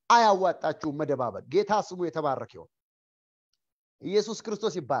አያዋጣችሁ መደባበቅ ጌታ ስሙ የተባረከ ይሁን ኢየሱስ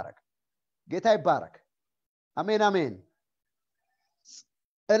ክርስቶስ ይባረክ ጌታ ይባረክ አሜን አሜን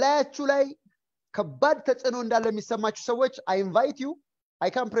እላያችሁ ላይ ከባድ ተጽዕኖ እንዳለ የሚሰማችሁ ሰዎች I invite you I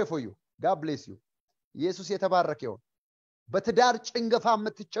can pray for you God bless you ኢየሱስ የተባረከ ይሁን በትዳር ጭንገፋ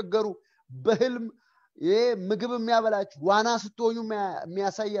የምትቸገሩ በህልም ምግብ የሚያበላችሁ ዋና ስትሆኑ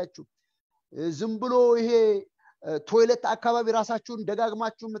የሚያሳያችሁ ዝም ብሎ ይሄ ቶይሌት አካባቢ ራሳችሁን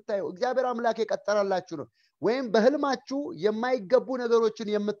ደጋግማችሁ የምታዩ እግዚአብሔር አምላክ የቀጠረላችሁ ነው ወይም በህልማችሁ የማይገቡ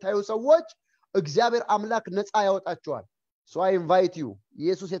ነገሮችን የምታዩ ሰዎች እግዚአብሔር አምላክ ነፃ ያወጣችኋል so I invite you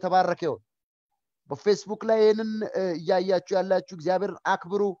ኢየሱስ የተባረከ ይሁን በፌስቡክ ላይ ይሄንን ያያችሁ ያላችሁ እግዚአብሔርን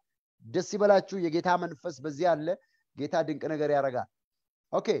አክብሩ ደስ ይበላችሁ የጌታ መንፈስ በዚህ አለ ጌታ ድንቅ ነገር ያረጋል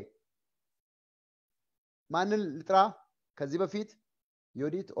ኦኬ ማንን ልጥራ ከዚህ በፊት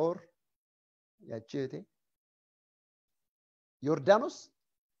ዮዲት ኦር ያቺቴ ዮርዳኖስ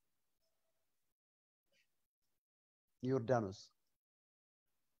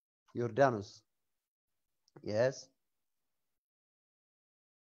ዮርዳኖስ yes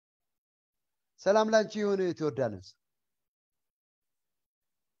ሰላም ላንቺ ይሁን ዮርዳኖስ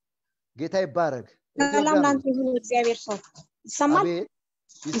ጌታ ይባረክ ሰላም ላንቺ ይሁን እግዚአብሔር ሰው ይሰማል አቤት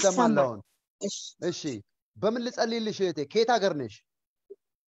ይሰማል አሁን እሺ በምን ልጸልይልሽ እህቴ ከየት ሀገር ነሽ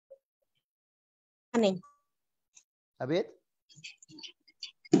እኔ አቤት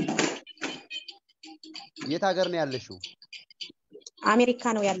የት ሀገር ነው ያለሽው አሜሪካ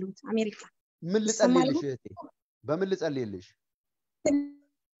ነው ያለሁት አሜሪካ ምን ልጸልይልሽ እህቴ በምን ልጸልይልሽ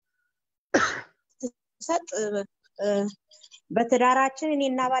ሰጥ በትዳራችን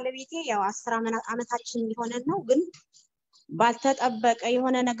እኔና ባለቤቴ ያው 10 አመታችን ሊሆነን ነው ግን ባልተጠበቀ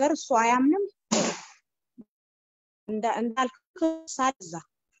የሆነ ነገር እሱ አያምንም እንዳልከሳዛ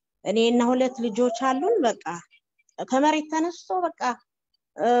እኔና ሁለት ልጆች አሉን በቃ ከመሬት ተነስቶ በቃ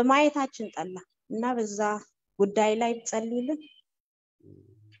ማየታችን ጠላ እና በዛ ጉዳይ ላይ ጸልይልን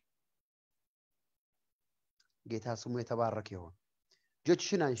ጌታ ስሙ የተባረከ ይሁን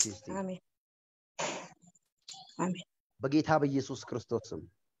ጆችሽን አንሺ እስቲ አሜን አሜን በጌታ በኢየሱስ ክርስቶስ ስም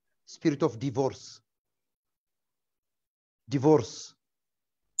spirit of divorce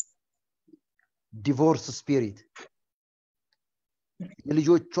spirit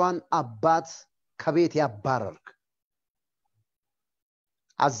የልጆቿን አባት ከቤት ያባረርክ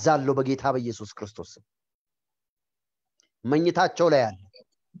አዛለው በጌታ በኢየሱስ ክርስቶስ ስም መኝታቸው ላይ ያለ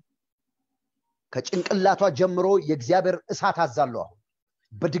ከጭንቅላቷ ጀምሮ የእግዚአብሔር እሳት አዛለው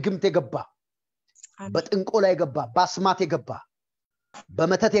በድግምት የገባ በጥንቆላ የገባ ባስማት የገባ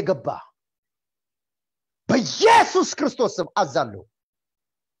በመተት የገባ በኢየሱስ ክርስቶስ ስም አዛለው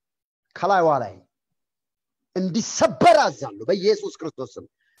ከላይዋ ላይ እንዲሰበር አዛለው በኢየሱስ ክርስቶስ ስም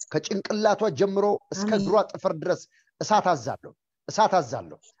ከጭንቅላቷ ጀምሮ እስከ እግሯ ጥፍር ድረስ እሳት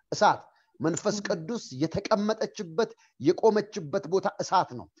አዛለው እሳት መንፈስ ቅዱስ የተቀመጠችበት የቆመችበት ቦታ እሳት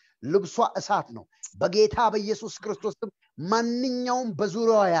ነው ልብሷ እሳት ነው በጌታ በኢየሱስ ክርስቶስ ስም ማንኛውም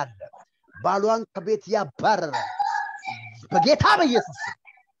በዙሪያዋ ያለ ባሏን ከቤት ያባረረ በጌታ በኢየሱስ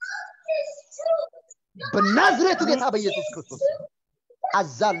በናዝሬቱ ጌታ በኢየሱስ ክርስቶስ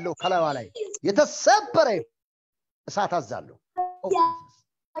አዛለው ከላይዋ ላይ የተሰበረ እሳት አዛለው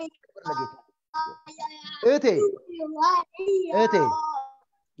እቴ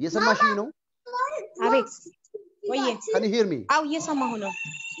የሰማሽኝ ነው አቤት ወዬ can you hear me አው እየሰማሁ ነው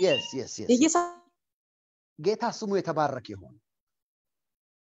yes ጌታ ስሙ የተባረከ ይሁን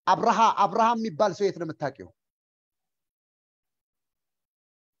አብርሃም የሚባል ሰው የት ነው የምታውቂው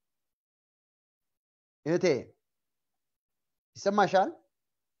እቴ ይሰማሻል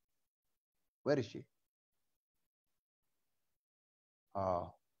where is she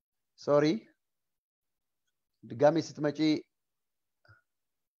sorry ድጋሜ ስትመጪ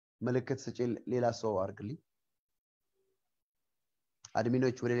ምልክት ስጪ ሌላ ሰው አርግልኝ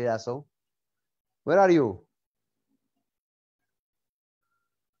አድሚኖች ወደ ሌላ ሰው where are you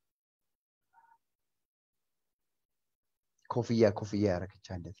ኮፍያ ያረገች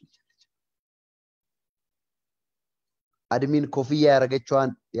አንዴት ልጅ አድሚን ኮፍያ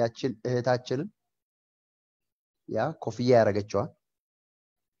ያረገችዋን ያችን እህታችንን ያ ኮፍያ ያረገችዋ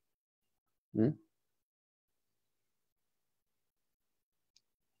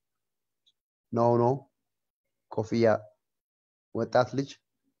ኖ ኮፍያ ወጣት ልጅ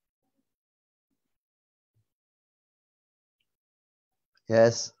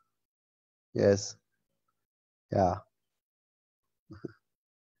yes yeah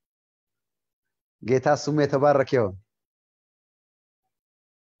ጌታ ስሙ የተባረከ ይሁን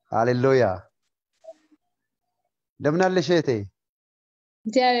ሃሌሉያ እንደምን አለሽ እህቴ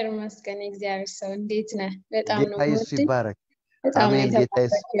እግዚአብሔር ይመስገን እግዚአብሔር ሰው እንዴት ነህ በጣም ነው ጌታ ኢየሱስ ይባረክ አሜን ጌታ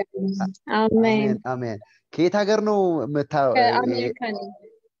ኢየሱስ አሜን ከየት ሀገር ነው መታው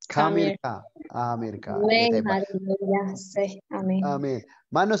ከአሜሪካ አሜን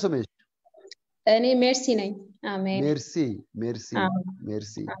ማን ነው ስምሽ እኔ ሜርሲ ነኝ አሜን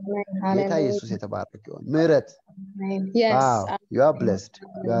ሜርሲ ጌታ ኢየሱስ የተባረከ ይሁን ምህረት you are blessed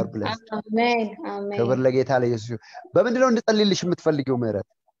አሜን ክብር ለጌታ ለኢየሱስ በምንድነው እንድጸልይልሽ የምትፈልጊው ምህረት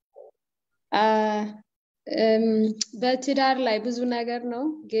በትዳር ላይ ብዙ ነገር ነው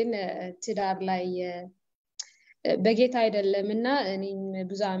ግን ትዳር ላይ በጌታ አይደለምና እኔም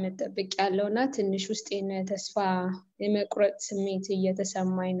ብዙ አመት ጠብቄያለሁና ትንሽ ውስጤን ተስፋ የመቁረጥ ስሜት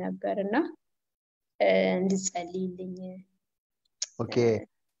እየተሰማኝ ነበርና እንድጸልይልኝ ኦኬ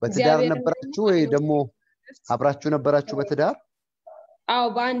በትዳር ነበራችሁ ወይ ደግሞ አብራችሁ ነበራችሁ በትዳር አው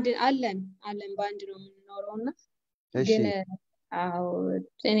ባንድ አለን ባንድ ነው የምንኖረውና ግን አው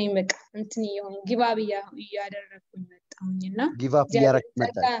እኔ በቃ እንትን ይሁን ጊባብ ያደረኩኝ መጣሁኝና ጊባብ ያረክ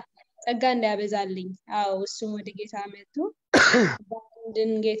መጣ ጸጋ እንዲያበዛልኝ አው እሱም ወደ ጌታ መጥቶ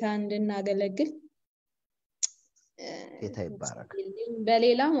ጌታ እንድናገለግል ጌታ ይባረክ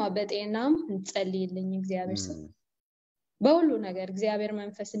በሌላም በጤናም እንጸልይልኝ እግዚአብሔር ሰው በሁሉ ነገር እግዚአብሔር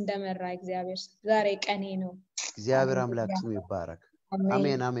መንፈስ እንደመራ እግዚአብሔር ዛሬ ቀኔ ነው እግዚአብሔር አምላክ ስሙ ይባረክ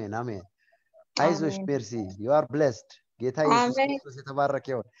አሜን አሜን አሜን አይዞሽ ሜርሲ you are blessed ጌታ ኢየሱስ ክርስቶስ የተባረከ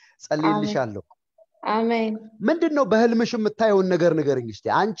ይሁን ጸልይልሻለሁ አሜን ምንድነው በህልምሽ የምታየው ነገር ንገርኝ እስቲ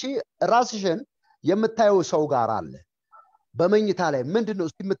አንቺ ራስሽን የምታየው ሰው ጋር አለ በመኝታ ላይ ምንድነው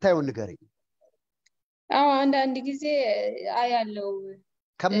እስቲ የምታየው ንገርኝ አንዳንድ ጊዜ አያለው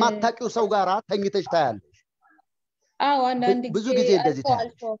ከማታውቂው ሰው ጋር ተኝተሽ ታያለሽ አንዳንድ ጊዜ ብዙ ጊዜ እንደዚህ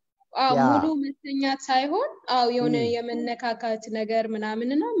ታያለሽ ሙሉ መተኛት ሳይሆን የሆነ የመነካካት ነገር ምናምን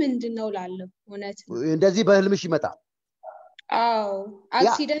ነው ምንድነው ላለው እውነት እንደዚህ በህልምሽ ይመጣል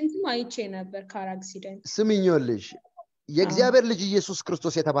አክሲደንትም አይቼ ነበር ካር አክሲደንት ስምኝልሽ የእግዚአብሔር ልጅ ኢየሱስ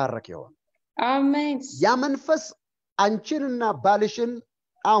ክርስቶስ የተባረከ ይሁን አሜን ያ መንፈስ አንቺንና ባልሽን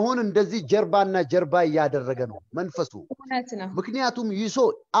አሁን እንደዚህ ጀርባና ጀርባ ያደረገ ነው መንፈሱ ምክንያቱም ይሶ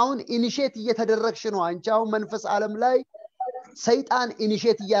አሁን ኢኒሼት እየተደረግሽ ነው አንቺ አሁን መንፈስ ዓለም ላይ ሰይጣን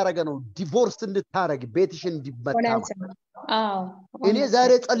ኢኒሼት ያደረገ ነው ዲቮርስ እንድታረግ ቤትሽን እንዲመታ እኔ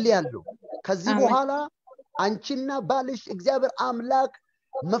ዛሬ ጸልያለሁ ከዚህ በኋላ አንቺና ባልሽ እግዚአብሔር አምላክ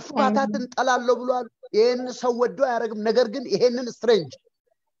መፍታታትን ጠላለው ብሏል ይሄን ሰው ወዶ ያረግም ነገር ግን ይሄንን ስትሬንጅ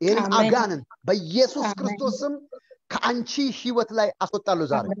ይሄን አጋንን በኢየሱስ ክርስቶስም ከአንቺ ህይወት ላይ አስወጣለሁ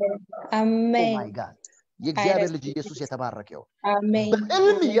ዛሬ አሜን ኦ ማይ ጋድ የእግዚአብሔር ልጅ ኢየሱስ የተባረከ ይሁን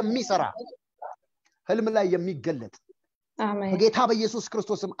በህልም የሚሰራ ህልም ላይ የሚገለጥ አሜን በጌታ በኢየሱስ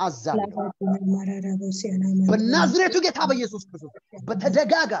ክርስቶስም አዛለሁ በናዝሬቱ ጌታ በኢየሱስ ክርስቶስ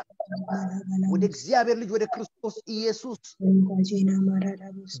በተደጋጋ ወደ እግዚአብሔር ልጅ ወደ ክርስቶስ ኢየሱስ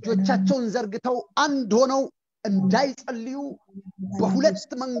እጆቻቸውን ዘርግተው አንድ ሆነው እንዳይጸልዩ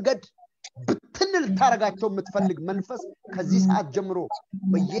በሁለት መንገድ ብትንል ታረጋቸው የምትፈልግ መንፈስ ከዚህ ሰዓት ጀምሮ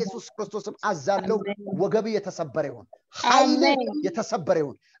በኢየሱስ ክርስቶስም አዛለው ወገብ የተሰበረ ይሁን ኃይል የተሰበረ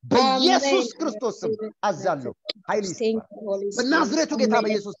ይሁን በኢየሱስ ክርስቶስም አዛለው ኃይል በናዝሬቱ ጌታ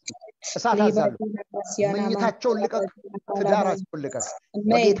በኢየሱስ እሳት አዛለው መኝታቸውን ልቀቅ ትዳራቸውን ልቀቅ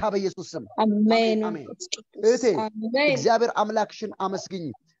በጌታ በኢየሱስ ስም አሜን አሜን እቴ እግዚአብሔር አምላክሽን አመስግኝ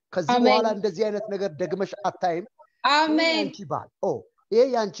ከዚህ በኋላ እንደዚህ አይነት ነገር ደግመሽ አታይም አሜን አንቺ ባል ይሄ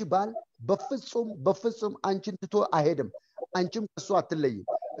ያንቺ ባል በፍጹም አንቺን ትቶ አይሄድም አንቺም ከሱ አትለይም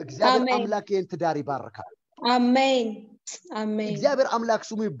እግዚአብሔር አምላክ ይሄን ትዳር ይባርካል አሜን አሜን እግዚአብሔር አምላክ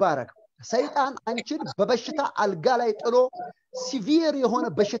ስሙ ይባረክ ሰይጣን አንቺን በበሽታ አልጋ ላይ ጥሎ ሲቪር የሆነ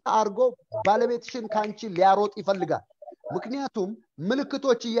በሽታ አርጎ ባለቤትሽን ካንቺ ሊያሮጥ ይፈልጋል ምክንያቱም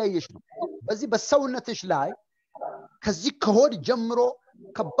ምልክቶች እያየሽ ነው በዚህ በሰውነትሽ ላይ ከዚህ ከሆድ ጀምሮ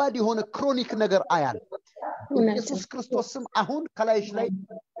ከባድ የሆነ ክሮኒክ ነገር አያል ኢየሱስ ክርስቶስም አሁን ከላይሽ ላይ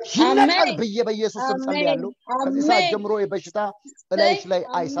ይነቀል በኢየሱስ ስም ጸልያለሁ ከዚህ ሰዓት ጀምሮ የበሽታ ከላይሽ ላይ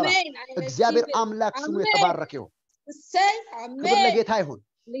አይሰራም እግዚአብሔር አምላክ ስሙ የተባረከ ይሁን ክብር ለጌታ ይሁን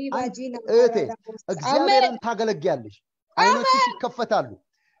እቴ እግዚአብሔርን ታገለግያለሽ አይኖችሽ ይከፈታሉ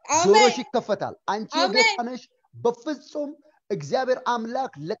ጆሮሽ ይከፈታል አንቺ የጌታነሽ በፍጹም እግዚአብሔር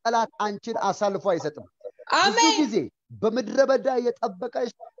አምላክ ለጠላት አንቺን አሳልፎ አይሰጥም ብዙ ጊዜ በመድረበዳ የጠበቀሽ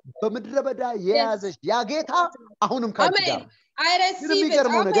በመድረበዳ የያዘሽ ያ ጌታ አሁንም ካንቺ ጋር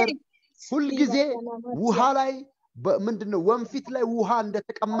የሚገርመው ነገር ሁሉ ጊዜ ውሃ ላይ ምንድነው ወንፊት ላይ ውሃ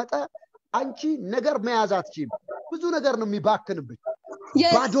እንደተቀመጠ አንቺ ነገር መያዝ አትችይም ብዙ ነገር ነው የሚባክንብሽ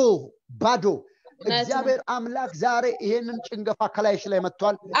ባዶ እግዚአብሔር አምላክ ዛሬ ይሄንን ጭንገፋ ከላይሽ ላይ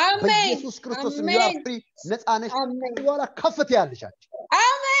መጥቷል በኢየሱስ ክርስቶስ ያፍሪ ነፃነሽ ወላ ከፍት ያለሻች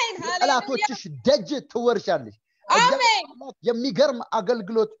አሜን ጠላቶችሽ ደጅ ትወርሻለሽ አሜን የሚገርም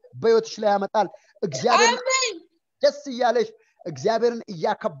አገልግሎት በህይወትሽ ላይ ያመጣል እግዚአብሔር ደስ ይያለሽ እግዚአብሔርን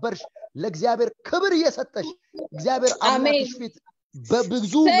እያከበርሽ ለእግዚአብሔር ክብር እየሰጠሽ እግዚአብሔር አምላክሽ ፊት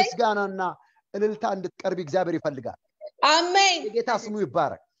በብዙ ምስጋናና እልልታ እንድትቀርቢ እግዚአብሔር ይፈልጋል አሜን ጌታ ስሙ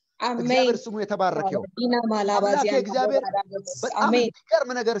ይባረክ እግዚአብሔር ስሙ የተባረከ ይሁን እግዚአብሔር በጣም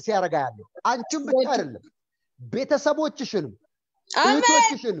የሚገርም ነገር ሲያረጋ ያለው አንቺም ብቻ አይደለም ቤተሰቦችሽንም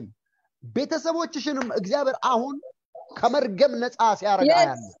እህቶችሽንም ቤተሰቦችሽንም እግዚአብሔር አሁን ከመርገም ነፃ ሲያረጋ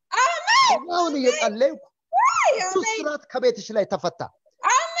ያለው አሁን እየጸለይኩ ሱስራት ከቤትሽ ላይ ተፈታ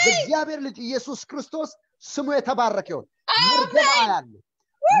እግዚአብሔር ልጅ ኢየሱስ ክርስቶስ ስሙ የተባረከ ይሁን መርገም አያለው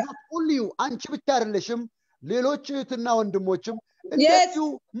ሁሉ አንቺ ብቻ አይደለሽም ሌሎች እህትና ወንድሞችም እንደዚሁ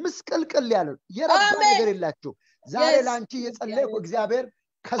ምስቅልቅል ያለው የረባ ነገር የላችሁ ዛሬ ላንቺ የጸለይኩ እግዚአብሔር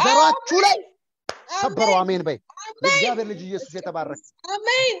ከዘራችሁ ላይ ሰበረው አሜን በይ እግዚአብሔር ልጅ ኢየሱስ የተባረከ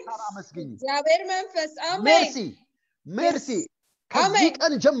አሜን አመስግኝ እግዚአብሔር መንፈስ አሜን ሜርሲ ከዚህ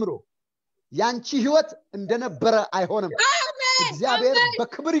ቀን ጀምሮ ያንቺ ህይወት እንደነበረ አይሆንም እግዚአብሔር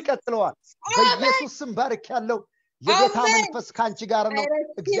በክብር ይቀጥለዋል በኢየሱስ ስም ባርክ ያለው የጌታ መንፈስ ካንቺ ጋር ነው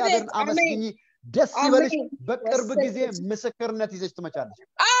እግዚአብሔርን አመስግኚ ደስ ይበልሽ በቅርብ ጊዜ ምስክርነት ይዘሽ ትመጫለሽ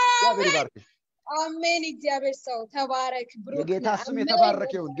እግዚአብሔር ይባርክሽ አሜን እግዚአብሔር ሰው ተባረክ ብሩክ የጌታ ስም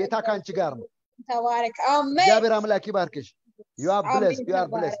የተባረከ ይሁን ጌታ ካንቺ ጋር ነው ተባረክ አሜን እግዚአብሔር አምላክ ይባርክሽ you are blessed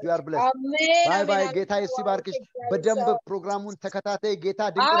bye bye ጌታ ይባርክሽ በደንብ ፕሮግራሙን ተከታታይ ጌታ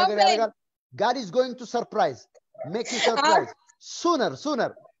ድንቅ ነገር ያደርጋል God is going to make you surprise sooner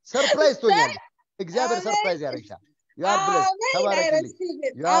surprise ቶኛል እግዚአብሔር ሰርፕራይዝ ያደርግሻል you are blessed ተባረክልኝ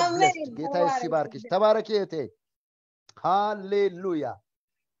you are blessed ጌታ ይባርክሽ ተባረክ እቴ hallelujah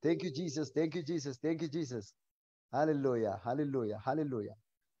thank you Jesus hallelujah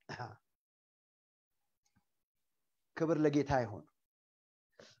ክብር ለጌታ ይሁን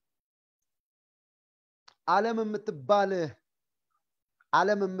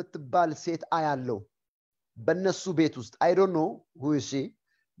ዓለም የምትባል ሴት አያለው በነሱ ቤት ውስጥ I don't know who is she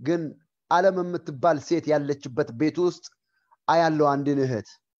ግን ዓለም የምትባል ሴት ያለችበት ቤት ውስጥ አያለው አንድን እህት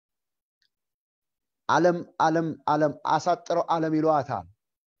ዓለም አሳጥረው ዓለም ይሏታል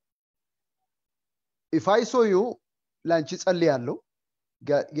if I saw you ላንቺ ጸልያለሁ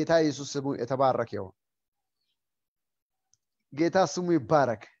ጌታ ኢየሱስ ስሙ የተባረከ ይሁን ጌታ ስሙ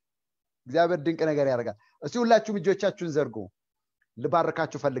ይባረክ እግዚአብሔር ድንቅ ነገር ያደርጋል እስቲ ሁላችሁም እጆቻችሁን ዘርጉ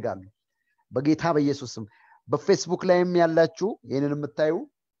ልባርካችሁ ፈልጋለሁ በጌታ በኢየሱስ ስም በፌስቡክ ላይም ያላችሁ ይሄንን የምታዩ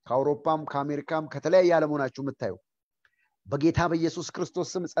ከአውሮፓም ከአሜሪካም ከተለያየ ዓለም ሆናችሁ የምታዩ በጌታ በኢየሱስ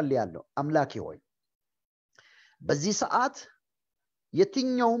ክርስቶስ ስም ጸልያለሁ አምላኬ ሆይ በዚህ ሰዓት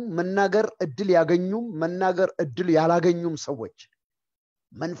የትኛውም መናገር እድል ያገኙም መናገር እድል ያላገኙም ሰዎች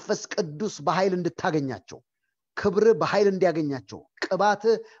መንፈስ ቅዱስ በኃይል እንድታገኛቸው ክብር በኃይል እንዲያገኛቸው ቅባት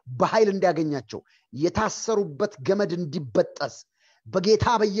በኃይል እንዲያገኛቸው የታሰሩበት ገመድ እንዲበጠስ በጌታ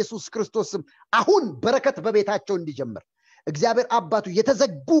በኢየሱስ ክርስቶስም አሁን በረከት በቤታቸው እንዲጀምር እግዚአብሔር አባቱ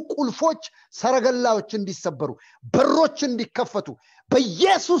የተዘጉ ቁልፎች ሰረገላዎች እንዲሰበሩ በሮች እንዲከፈቱ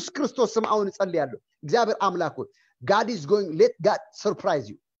በኢየሱስ ክርስቶስም አሁን ጸልያለሁ እግዚአብሔር አምላክ ሆይ God is going let God surprise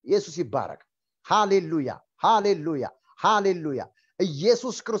you ኢየሱስ ይባረክ ሃሌሉያ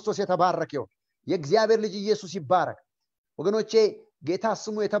ኢየሱስ ክርስቶስ የተባረከ ይሁን የእግዚአብሔር ልጅ ኢየሱስ ይባረክ ወገኖቼ ጌታ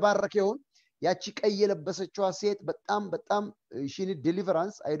ስሙ የተባረከ ይሁን ያቺ ቀይ የለበሰችዋ ሴት በጣም she need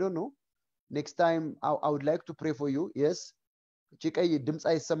deliverance I don't know next time I would like to pray for you yes እቺ ቀይ ድምጽ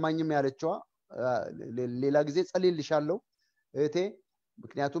አይሰማኝም ያለችዋ ሌላ ጊዜ ጸልይልሻለሁ እቴ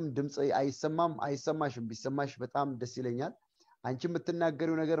ምክንያቱም ድምጽ አይሰማሽም ቢሰማሽ በጣም ደስ ይለኛል አንቺ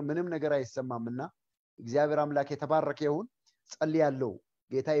የምትናገሪው ነገር ምንም ነገር አይሰማምና እግዚአብሔር አምላክ የተባረከ ይሁን ጸልያለሁ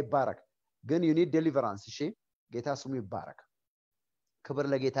ጌታ ይባረክ ግን you need deliverance እሺ ጌታ ስሙ ይባረክ ክብር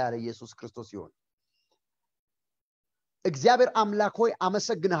ለጌታ ያለ ኢየሱስ ክርስቶስ ይሁን እግዚአብሔር አምላክ ሆይ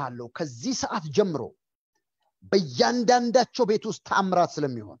አመሰግንሃለሁ ከዚህ ሰዓት ጀምሮ በእያንዳንዳቸው ቤት ውስጥ ተአምራት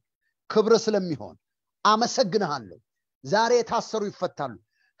ስለሚሆን ክብር ስለሚሆን አመሰግንሃለሁ ዛሬ የታሰሩ ይፈታሉ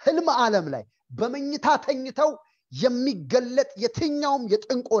ህልም ዓለም ላይ በመኝታ ተኝተው የሚገለጥ የትኛውም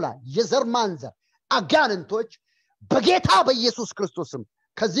የጥንቆላ የዘር ማንዘር አጋንንቶች በጌታ በኢየሱስ ክርስቶስም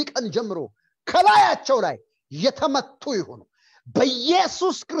ከዚህ ቀን ጀምሮ ከላያቸው ላይ የተመቱ ይሁኑ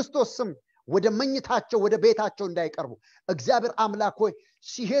በኢየሱስ ክርስቶስም ወደ መኝታቸው ወደ ቤታቸው እንዳይቀርቡ እግዚአብሔር አምላክ ሆይ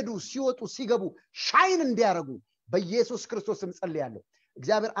ሲሄዱ ሲወጡ ሲገቡ ሻይን እንዲያረጉ በኢየሱስ ክርስቶስም ጸልያለሁ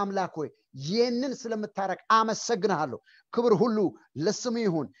እግዚአብሔር አምላክ ሆይ ይህንን ስለምታረክ አመሰግንሃለሁ ክብር ሁሉ ለስሙ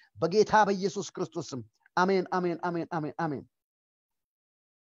ይሁን በጌታ በኢየሱስ ክርስቶስም አሜን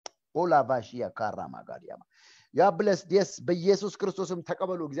ኦላ ባሽያ ካራማ ጋዲያማ ያ ብለስ ዲስ በኢየሱስ ክርስቶስም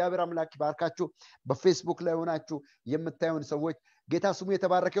ተቀበሉ እግዚአብሔር አምላክ ይባርካችሁ በፌስቡክ ላይ ሆናችሁ የምታዩን ሰዎች ጌታ ስሙ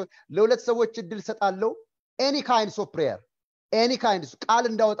የተባረከ ለሁለት ሰዎች እድል ሰጣለሁ any kinds of prayer any kinds ቃል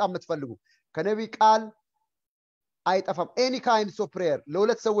እንዳወጣ የምትፈልጉ ከነቢ ቃል አይጠፋም any kinds of prayer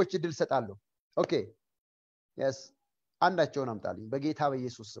ለሁለት ሰዎች እድል ሰጣለሁ ኦኬ yes አንዳቸውን አምጣልኝ በጌታ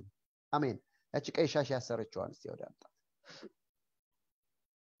በኢየሱስ ስም አሜን ያቺ ቀይ ሻሽ ያሰረችዋን እስቲ ወደ አምጣ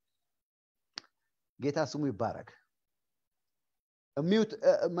ጌታ ስሙ ይባረክ ሚውት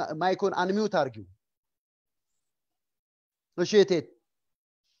ማይኮን አንሚውት አርጊው እሺ እቴ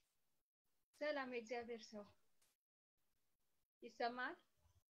ሰላም እግዚአብሔር ሰው ይሰማል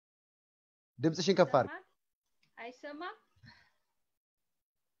ድምጽሽን ከፍ አርጊ አይሰማም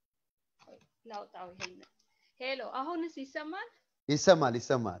ላውጣው ሄሎ አሁንስ ይሰማል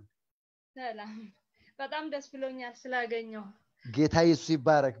ይሰማል ሰላም በጣም ደስ ብሎኛል ስላገኘው ጌታ ኢየሱስ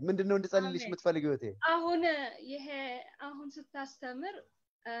ይባረክ ምንድነው እንድጸልይልሽ የምትፈልጊው እቴ አሁን ስታስተምር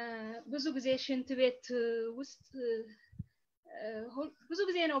ብዙ ጊዜ ሽንት ቤት ውስጥ ብዙ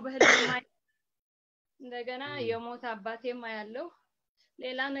ጊዜ ነው በህልም እንደገና የሞት አባቴማ ያለው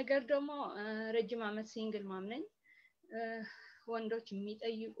ሌላ ነገር ደግሞ ረጅም አመት ሲንግል ማም ነኝ ወንዶች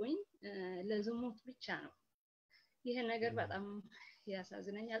የሚጠይቁኝ ለዝሙት ብቻ ነው ይሄ ነገር በጣም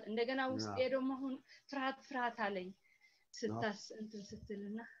ያሳዝነኛል እንደገና ውስጤ ደግሞ አሁን ፍርሃት አለኝ ስታስ እንትን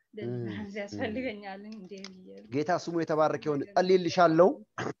ስትልና ደሊቨራንስ ያስፈልገኛል እንዴ ጌታ ስሙ የተባረከ ይሁን ጸልይልሻለሁ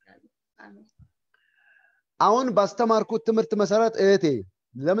አሜን አሁን ባስተማርኩት ትምህርት መሰረት እህቴ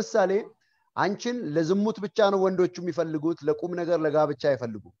ለምሳሌ አንቺን ለዝሙት ብቻ ነው ወንዶቹ የሚፈልጉት ለቁም ነገር ለጋብቻ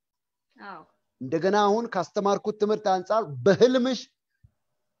አይፈልጉ አዎ እንደገና አሁን ካስተማርኩት ትምህርት አንፃር በህልምሽ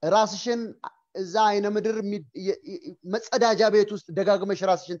ራስሽን እዛ አይነ ምድር መጸዳጃ ቤት ውስጥ ደጋግመሽ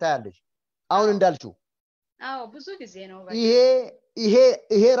ራስሽን ታያለሽ አሁን እንዳልሽው አዎ ብዙ ጊዜ ነው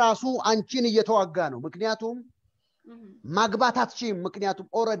ይሄ ራሱ አንቺን እየተዋጋ ነው ምክንያቱም ማግባታችን ምክንያቱም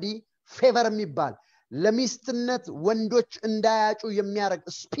ኦሬዲ ፌቨር የሚባል ለሚስትነት ወንዶች እንዳያጩ የሚያረግ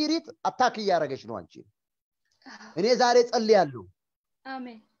ስፒሪት አታክ ያረጋሽ ነው አንቺ እኔ ዛሬ ጸልያለሁ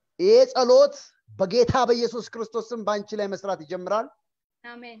አሜን ይሄ ጸሎት በጌታ በኢየሱስ ክርስቶስም ባንቺ ላይ መስራት ይጀምራል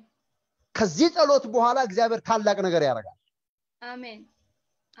አሜን ከዚህ ጸሎት በኋላ እግዚአብሔር ታላቅ ነገር ያረጋል አሜን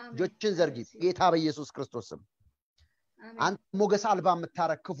አሜን ጆችን ዘርጊ ጌታ በኢየሱስ ክርስቶስም አንተ ሞገስ አልባ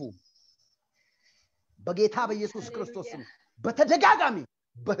የምታረክፉ በጌታ በኢየሱስ ክርስቶስም በተደጋጋሚ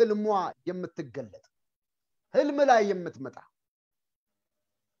በህልሟ የምትገለጥ ህልም ላይ የምትመጣ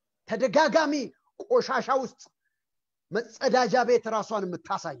ተደጋጋሚ ቆሻሻ ውስጥ መጸዳጃ ቤት ራሷን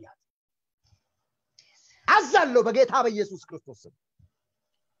የምታሳያት አዛለው በጌታ በኢየሱስ ክርስቶስም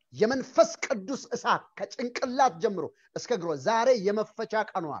የመንፈስ ቅዱስ እሳት ከጭንቅላት ጀምሮ እስከ እግሯ ዛሬ የመፈቻ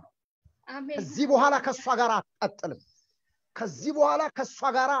ቀኗ ነው አሜን ከዚህ በኋላ ከሷ ጋር አትቀጥልም ከዚህ በኋላ ከሷ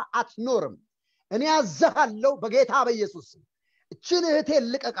ጋር አትኖርም እኔ አዘሃለው በጌታ በኢየሱስ እቺን እህቴ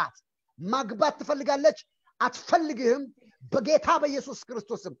ልቀቃት ማግባት ትፈልጋለች አትፈልግህም በጌታ በኢየሱስ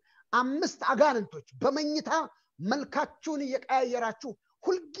ክርስቶስም 5 አጋንንቶች በመኝታ መልካችሁን እየቀያየራችሁ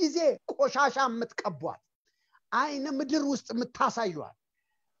ሁሉ ጊዜ ቆሻሻ የምትቀቧት አይነ ምድር ውስጥ የምታሳዩት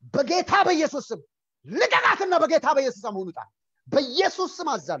በጌታ በኢየሱስ ስም ልቀቃትና በጌታ በኢየሱስ ስም ውጣ በኢየሱስ ስም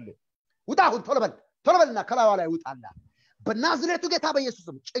አዛለሁ ውጣሁን ቶሎበልና ከላዋ ላይ ውጣላ በናዝሬቱ ጌታ በኢየሱስ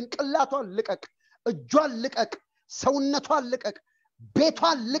ስም ጭንቅላቷን ልቀቅ እጇን ልቀቅ ሰውነቷን ልቀቅ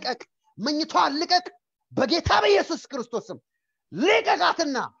ቤቷን ልቀቅ መኝቷን ልቀቅ በጌታ በኢየሱስ ክርስቶስ ስም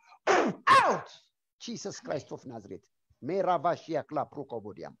ልቀቃትና out Jesus Christ of Nazareth meravashia kla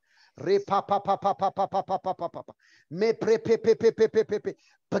prokobodiam repa me prepe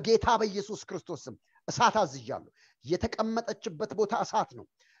በጌታ በኢየሱስ ክርስቶስ ስም እሳት አዝዣለሁ የተቀመጠችበት ቦታ እሳት ነው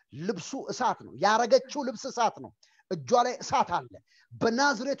ልብሱ እሳት ነው ያረገችው ልብስ እሳት ነው እጇ ላይ እሳት አለ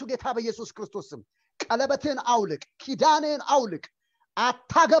በናዝሬቱ ጌታ በኢየሱስ ክርስቶስ ስም ቀለበትን አውልቅ ኪዳንን አውልቅ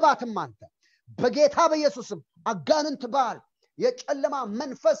አታገባትም አንተ በጌታ በኢየሱስ ስም አጋንንት ባል የጨለማ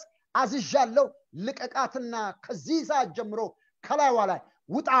መንፈስ አዝዣለሁ ልቀቃትና ከዚህ ሰዓት ጀምሮ ከላይዋ ላይ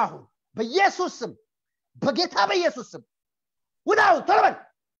ውጣሁ በኢየሱስ ስም በጌታ በኢየሱስ ስም ውጣሁ ተለበል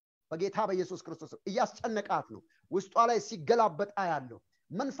በጌታ በኢየሱስ ክርስቶስ እያስጨነቃት ነው ውስጧ ላይ ሲገላበጣ ያለው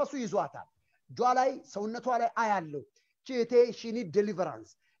መንፈሱ ይዟታል ጇ ላይ ሰውነቷ ላይ አያለው ቺቴ ሺኒ ዴሊቨራንስ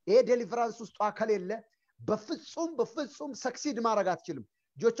ይሄ ዴሊቨራንስ ውስጧ ከሌለ በፍጹም ሰክሲድ ማድረግ አትችልም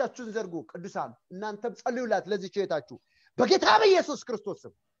ጆቻችሁን ዘርጉ ቅዱሳን እናንተም ጸልዩላት ለዚህ ቼታችሁ በጌታ በኢየሱስ ክርስቶስ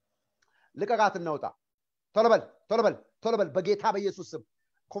ስም ልቀቃትና ውጣ ቶሎበል በጌታ በኢየሱስ ስም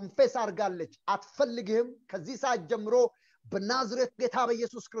ኮንፌስ አርጋለች አትፈልግህም ከዚህ ሰዓት ጀምሮ በናዝሬት ጌታ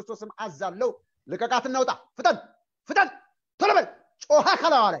በኢየሱስ ክርስቶስ ስም አዛለው ልቀቃትና ውጣ ፍጠን ቶሎበል ጮሃ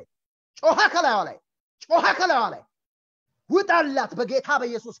ከላዋ ላይ ውጣላት በጌታ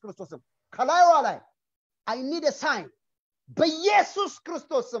በኢየሱስ ክርስቶስ ስም ከላይዋ ላይ I need a sign በኢየሱስ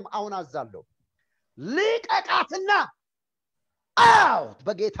ክርስቶስ ስም አሁን አዛለው ልቀቃትና out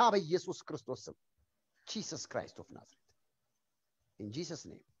በጌታ በኢየሱስ ክርስቶስ ስም Jesus Christ of Nazareth in Jesus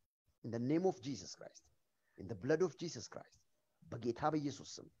name in the name of Jesus Christ in the blood of Jesus Christ በጌታ በኢየሱስ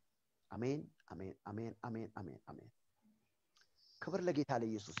ስም አሜን አሜን አሜን አሜን አሜን አሜን ክብር ለጌታ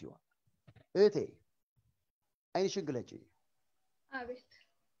ለኢየሱስ ይሁን እቴ አይንሽን ግለጪ አቤት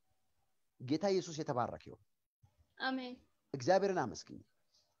ጌታ ኢየሱስ የተባረከ ይሁን አሜን እግዚአብሔርን አመስግኝ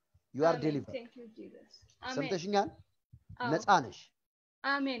you are delivered thank you Jesus አሜን ሰምተሽኛል ነፃ ነሽ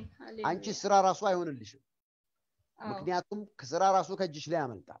አሜን ሃሌሉያ አንቺ ስራ ራሱ አይሆንልሽም ምክንያቱም ከስራ ራሱ ከእጅሽ ላይ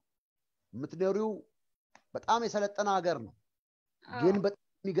ያመልጣል ምትኖሪው በጣም የሰለጠነ ሀገር ነው ግን በጣም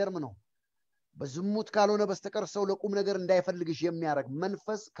የሚገርም ነው በዝሙት ካልሆነ በስተቀር ሰው ለቁም ነገር እንዳይፈልግሽ የሚያረግ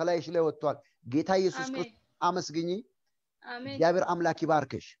መንፈስ ከላይሽ ላይ ወጥቷል ጌታ ኢየሱስ ክርስቶስ አመስግኝ አሜን እግዚአብሔር አምላክ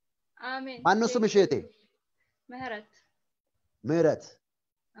ይባርክሽ አሜን ማነው ስምሽ እህቴ ምህረት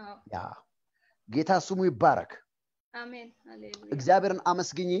ያ ጌታ ስሙ ይባረክ አሜን ሃሌሉያ እግዚአብሔርን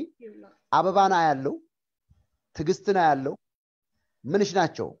አመስግኝ አበባና ያለው ትግስትና ያለው ምንሽ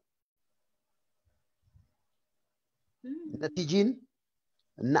ናቸው ነቲጂን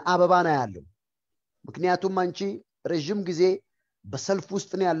እና አበባና ያለው ምክንያቱም አንቺ ረጅም ጊዜ በሰልፍ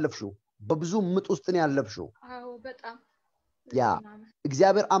ውስጥ ነው ያለፍሽው በብዙ ምጥ ውስጥ ነው ያለፍሽው አዎ በጣም ያ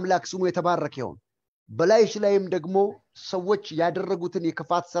እግዚአብሔር አምላክ ስሙ የተባረከ ይሁን በላይሽ ላይም ደግሞ ሰዎች ያደረጉትን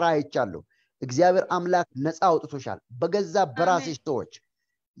የክፋት ሥራ አይቻለሁ እግዚአብሔር አምላክ ነፃ አውጥቶሻል በገዛ በራስሽ ሰዎች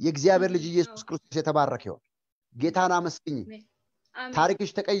የእግዚአብሔር ልጅ ኢየሱስ ክርስቶስ የተባረከ ይሁን ጌታን አመስግኝ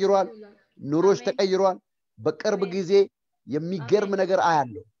ታሪክሽ ተቀይሯል ኑሮሽ ተቀይሯል በቅርብ ጊዜ የሚገርም ነገር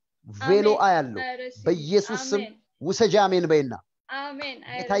አያለው ቬሎ አያለው በኢየሱስ ስም ውሰጂ አሜን በይና አሜን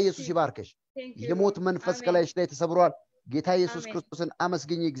ጌታ ኢየሱስ ይባርክሽ የሞት መንፈስ ከላይሽ ላይ ተሰብሯል ጌታ ኢየሱስ ክርስቶስን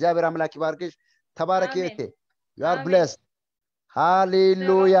አመስግኝ እግዚአብሔር አምላክ ይባርክሽ ተባረክ ይቴ you are blessed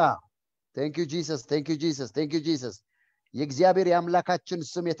hallelujah thank you jesus thank you jesus thank you jesus የእግዚአብሔር የአምላካችን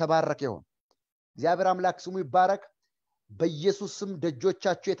ስም የተባረከ ይሁን እግዚአብሔር አምላክ ስሙ ይባረክ በኢየሱስ ስም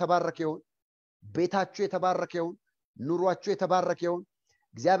ደጆቻችሁ የተባረከ ይሁን ቤታችሁ የተባረከ ይሁን ኑሯችሁ የተባረከ ይሁን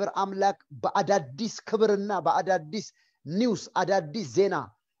እግዚአብሔር አምላክ በአዳዲስ ክብርና በአዳዲስ ኒውስ አዳዲስ ዜና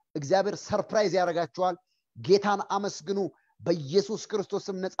እግዚአብሔር ሰርፕራይዝ ያደርጋችኋል ጌታን አመስግኑ በኢየሱስ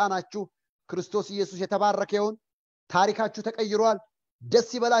ክርስቶስም ነፃ ናችሁ ክርስቶስ ኢየሱስ የተባረከ ይሁን ታሪካችሁ ተቀይሯል ደስ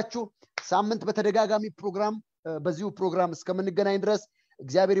ይበላችሁ ሳምንት በተደጋጋሚ ፕሮግራም በዚሁ ፕሮግራም እስከምንገናኝ ድረስ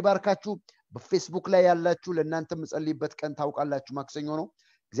እግዚአብሔር ይባርካችሁ በፌስቡክ ላይ ያላችሁ ለእናንተ መጸልይበት ቀን ታውቃላችሁ ማክሰኞ ነው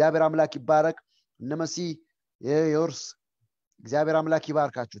እግዚአብሔር አምላክ ይባረክ እነመሲ yours እግዚአብሔር አምላክ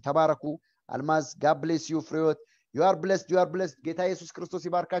ይባርካችሁ ተባረኩ አልማዝ God bless you ፍሬዎት you are blessed ጌታ ኢየሱስ ክርስቶስ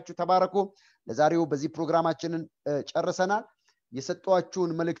ይባርካችሁ ተባረኩ ለዛሬው በዚህ ፕሮግራማችንን ጨርሰናል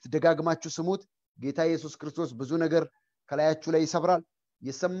የሰጣችሁን መልእክት ደጋግማችሁ ስሙት ጌታ ኢየሱስ ክርስቶስ ብዙ ነገር ከላያችሁ ላይ ይሰብራል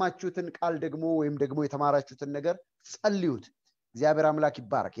የሰማችሁትን ቃል ደግሞ ወይም ደግሞ የተማራችሁትን ነገር ጸልዩት እግዚአብሔር አምላክ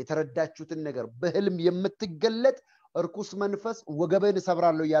ይባረክ የተረዳችሁትን ነገር በህልም የምትገለጥ እርኩስ መንፈስ ወገበን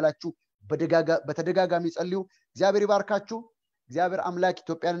ሰብራለሁ ያላችሁ በተደጋጋሚ ጸልዩ እግዚአብሔር ይባርካችሁ እግዚአብሔር አምላክ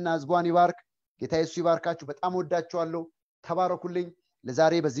ኢትዮጵያንና ህዝቧን ይባርክ ጌታ ኢየሱስ ይባርካችሁ በጣም ወዳችኋለሁ ተባረኩልኝ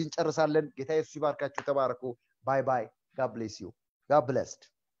ለዛሬ በዚህ እንጨርሳለን ጌታ ኢየሱስ ይባርካችሁ ተባረኩ ባይ ባይ God bless you God blessed